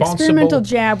take this experimental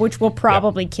jab, which will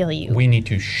probably kill you. We need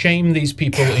to shame these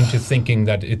people into thinking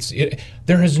that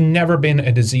there has never been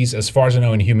a disease, as far as I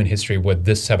know, in human history where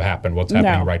this have happened, what's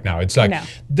happening right now. It's like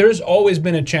there's always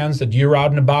been a chance that you're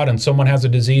out and about and someone has a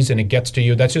disease and it gets to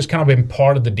you. That's just kind of been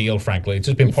part of the deal, frankly. It's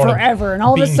just been part forever. And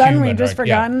all of a sudden we've just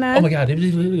forgotten that. Oh my God,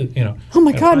 you know. Oh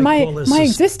my God, my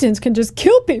existence can just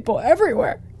kill people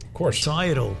everywhere. Of course.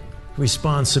 Societal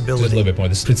responsibility. Just a little bit more.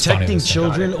 Protecting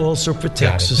children also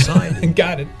protects society.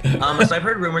 Got it. So I've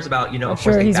heard rumors about, I'm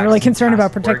sure he's really concerned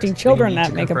about protecting children,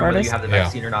 that makeup artist. Whether you have the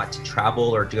vaccine or not to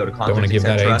travel or to go to concerts, don't want to give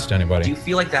that AIDS to anybody. Do you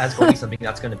feel like that is going to be something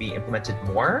that's going to be implemented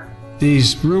more?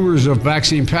 These rumors of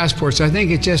vaccine passports, I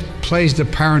think it just plays the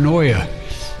paranoia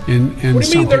in what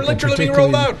do you mean? They're literally being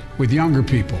rolled out with younger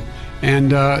people,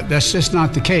 and that's just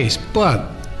not the case.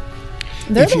 But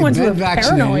they're the ones who are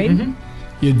paranoid.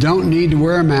 You don't need to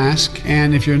wear a mask,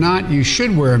 and if you're not, you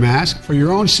should wear a mask for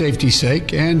your own safety's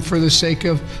sake and for the sake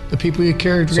of the people you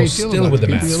care a great deal about. Still with the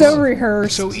mask. So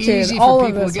rehearsed. So easy all for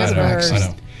people to get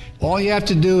vaccinated. All you have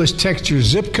to do is text your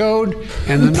zip code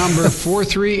and the number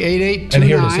 438829. And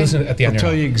here, listen at the end. It'll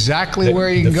tell you exactly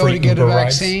where you can go to get a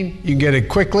vaccine. You can get it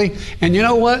quickly. And you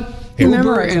know what?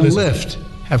 Uber and Lyft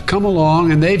have come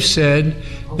along and they've said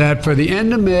that for the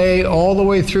end of May all the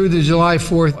way through to July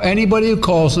 4th, anybody who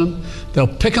calls them, they'll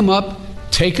pick them up,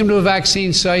 take them to a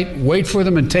vaccine site, wait for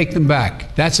them, and take them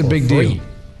back. That's a big deal.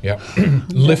 Yeah.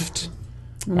 Lyft.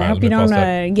 And I hope you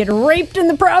don't get raped in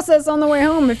the process on the way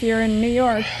home if you're in New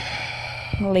York.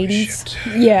 Ladies.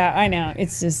 Yeah, I know.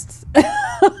 It's just...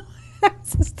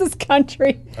 It's just this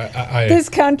country. This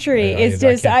country is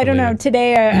just, I don't know.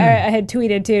 Today I had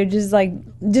tweeted too, just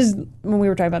when we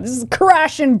were talking about this is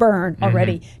crash and burn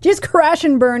already. Just crash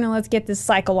and burn and let's get this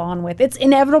cycle on with. It's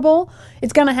inevitable.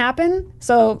 It's going to happen.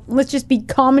 So let's just be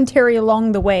commentary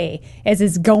along the way as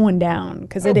it's going down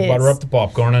because it is. Butter up the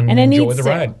popcorn and enjoy the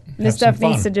ride. This stuff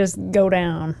needs to just go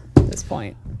down at this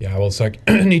point. Yeah, well, it's like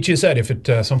Nietzsche said,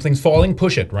 if something's falling,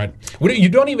 push it, right? You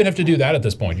don't even have to do that at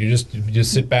this point. You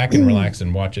just sit back and relax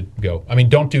and watch it go. I mean,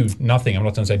 don't do nothing. I'm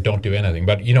not going to say don't do anything,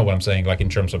 but you know what I'm saying, like in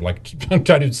terms of like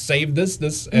try to save this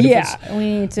edifice. Yeah,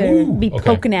 we need to be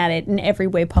poking at it in every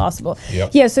way possible.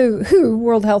 Yep. Yeah, so WHO,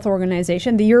 World Health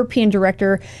Organization, the European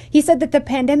director, he said that the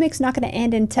pandemic's not going to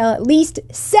end until at least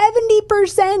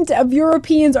 70% of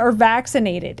Europeans are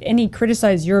vaccinated. And he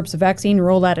criticized Europe's vaccine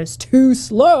rollout as too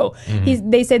slow.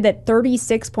 They said that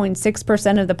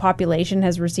 36.6% of the population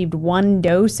has received one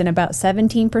dose and about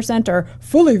 17% are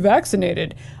fully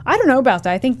vaccinated. I don't know about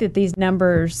that. I think that these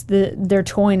numbers, they're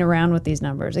toying around with these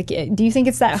numbers. Like, do you think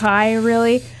it's that high,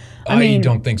 really? I mean,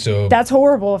 don't think so. That's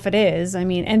horrible if it is. I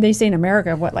mean, and they say in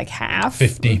America, what, like half?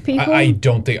 50. People? I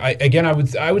don't think.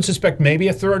 I would suspect maybe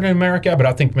a third in America, but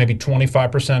I think maybe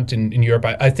 25% in Europe.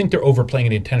 I think they're overplaying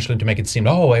it intentionally to make it seem,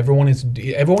 everyone's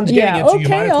getting it, so you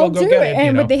might as well go get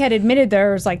it. But they had admitted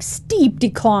there was like steep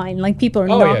decline, like people are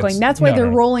not going. That's why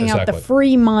they're rolling out the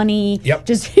free money. Yep.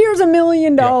 Just here's $1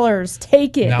 million,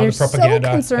 take it. Now they're the propaganda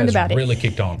so concerned has about really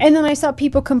kicked on. And then I saw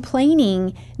people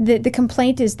complaining the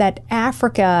complaint is that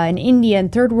Africa and India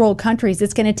and third world countries,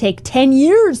 it's going to take 10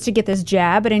 years to get this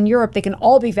jab, but in Europe they can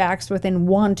all be vaxxed within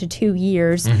 1 to 2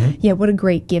 years. Yeah, what a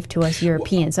great gift to us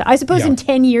Europeans. I suppose in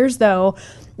 10 years, though,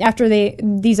 after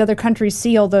these other countries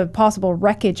see all the possible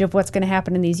wreckage of what's going to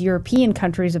happen in these European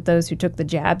countries of those who took the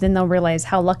jab, then they'll realize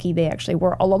how lucky they actually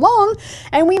were all along.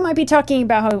 And we might be talking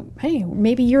about how, hey,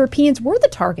 maybe Europeans were the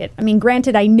target. I mean,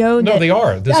 granted, I know that... No, they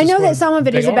are. I know that some of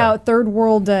it is about third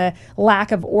world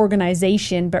lack of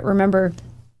organization, but remember...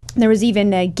 There was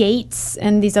even Gates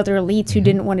and these other elites who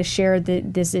didn't want to share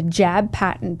this jab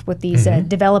patent with these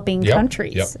developing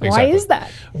countries. Exactly. Why is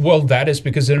that? Well, that is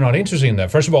because they're not interested in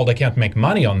that. First of all, they can't make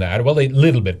money on that. Well, a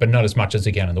little bit, but not as much as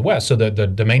they can in the West. So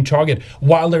the main target,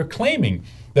 while they're claiming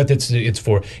that it's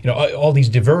for, all these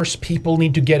diverse people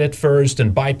need to get it first,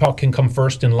 and BIPOC can come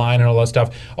first in line and all that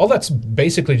stuff. All that's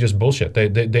basically just bullshit.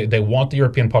 They want the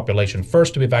European population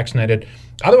first to be vaccinated.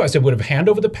 Otherwise, they would have handed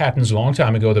over the patents a long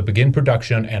time ago to begin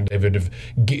production, and they would have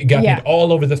gotten it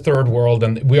all over the third world.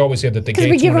 And we always say that the Gates... Because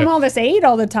we give them all this aid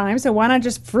all the time, so why not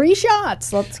just free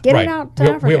shots? Let's get it out to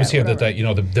Africa. We always hear that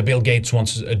the Bill Gates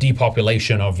wants a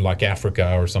depopulation of like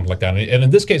Africa or something like that. And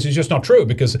in this case, it's just not true,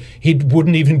 because he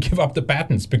wouldn't even give up the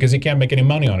patents because he can't make any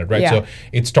money on it, right? So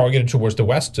it's targeted towards the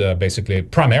West, basically,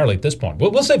 primarily at this point.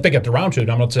 We'll see if they get around to it.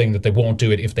 I'm not saying that they won't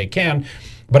do it if they can,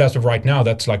 but as of right now,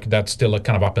 that's still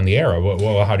kind of up in the air.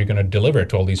 Well, how are you going to deliver it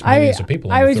to all these millions of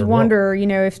people? I always wonder,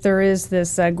 if there is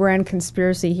this grand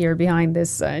conspiracy here behind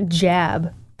this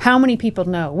jab. How many people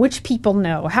know? Which people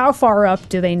know? How far up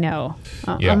do they know?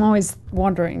 I'm always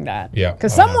wondering that. Yeah.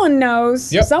 Because someone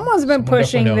knows. Yep. Someone's been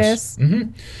pushing this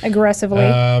aggressively.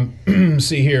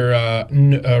 See here,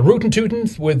 Rootin' Tootin'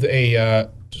 with a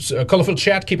colorful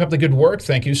chat. Keep up the good work.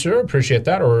 Thank you, sir. Appreciate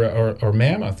that. Or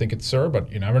ma'am. I think it's sir,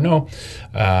 but you never know.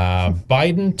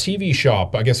 Biden TV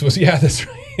shop. I guess it was, that's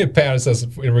right. Pat says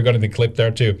regarding the clip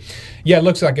there too. Yeah, it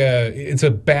looks like it's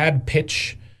a bad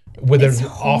pitch with an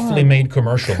awfully made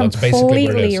commercial. That's basically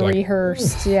what it is. Completely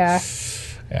rehearsed, yeah.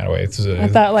 Anyway, I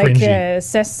thought like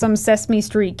some Sesame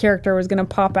Street character was going to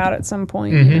pop out at some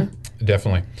point.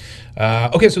 Definitely.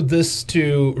 Okay, so this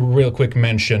to real quick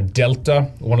mention, Delta,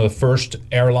 one of the first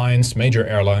major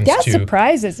airlines that to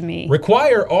surprises me.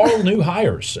 Require all new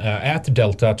hires at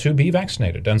Delta to be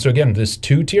vaccinated. And so again, this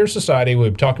two-tier society,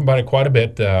 we've talked about it quite a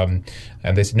bit,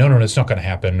 and they said, no, it's not going to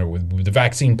happen, or with the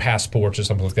vaccine passports or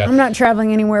something like that. I'm not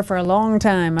traveling anywhere for a long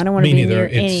time. I don't want to be near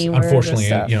anywhere. Unfortunately,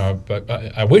 but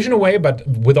I wish in a way, but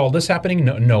with all this happening,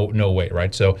 no way,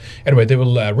 right? So anyway, they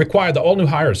will require all new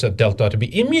hires at Delta to be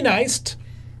immunized,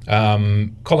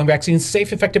 calling vaccines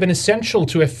safe, effective, and essential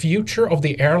to a future of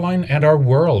the airline and our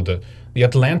world. The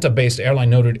Atlanta-based airline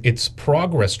noted its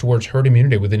progress towards herd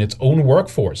immunity within its own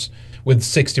workforce with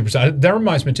 60%. That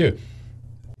reminds me too.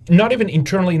 Not even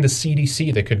internally in the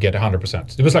CDC they could get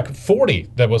 100%. There was like 40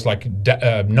 that was like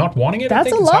not wanting it.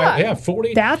 That's a lot. Yeah,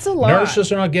 40. That's a lot.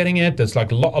 Nurses are not getting it. That's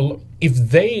like if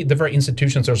the very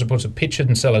institutions are supposed to pitch it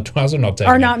and sell it to us, are not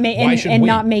taking it.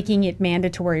 Not making it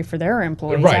mandatory for their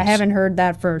employees. Right. I haven't heard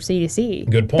that for CDC.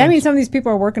 Good point. That means some of these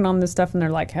people are working on this stuff and they're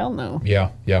like, hell no.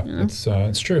 Yeah.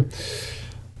 It's true.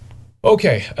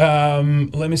 Okay,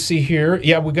 let me see here.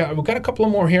 Yeah, we got a couple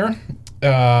of more here.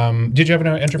 Did you have an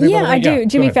entry? Yeah, I do.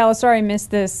 Jimmy Fallon, sorry I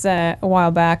missed this a while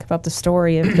back about the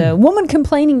story of the woman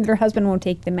complaining that her husband won't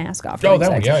take the mask off for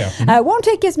sex. Won't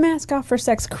take his mask off for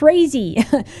sex. Crazy.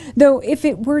 Though if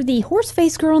it were the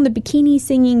horse-faced girl in the bikini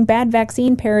singing bad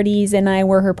vaccine parodies and I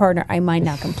were her partner, I might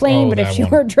not complain. But if she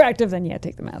were attractive, then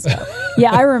take the mask off.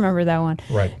 Yeah, I remember that one.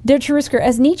 Right. Dear Cherisker,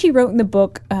 as Nietzsche wrote in the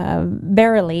book,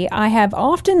 Verily, I have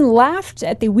often laughed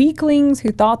at the weaklings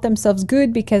who thought themselves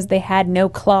good because they had no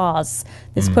claws.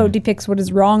 This quote depicts what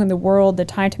is wrong in the world. The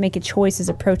time to make a choice is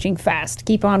approaching fast.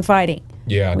 Keep on fighting.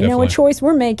 Yeah, we know what choice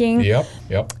we're making. Yep.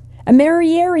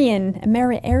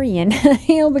 Ameri-Aryan.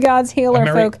 Hail the gods, hail our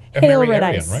folk, hail Red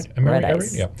Ice. Right?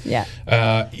 Ameri-Aryan, yeah.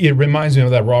 It reminds me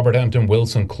of that Robert Anton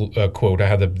Wilson quote. I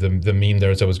had the meme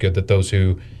there, so it was good, that those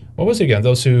who, what was it again?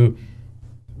 Those who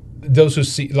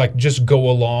see, like, just go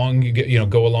along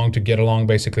to get along.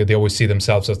 Basically, they always see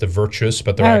themselves as the virtuous,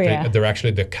 but they're actually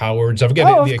the cowards. Of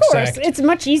course, it's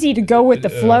much easier to go with the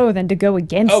flow than to go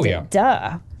against it.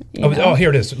 Duh. Here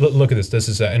it is. Look at this. This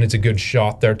is and it's a good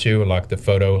shot there too. Like the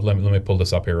photo. Let me pull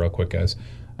this up here real quick, guys.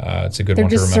 It's a good one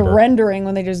to remember. They're just surrendering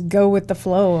when they just go with the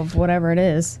flow of whatever it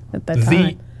is at that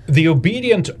time. The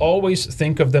obedient always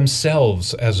think of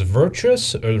themselves as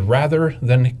virtuous rather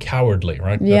than cowardly,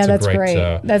 right? Yeah, that's great.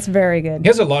 That's very good. He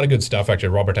has a lot of good stuff, actually,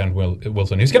 Robert Anton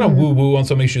Wilson. He's kind of woo-woo on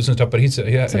some issues and stuff, but he's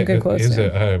some good quotes.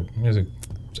 He's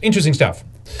interesting stuff.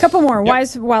 Couple more.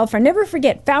 Wise wildfire. Never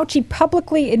forget, Fauci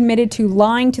publicly admitted to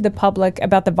lying to the public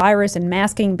about the virus and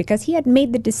masking because he had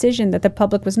made the decision that the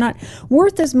public was not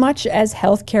worth as much as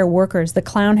healthcare workers. The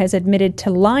clown has admitted to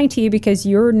lying to you because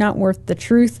you're not worth the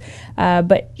truth.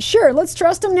 But sure, let's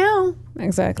trust him now.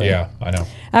 Exactly. Yeah, I know.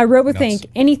 Robothink,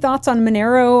 any thoughts on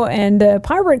Monero and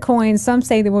pirate coins? Some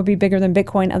say they will be bigger than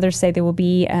Bitcoin. Others say they will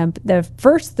be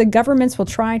the governments will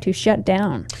try to shut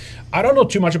down. I don't know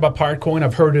too much about pirate coin.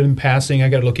 I've heard it in passing. I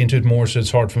got to look into it more, so it's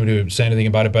hard for me to say anything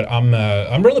about it. But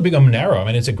I'm really big on Monero. I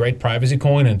mean, it's a great privacy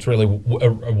coin, and it's really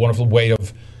a wonderful way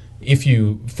of, if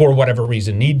you, for whatever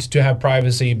reason, need to have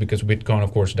privacy, because Bitcoin,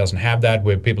 of course, doesn't have that.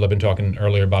 Where people have been talking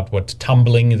earlier about what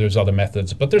tumbling. There's other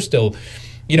methods, but there's still.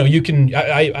 You know, you can.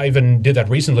 I even did that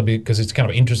recently because it's kind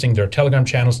of interesting. There are Telegram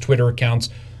channels, Twitter accounts.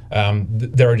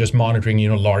 They're just monitoring,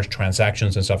 large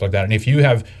transactions and stuff like that. And if you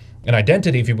have an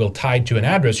identity, if you will, tied to an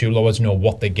address, you'll always know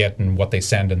what they get and what they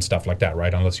send and stuff like that,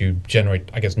 right? Unless you generate,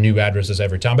 I guess, new addresses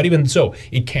every time. But even so,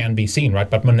 it can be seen, right?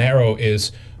 But Monero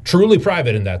is truly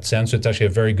private in that sense. It's actually a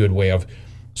very good way of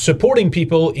supporting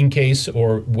people in case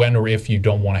or when or if you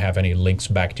don't want to have any links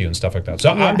back to you and stuff like that.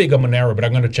 So I'm big on Monero, but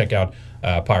I'm going to check out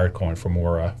Pirate Coin for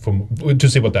more to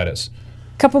see what that is.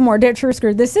 Couple more.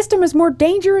 Trusker, the system is more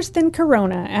dangerous than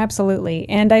Corona. Absolutely.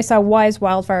 And I saw Wise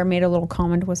Wildfire made a little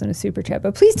comment, wasn't a super chat,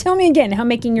 but please tell me again how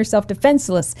making yourself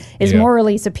defenseless is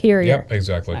morally superior. Yep,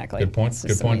 exactly. Good point.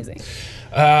 Good point. Amazing.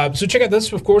 So check out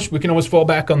this, of course. We can always fall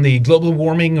back on the global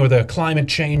warming or the climate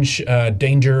change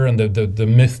danger and the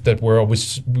myth that we're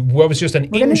always just an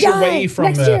inch away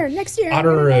from next year.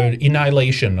 utter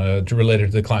annihilation related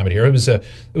to the climate here. It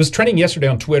was trending yesterday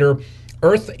on Twitter.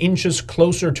 Earth inches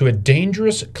closer to a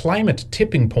dangerous climate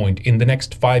tipping point in the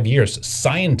next 5 years.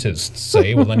 Scientists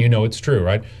say, well, then you know it's true,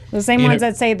 right? The same ones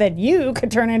that say that you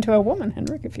could turn into a woman,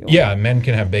 Henrik, if you want. Yeah, men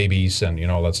can have babies and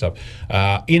all that stuff.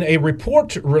 In a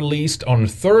report released on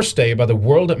Thursday by the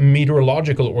World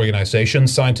Meteorological Organization,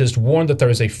 scientists warned that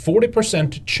there is a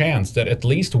 40% chance that at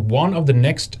least one of the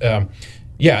next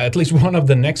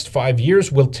 5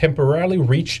 years will temporarily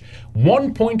reach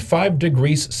 1.5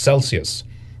 degrees Celsius.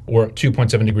 Or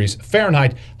 2.7 degrees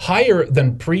Fahrenheit, higher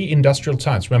than pre-industrial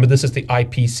times. Remember, this is the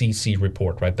IPCC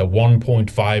report, right? The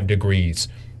 1.5 degrees.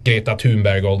 Greta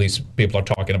Thunberg, all these people are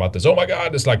talking about this. Oh my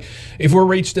God, it's like, if we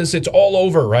reach this, it's all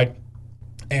over, right?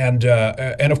 And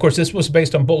of course, this was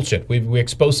based on bullshit. We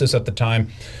exposed this at the time,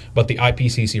 but the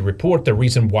IPCC report, the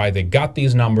reason why they got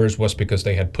these numbers was because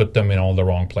they had put them in all the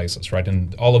wrong places, right?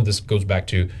 And all of this goes back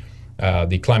to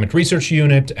the Climate Research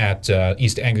Unit at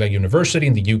East Anglia University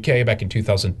in the UK back in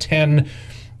 2010.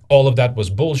 All of that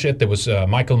was bullshit. There was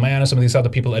Michael Mann and some of these other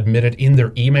people admitted in their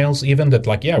emails even that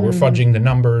we're fudging the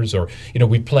numbers, or,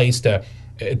 we placed a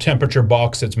temperature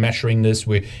box that's measuring this.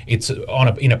 It's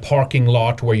in a parking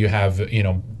lot where you have,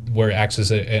 where it acts as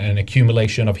an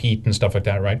accumulation of heat and stuff like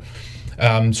that, right?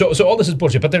 So all this is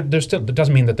bullshit, but there's still, that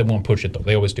doesn't mean that they won't push it, though.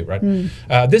 They always do, right?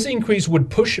 This increase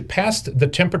would push past the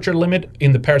temperature limit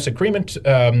in the Paris Agreement,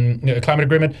 climate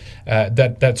agreement,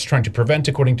 that's trying to prevent,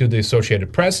 according to the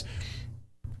Associated Press.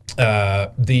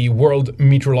 The World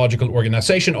Meteorological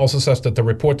Organization also says that the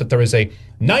report that there is a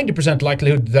 90%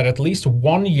 likelihood that at least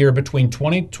 1 year between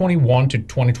 2021 to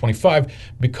 2025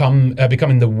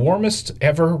 becoming the warmest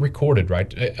ever recorded,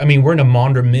 right? I mean, we're in a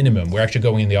Maunder minimum. We're actually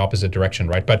going in the opposite direction,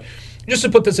 right? But just to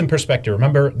put this in perspective,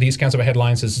 remember these kinds of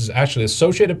headlines, this is actually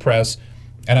Associated Press,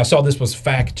 and I saw this was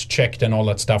fact-checked and all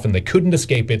that stuff, and they couldn't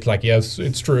escape it, like, yes,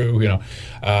 it's true,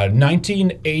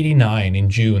 1989 in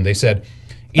June, they said,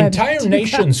 entire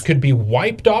nations could be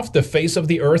wiped off the face of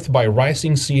the earth by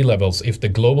rising sea levels if the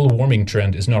global warming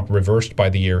trend is not reversed by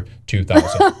the year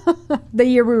 2000. The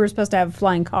year we were supposed to have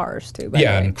flying cars, too.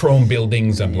 And chrome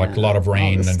buildings and like a lot of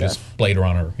rain and just Blade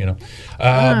Runner,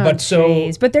 But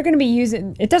they're going to be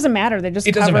using, it doesn't matter. They just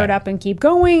cover it up and keep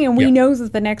going. And we know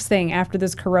that the next thing after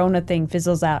this Corona thing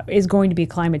fizzles out is going to be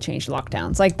climate change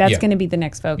lockdowns. Like, that's going to be the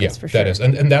next focus for sure. That is.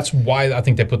 And that's why I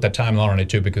think they put that timeline on it,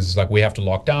 too, because it's like we have to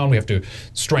lock down, we have to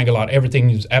strangle out everything.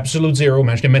 Is absolute zero.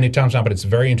 Mentioned it many times now, but it's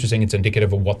very interesting. It's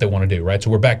indicative of what they want to do, right? So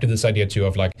we're back to this idea too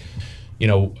of like,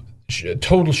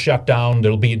 total shutdown.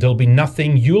 There'll be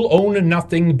nothing. You'll own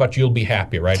nothing, but you'll be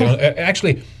happy, right?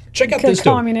 Actually, check out this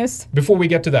communist. Before we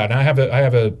get to that, and I have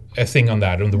a thing on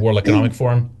that on the World Economic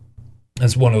Forum.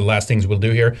 That's one of the last things we'll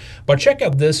do here. But check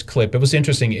out this clip. It was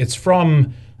interesting. It's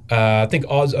from I think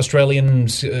Australian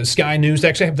Sky News. They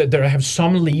actually have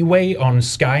some leeway on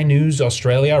Sky News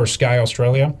Australia or Sky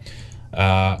Australia.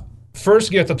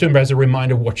 First, Greta Thunberg has a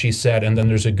reminder of what she said, and then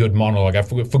there's a good monologue. I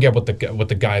forget what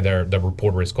the guy there, the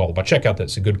reporter, is called. But check out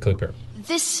this. A good clip here.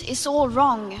 This is all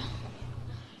wrong.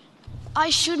 I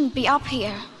shouldn't be up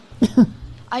here.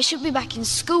 I should be back in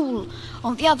school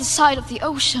on the other side of the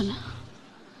ocean.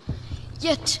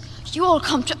 Yet you all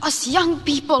come to us young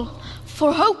people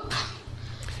for hope.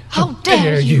 How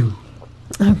dare you?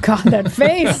 Oh God, that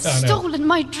face! Stolen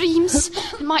my dreams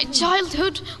and my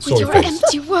childhood with Sorry, your face.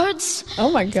 empty words.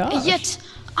 Oh my God! And yet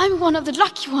I'm one of the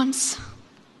lucky ones.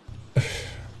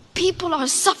 People are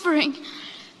suffering.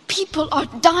 People are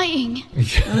dying.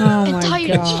 Oh my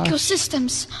Entire gosh.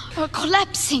 ecosystems are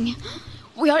collapsing.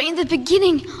 We are in the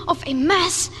beginning of a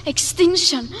mass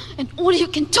extinction, and all you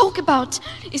can talk about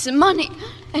is money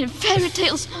and fairy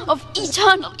tales of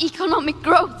eternal economic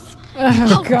growth. Oh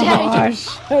How dare you? gosh!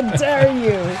 How dare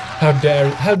you?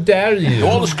 How dare you? To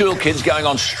all the school kids going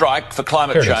on strike for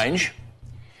climate Here it is. change,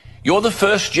 you're the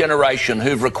first generation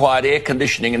who've required air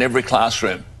conditioning in every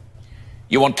classroom.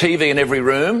 You want TV in every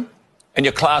room, and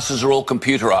your classes are all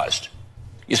computerised.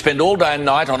 You spend all day and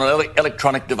night on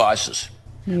electronic devices.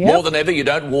 Yep. More than ever, you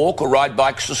don't walk or ride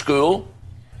bikes to school,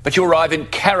 but you arrive in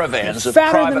caravans of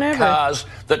Fatter than private ever. cars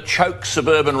that choke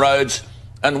suburban roads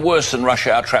and worsen rush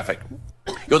hour traffic.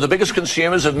 You're the biggest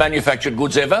consumers of manufactured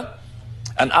goods ever,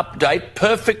 and update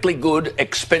perfectly good,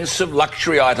 expensive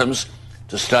luxury items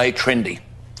to stay trendy.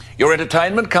 Your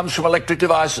entertainment comes from electric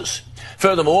devices.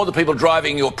 Furthermore, the people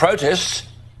driving your protests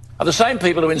are the same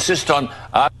people who insist on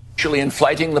artificially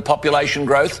inflating the population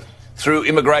growth through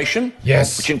immigration,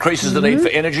 Yes. which increases the need for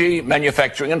energy,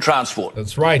 manufacturing and transport.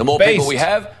 That's right. The more Based. people we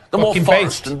have, the more Fucking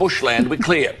forest and bushland we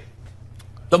clear.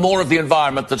 The more of the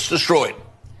environment that's destroyed.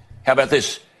 How about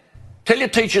this? Tell your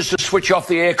teachers to switch off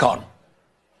the aircon.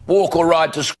 Walk or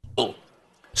ride to school.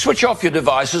 Switch off your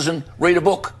devices and read a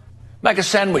book. Make a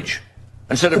sandwich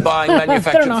instead of buying I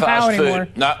manufactured don't know how fast anymore.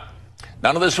 food. No,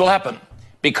 none of this will happen.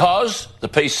 Because, the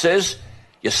piece says,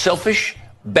 you're selfish,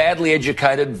 badly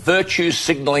educated,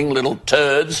 virtue-signalling little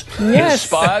turds Yes.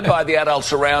 inspired by the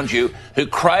adults around you who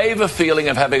crave a feeling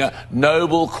of having a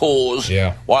noble cause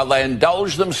while they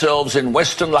indulge themselves in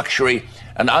Western luxury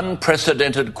and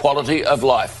unprecedented quality of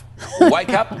life. Wake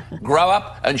up, grow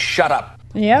up, and shut up.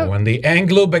 Yep. When the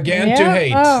Anglo began to Yep.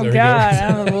 hate. Oh There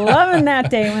God, we go. I'm loving that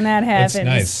day when that happens.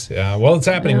 That's nice. Well, it's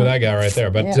happening with that guy right there.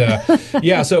 But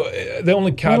yeah, so the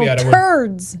only Little caveat I would...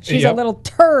 turds. She's Yep. a little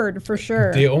turd for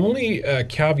sure. The only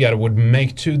caveat I would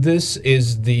make to this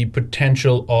is the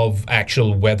potential of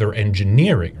actual weather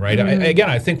engineering, right? Mm.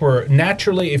 I think we're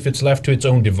naturally, if it's left to its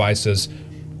own devices,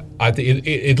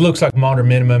 it looks like moderate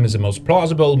minimum is the most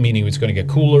plausible, meaning it's going to get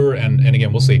cooler, and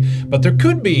again, we'll see. But there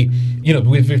could be,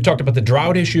 we've talked about the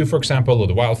drought issue, for example, or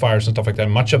the wildfires and stuff like that.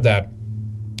 Much of that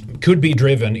could be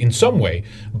driven in some way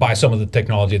by some of the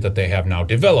technology that they have now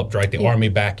developed, right? The Army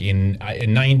back in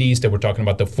 90s, they were talking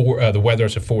about the weather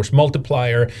as a force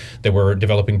multiplier. They were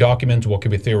developing documents, what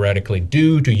could we theoretically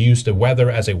do to use the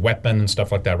weather as a weapon and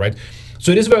stuff like that, right?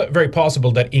 So it is very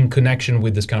possible that in connection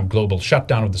with this kind of global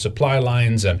shutdown of the supply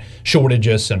lines and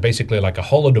shortages and basically like a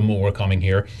holodomor coming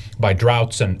here by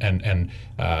droughts and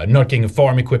not getting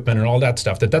farm equipment and all that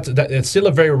stuff, that's still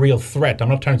a very real threat. I'm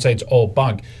not trying to say it's all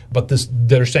bug, but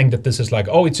they're saying that this is like,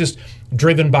 it's just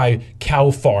driven by cow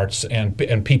farts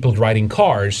and people riding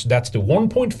cars. That's the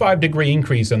 1.5 degree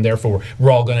increase, and therefore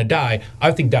we're all going to die.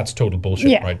 I think that's total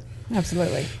bullshit, right?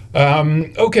 Absolutely.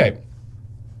 Okay.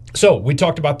 So we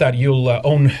talked about that. You'll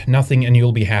own nothing and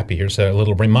you'll be happy. Here's a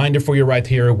little reminder for you right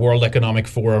here. World Economic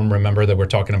Forum. Remember that we're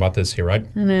talking about this here, right?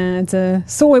 And it's a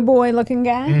soy boy looking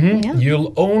guy. Mm-hmm. Yeah.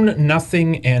 You'll own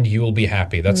nothing and you'll be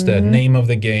happy. That's the name of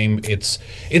the game. It's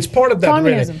part of that.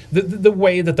 Communism. The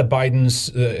way that the Biden's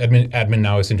admin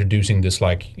now is introducing this,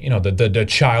 like, the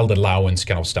child allowance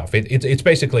kind of stuff. It's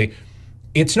basically,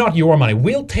 it's not your money.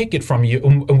 We'll take it from you,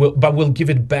 but we'll give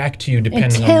it back to you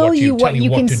depending on what you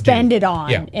can spend do. it on.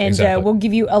 Yeah, and exactly. we'll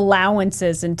give you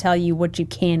allowances and tell you what you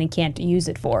can and can't use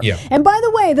it for. Yeah. And by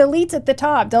the way, the elites at the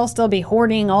top, they'll still be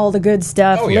hoarding all the good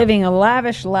stuff, Oh, yeah. living a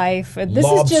lavish life. This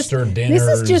Lobster this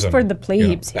is just dinners for and, the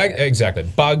plebes. you know, exactly.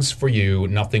 Bugs for you,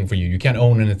 nothing for you. You can't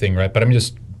own anything, right? But I'm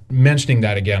just mentioning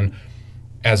that again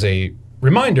as a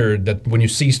reminder that when you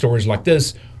see stories like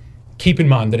this, keep in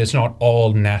mind that it's not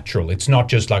all natural. It's not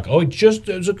just like,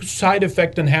 there's a side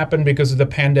effect and happened because of the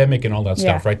pandemic and all that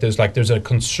stuff, right? There's a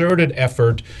concerted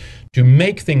effort to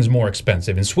make things more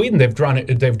expensive. In Sweden, they've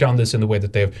done this in the way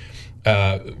that they've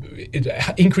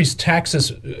increased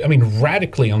taxes,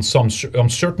 radically on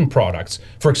certain products.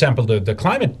 For example, the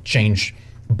climate change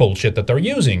bullshit that they're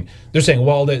using. They're saying,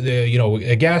 well,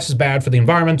 gas is bad for the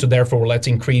environment, so therefore let's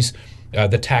increase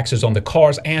the taxes on the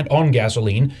cars and on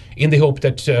gasoline in the hope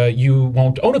that you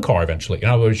won't own a car eventually. In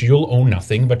other words, you'll own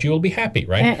nothing, but you'll be happy,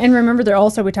 right? And remember, they're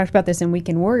also, we talked about this in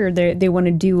Weekend Warrior, they want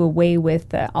to do away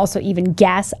with also even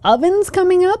gas ovens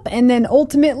coming up, and then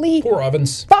ultimately poor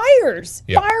ovens, fires,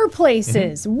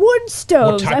 fireplaces, wood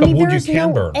stoves. What type of wood there's you can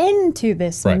no burn. end to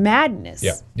this madness.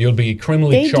 Yeah, you'll be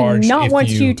criminally charged. They do not if want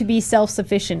you to be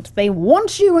self-sufficient. They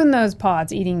want you in those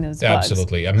pods eating those bugs.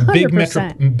 Absolutely.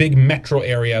 100%. Big metro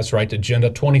areas, right? Agenda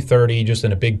 2030, just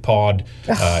in a big pod,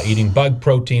 eating bug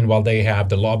protein while they have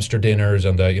the lobster dinners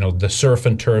and the surf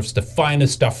and turfs, the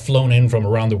finest stuff flown in from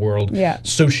around the world. Yeah.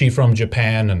 Sushi from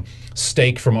Japan and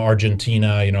steak from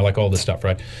Argentina, like all this stuff,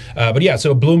 right? But yeah,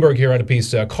 so Bloomberg here had a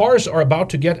piece. Cars are about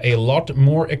to get a lot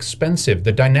more expensive.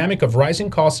 The dynamic of rising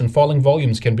costs and falling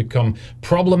volumes can become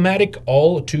problematic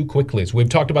all too quickly. So we've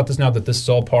talked about this now, that this is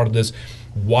all part of this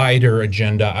wider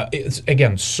agenda.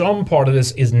 Again, some part of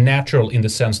this is natural in the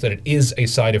sense that it is a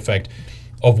side effect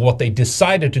of what they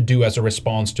decided to do as a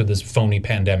response to this phony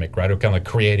pandemic, right? Or kind of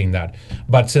creating that.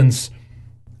 But since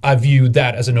I view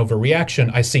that as an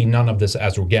overreaction, I see none of this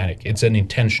as organic. It's an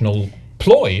intentional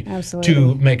ploy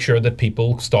to make sure that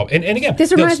people stop. And again,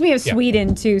 this reminds me of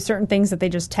Sweden too. Certain things that they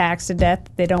just tax to death,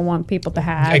 they don't want people to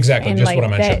have. Exactly, and just what I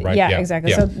mentioned, right? Yeah,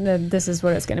 exactly. So this is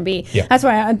what it's going to be. Yeah. That's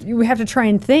why we have to try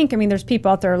and think. There's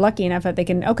people out there lucky enough that they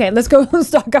can, let's go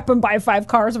stock up and buy 5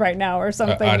 cars right now or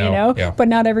something, I know. Yeah. But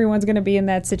not everyone's going to be in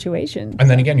that situation. And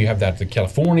then again, you have that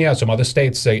California, some other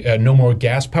states say no more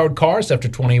gas-powered cars after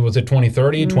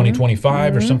 2030,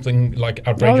 2025 or something like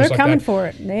outrageous they're like coming that. For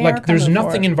it. There's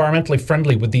nothing environmentally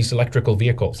friendly with these electrical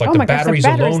vehicles. Like the batteries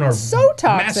alone are so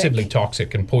toxic. Massively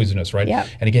toxic and poisonous, right? Yep.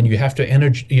 And again, you have to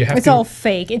It's all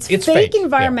fake. It's fake fake.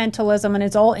 environmentalism, and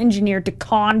it's all engineered to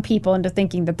con people into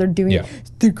thinking that they're doing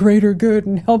the greater good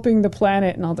and helping the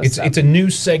planet and all this stuff. It's a new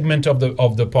segment of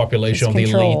the population, of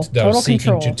the elite that are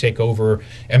seeking to take over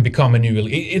and become a new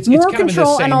elite. It's more kind control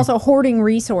of the same, and also hoarding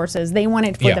resources. They want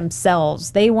it for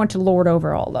themselves. They want to lord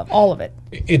over all of it.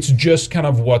 It's just kind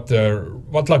of what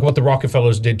the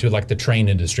Rockefellers did to the train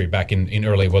industry back in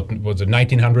early, what was it,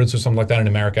 1900s or something like that in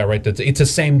America, right? It's the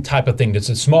same type of thing. It's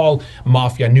a small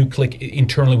mafia, new clique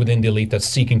internally within the elite that's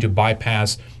seeking to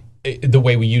bypass the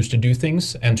way we used to do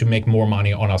things and to make more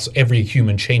money on us, every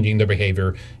human changing their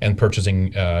behavior and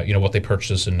purchasing, what they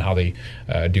purchase and how they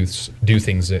do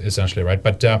things, essentially, right?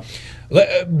 But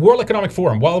World Economic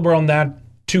Forum, while we're on that,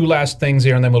 2 last things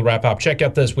here and then we'll wrap up. Check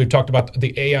out this. We've talked about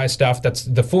the AI stuff. That's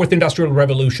the 4th industrial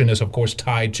revolution is, of course,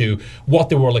 tied to what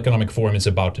the World Economic Forum is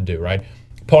about to do, right?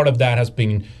 Part of that has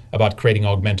been about creating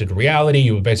augmented reality.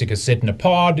 You will basically sit in a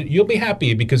pod. You'll be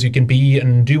happy because you can be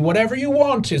and do whatever you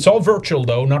want. It's all virtual,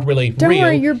 though, not really Don't real.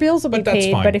 worry, your bills will be that's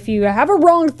paid. fine. But if you have a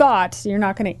wrong thought, you're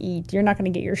not going to eat. You're not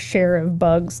going to get your share of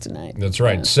bugs tonight. That's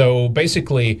right. So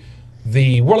basically,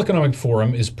 the World Economic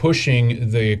Forum is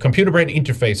pushing the computer-brain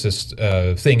interfaces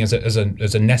thing as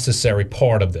a necessary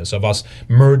part of this, of us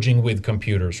merging with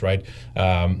computers, right?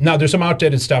 Now, there's some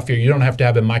outdated stuff here. You don't have to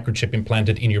have a microchip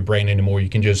implanted in your brain anymore. You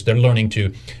can they're learning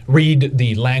to read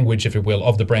the language, if you will,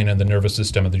 of the brain and the nervous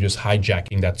system, and they're just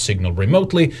hijacking that signal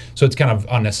remotely. So it's kind of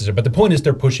unnecessary. But the point is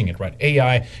they're pushing it, right?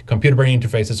 AI, computer-brain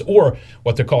interfaces, or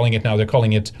what they're calling it now, they're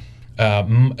calling it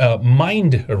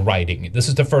mind writing. This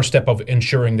is the first step of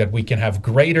ensuring that we can have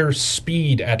greater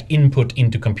speed at input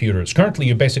into computers. Currently,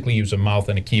 you basically use a mouse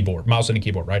and a keyboard,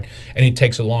 right? And it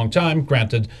takes a long time,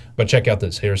 granted, but check out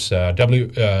this. Here's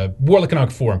World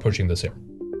Economic Forum pushing this here.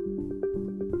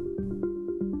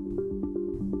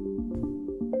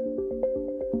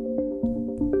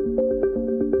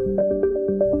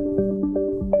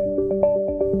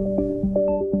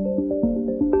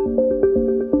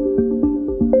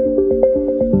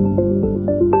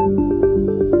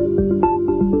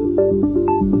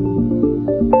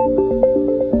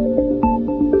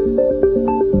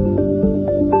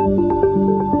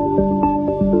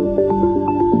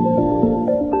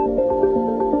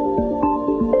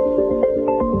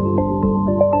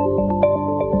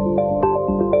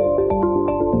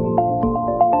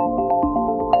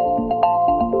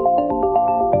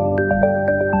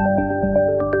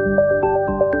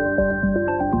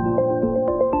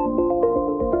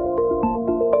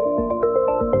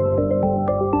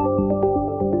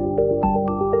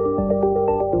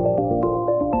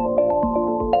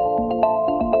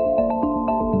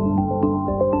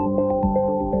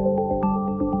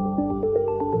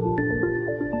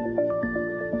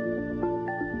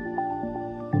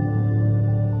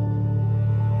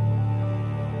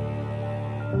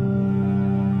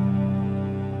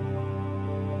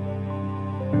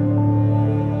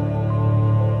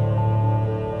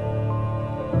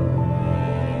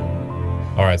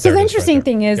 right. So the interesting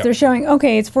thing is they're showing,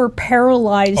 okay, it's for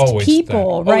paralyzed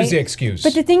people, right? Always the excuse.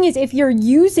 But the thing is, if you're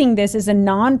using this as a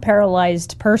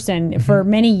non-paralyzed person for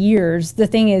many years, the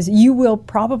thing is you will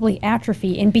probably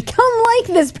atrophy and become like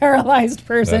this paralyzed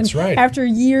person after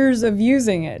years of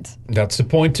using it. That's the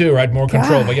point too, right? More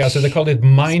control. But yeah, so they called it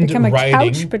mind become writing.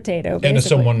 A couch potato, basically.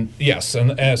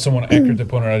 And someone accurately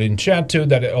pointed out in chat too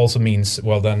that it also means,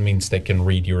 that means they can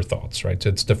read your thoughts, right? So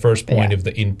it's the first point of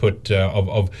the input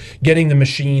of getting the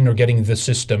machine or getting the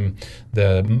system,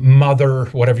 the mother,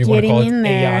 whatever you want to call it,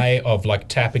 AI, of like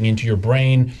tapping into your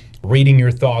brain, reading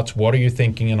your thoughts, what are you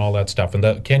thinking, and all that stuff.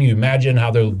 And can you imagine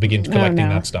how they'll begin collecting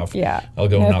that stuff? Yeah. I'll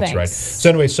go nuts, right? So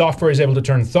anyway, software is able to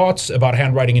turn thoughts about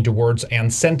handwriting into words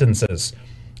and sentences.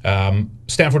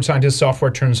 Stanford scientist software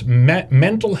turns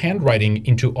mental handwriting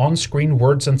into on-screen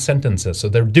words and sentences. So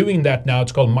they're doing that now.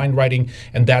 It's called mind writing,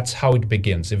 and that's how it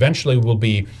begins. Eventually it will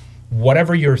be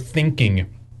whatever you're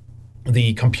thinking,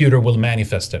 the computer will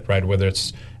manifest it, right? Whether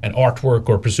it's an artwork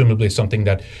or presumably something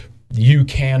that you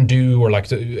can do, or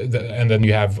and then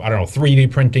you have, I don't know, 3D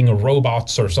printing or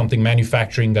robots or something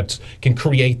manufacturing that can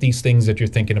create these things that you're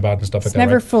thinking about and stuff like that. It's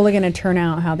never fully going to turn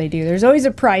out how they do. There's always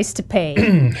a price to pay.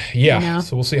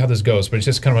 So we'll see how this goes. But it's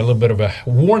just kind of a little bit of a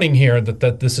warning here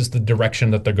that this is the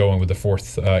direction that they're going with the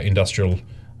fourth industrial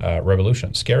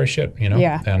revolution. Scary shit,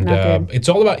 Yeah, and it's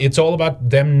all about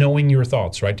them knowing your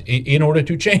thoughts, right? In order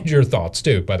to change your thoughts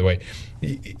too, by the way.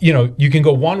 You can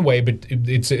go one way, but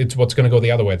it's what's going to go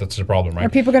the other way that's the problem, right? Are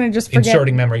people going to just forget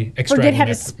inserting memory, extracting forget how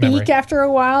to speak after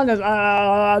a while?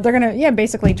 They're going to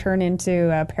basically turn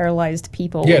into paralyzed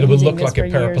people. Yeah, it would look like a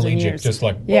paraplegic, just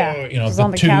like just on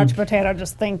the couch potato,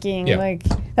 just thinking. Like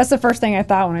that's the first thing I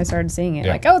thought when I started seeing it.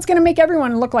 Like, it's going to make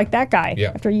everyone look like that guy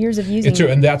after years of using it. It's true,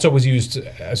 and that's always used,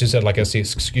 as you said, like as the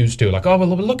excuse to, like,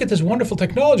 look at this wonderful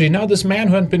technology. Now this man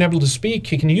who hadn't been able to speak,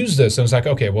 he can use this, and it's like,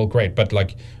 okay, well, great, but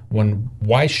like.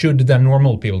 Why should the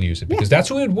normal people use it? Because that's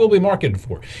what it will be marketed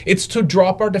for. It's to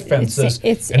drop our defenses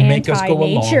and make us go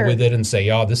along with it and say,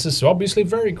 this is obviously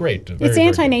very great. It's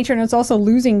anti-nature, and it's also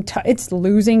losing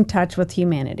touch with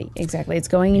humanity. Exactly. It's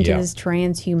going into this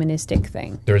transhumanistic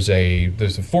thing. There's a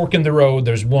fork in the road.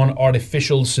 There's one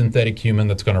artificial synthetic human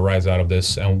that's going to rise out of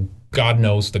this, and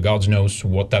the gods knows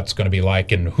what that's going to be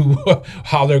like and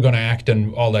how they're going to act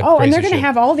and all that. And they're going to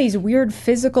have all these weird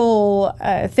physical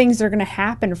things that are going to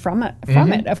happen from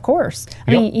it. Of course.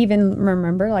 I mean, even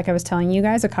remember, like I was telling you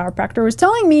guys, a chiropractor was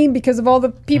telling me, because of all the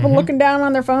people looking down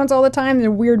on their phones all the time,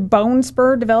 the weird bone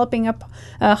spur developing up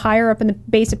higher up in the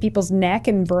base of people's neck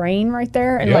and brain right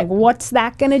there, and like, what's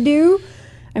that going to do?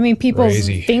 I mean, people's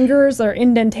fingers are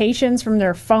indentations from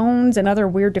their phones and other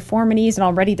weird deformities, and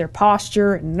already their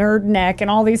posture and nerd neck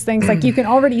and all these things. Like, you can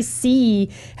already see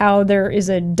how there is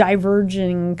a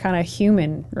diverging kind of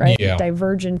human, right? Yeah.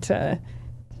 Divergent,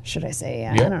 should I say?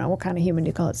 I don't know. What kind of human do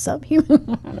you call it?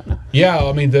 Subhuman? I don't know. Yeah,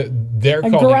 I mean, they're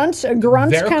calling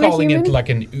they're calling it like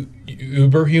an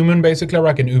uber human, basically,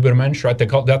 like an ubermensch, right?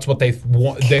 That's what they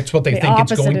want. That's what they think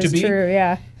it's going to be. True,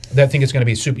 yeah. They think it's going to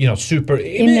be super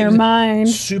in their mind,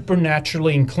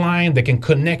 supernaturally inclined. They can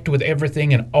connect with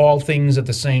everything and all things at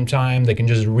the same time. They can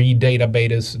just read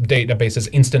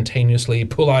databases instantaneously,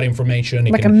 pull out information.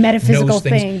 Like a metaphysical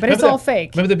thing, but it's all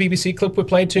fake. Remember the BBC clip we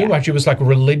played too? Like she was like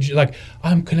religious, like,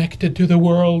 I'm connected to the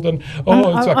world, and it's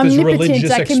like this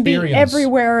religious experience. I can be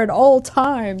everywhere at all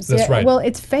times. That's right. Well,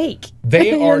 it's fake.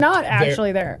 You're not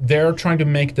actually there. They're trying to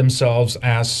make themselves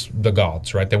as the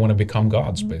gods, right? They want to become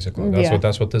gods, basically.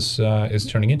 That's what this is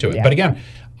turning into it. But again,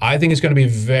 I think it's going to be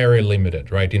very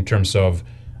limited, right, in terms of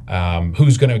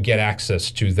who's going to get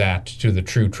access to the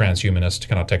true transhumanist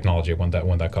kind of technology when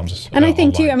that comes. And I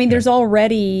think online, too, I mean, there's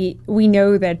already, we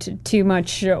know that too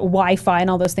much Wi-Fi and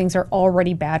all those things are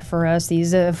already bad for us.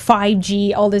 These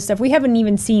 5G, all this stuff, we haven't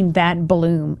even seen that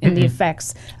bloom in the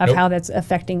effects of how that's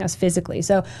affecting us physically.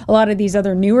 So a lot of these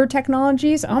other newer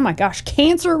technologies, oh my gosh,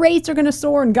 cancer rates are going to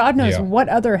soar, and God knows what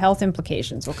other health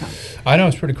implications will come. I know,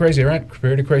 it's pretty crazy, right?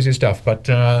 Pretty crazy stuff. But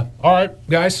all right,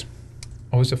 guys.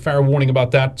 Always a fair warning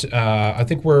about that. I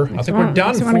think we're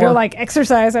done. You want to go like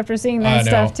exercise after seeing that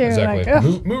stuff too. Exactly.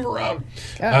 Like, move around.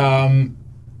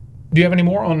 Do you have any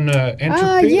more on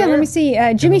entropy? Let me see.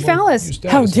 Jimmy Fallis.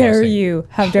 How dare you?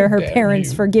 How dare her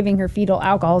parents for giving her fetal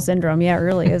alcohol syndrome? Yeah, it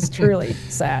really is truly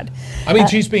sad. I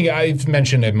mean, I've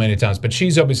mentioned it many times, but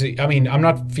she's obviously, I mean, I'm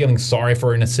not feeling sorry for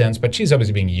her in a sense, but she's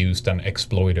obviously being used and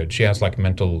exploited. She has like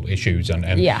mental issues and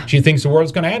she thinks the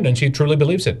world's going to end, and she truly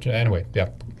believes it. Anyway,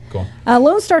 Go on.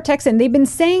 Lone Star Texan, they've been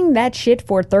saying that shit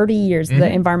for 30 years,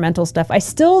 the environmental stuff. I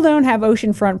still don't have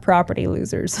oceanfront property,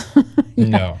 losers.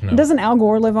 No. Doesn't Al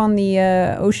Gore live on the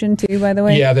ocean too, by the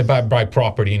way? Yeah, they buy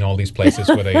property in all these places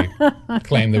where they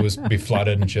claim there was be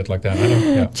flooded and shit like that. I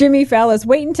know. Yeah. Jimmy Fallis,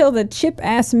 wait until the chip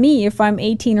asks me if I'm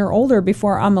 18 or older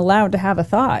before I'm allowed to have a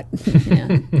thought.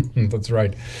 That's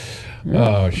right.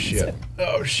 Oh, shit.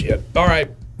 Oh, shit. All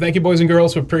right. Thank you, boys and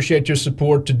girls. We appreciate your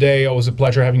support today. Always a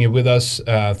pleasure having you with us.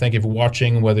 Thank you for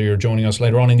watching, whether you're joining us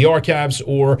later on in the archives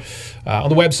or on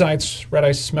the websites,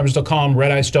 redicemembers.com,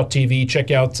 redice.tv.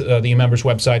 Check out the members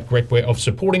website. Great way of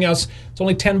supporting us. It's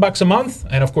only $10 a month.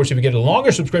 And, of course, if you get a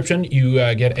longer subscription, you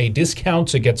get a discount.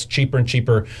 So it gets cheaper and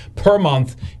cheaper per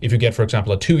month if you get, for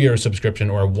example, a 2-year subscription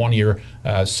or a 1-year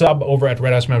sub over at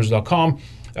redicemembers.com.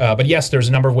 But yes, there's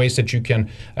a number of ways that you can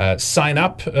sign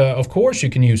up. Of course, you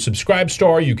can use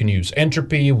Subscribestar. You can use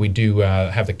Entropy. We do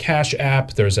have the Cash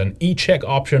app. There's an e-check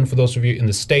option for those of you in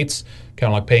the States,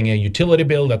 kind of like paying a utility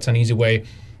bill. That's an easy way.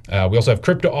 We also have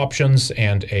crypto options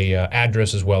and a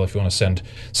address as well if you want to send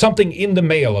something in the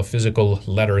mail, a physical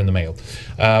letter in the mail.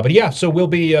 But yeah, so we'll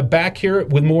be back here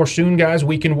with more soon, guys.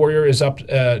 Weekend Warrior is up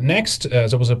next. So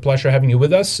it was a pleasure having you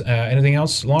with us. Anything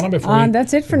else, Lana, before we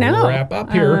that's it for now. Wrap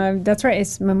up here? That's right.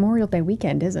 It's Memorial Day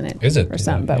weekend, isn't it? Is it? Or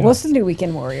something. But we'll still do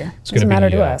Weekend Warrior. It's doesn't matter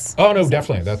to us. Oh, no,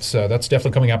 definitely. That's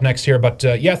definitely coming up next here. But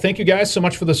yeah, thank you guys so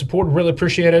much for the support. Really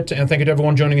appreciate it. And thank you to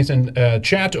everyone joining us in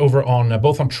chat over on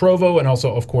both on Trovo and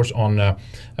also, of course, on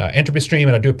Entropy Stream.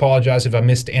 And I do apologize if I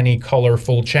missed any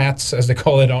colorful chats, as they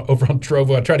call it, over on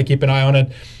Trovo. I try to keep an eye on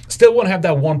it. Still want to have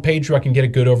that one page where I can get a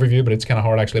good overview, but it's kind of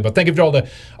hard actually. But thank you for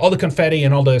all the confetti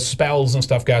and all the spells and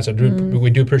stuff, guys. We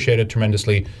do appreciate it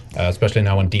tremendously, especially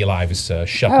now when DLive is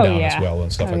shut down as well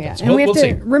and stuff like that. So and we have to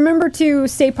see. remember to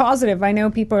stay positive. I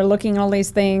know people are looking at all these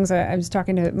things. I was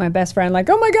talking to my best friend, like,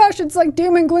 oh my gosh, it's like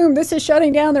doom and gloom. This is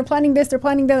shutting down. They're planning this. They're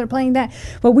planning that. They're planning that.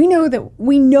 But we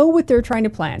know what they're trying to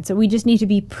plan. So we just need to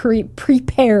be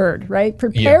prepared, right?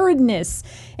 Preparedness,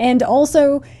 and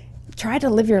also try to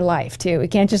live your life too. We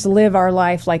can't just live our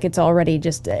life like it's already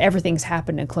just everything's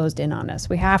happened and closed in on us.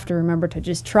 We have to remember to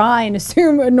just try and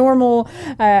assume a normal,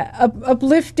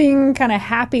 uplifting, kind of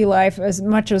happy life as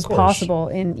much as possible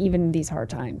in even these hard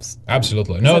times.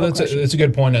 Absolutely. No, that's a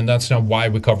good point, and that's not why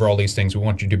we cover all these things. We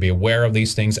want you to be aware of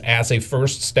these things as a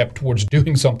first step towards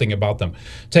doing something about them.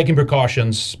 Taking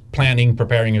precautions, planning,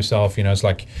 preparing yourself. You know, it's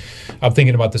like I'm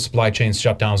thinking about the supply chain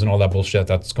shutdowns and all that bullshit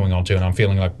that's going on too, and I'm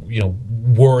feeling like,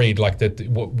 worried like that.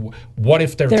 What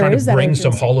if they're trying to bring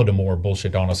some Holodomor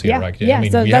bullshit on us here? Right? Yeah. I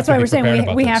mean, so that's why we're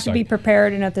saying we have to be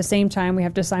prepared, and at the same time we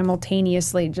have to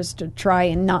simultaneously just to try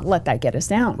and not let that get us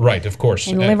down. Right. Of course.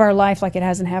 And live our life like it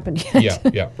hasn't happened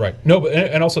yet. Yeah. Right. No, but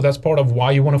and also that's part of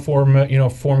why you want to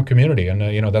form community, and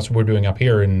that's what we're doing up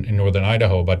here in northern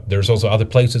Idaho. But there's also other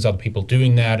places, other people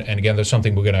doing that, and again, there's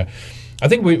something we're gonna. I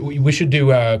think we should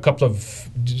do a couple of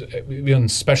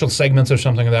special segments or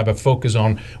something like that, but focus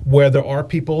on where there are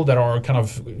people that are kind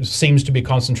of seems to be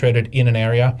concentrated in an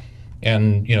area.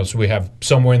 And, so we have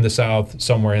somewhere in the south,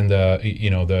 somewhere in the,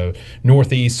 the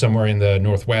northeast, somewhere in the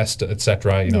northwest,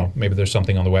 etc. Maybe there's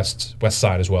something on the west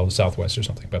side as well, the southwest or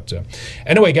something. But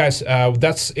anyway, guys,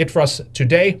 that's it for us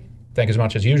today. Thank you so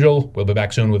much as usual. We'll be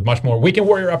back soon with much more. Weekend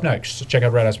Warrior up next. So check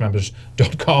out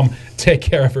redicemembers.com. Take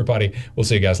care, everybody. We'll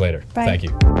see you guys later. Bye. Thank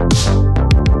you.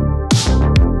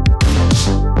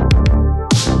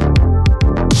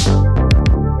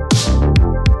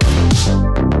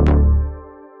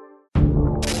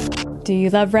 Do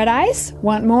you love Red Ice?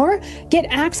 Want more? Get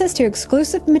access to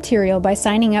exclusive material by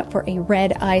signing up for a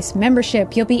Red Ice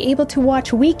membership. You'll be able to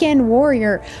watch Weekend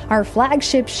Warrior, our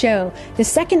flagship show, the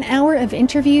second hour of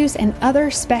interviews, and other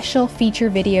special feature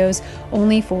videos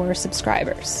only for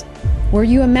subscribers. Were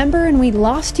you a member and we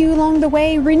lost you along the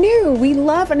way? Renew! We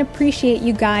love and appreciate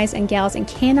you guys and gals and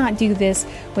cannot do this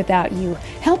without you.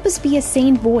 Help us be a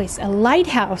sane voice, a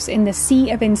lighthouse in the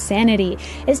sea of insanity.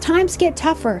 As times get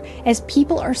tougher, as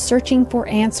people are searching for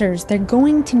answers, they're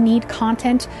going to need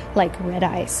content like Red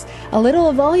Ice. A little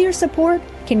of all your support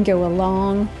can go a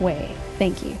long way.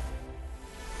 Thank you.